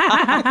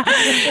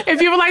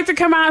 If you would like to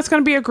come out, it's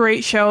going to be a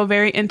great show, a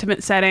very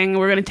intimate setting.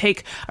 We're going to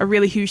take a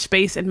really huge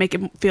space and make it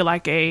feel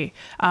like a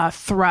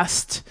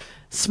thrust,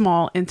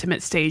 small,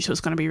 intimate stage. So it's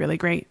going to be really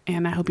great.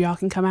 And I hope y'all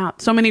can come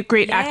out. So many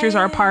great actors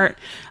are a part.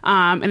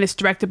 And it's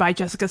directed by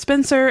Jessica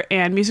Spencer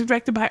and music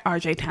directed by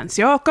RJ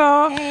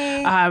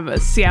Tansioko,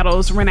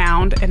 Seattle's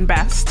renowned and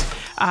best.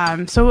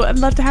 So I'd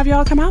love to have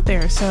y'all come out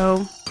there.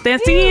 So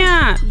that's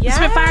the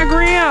Spitfire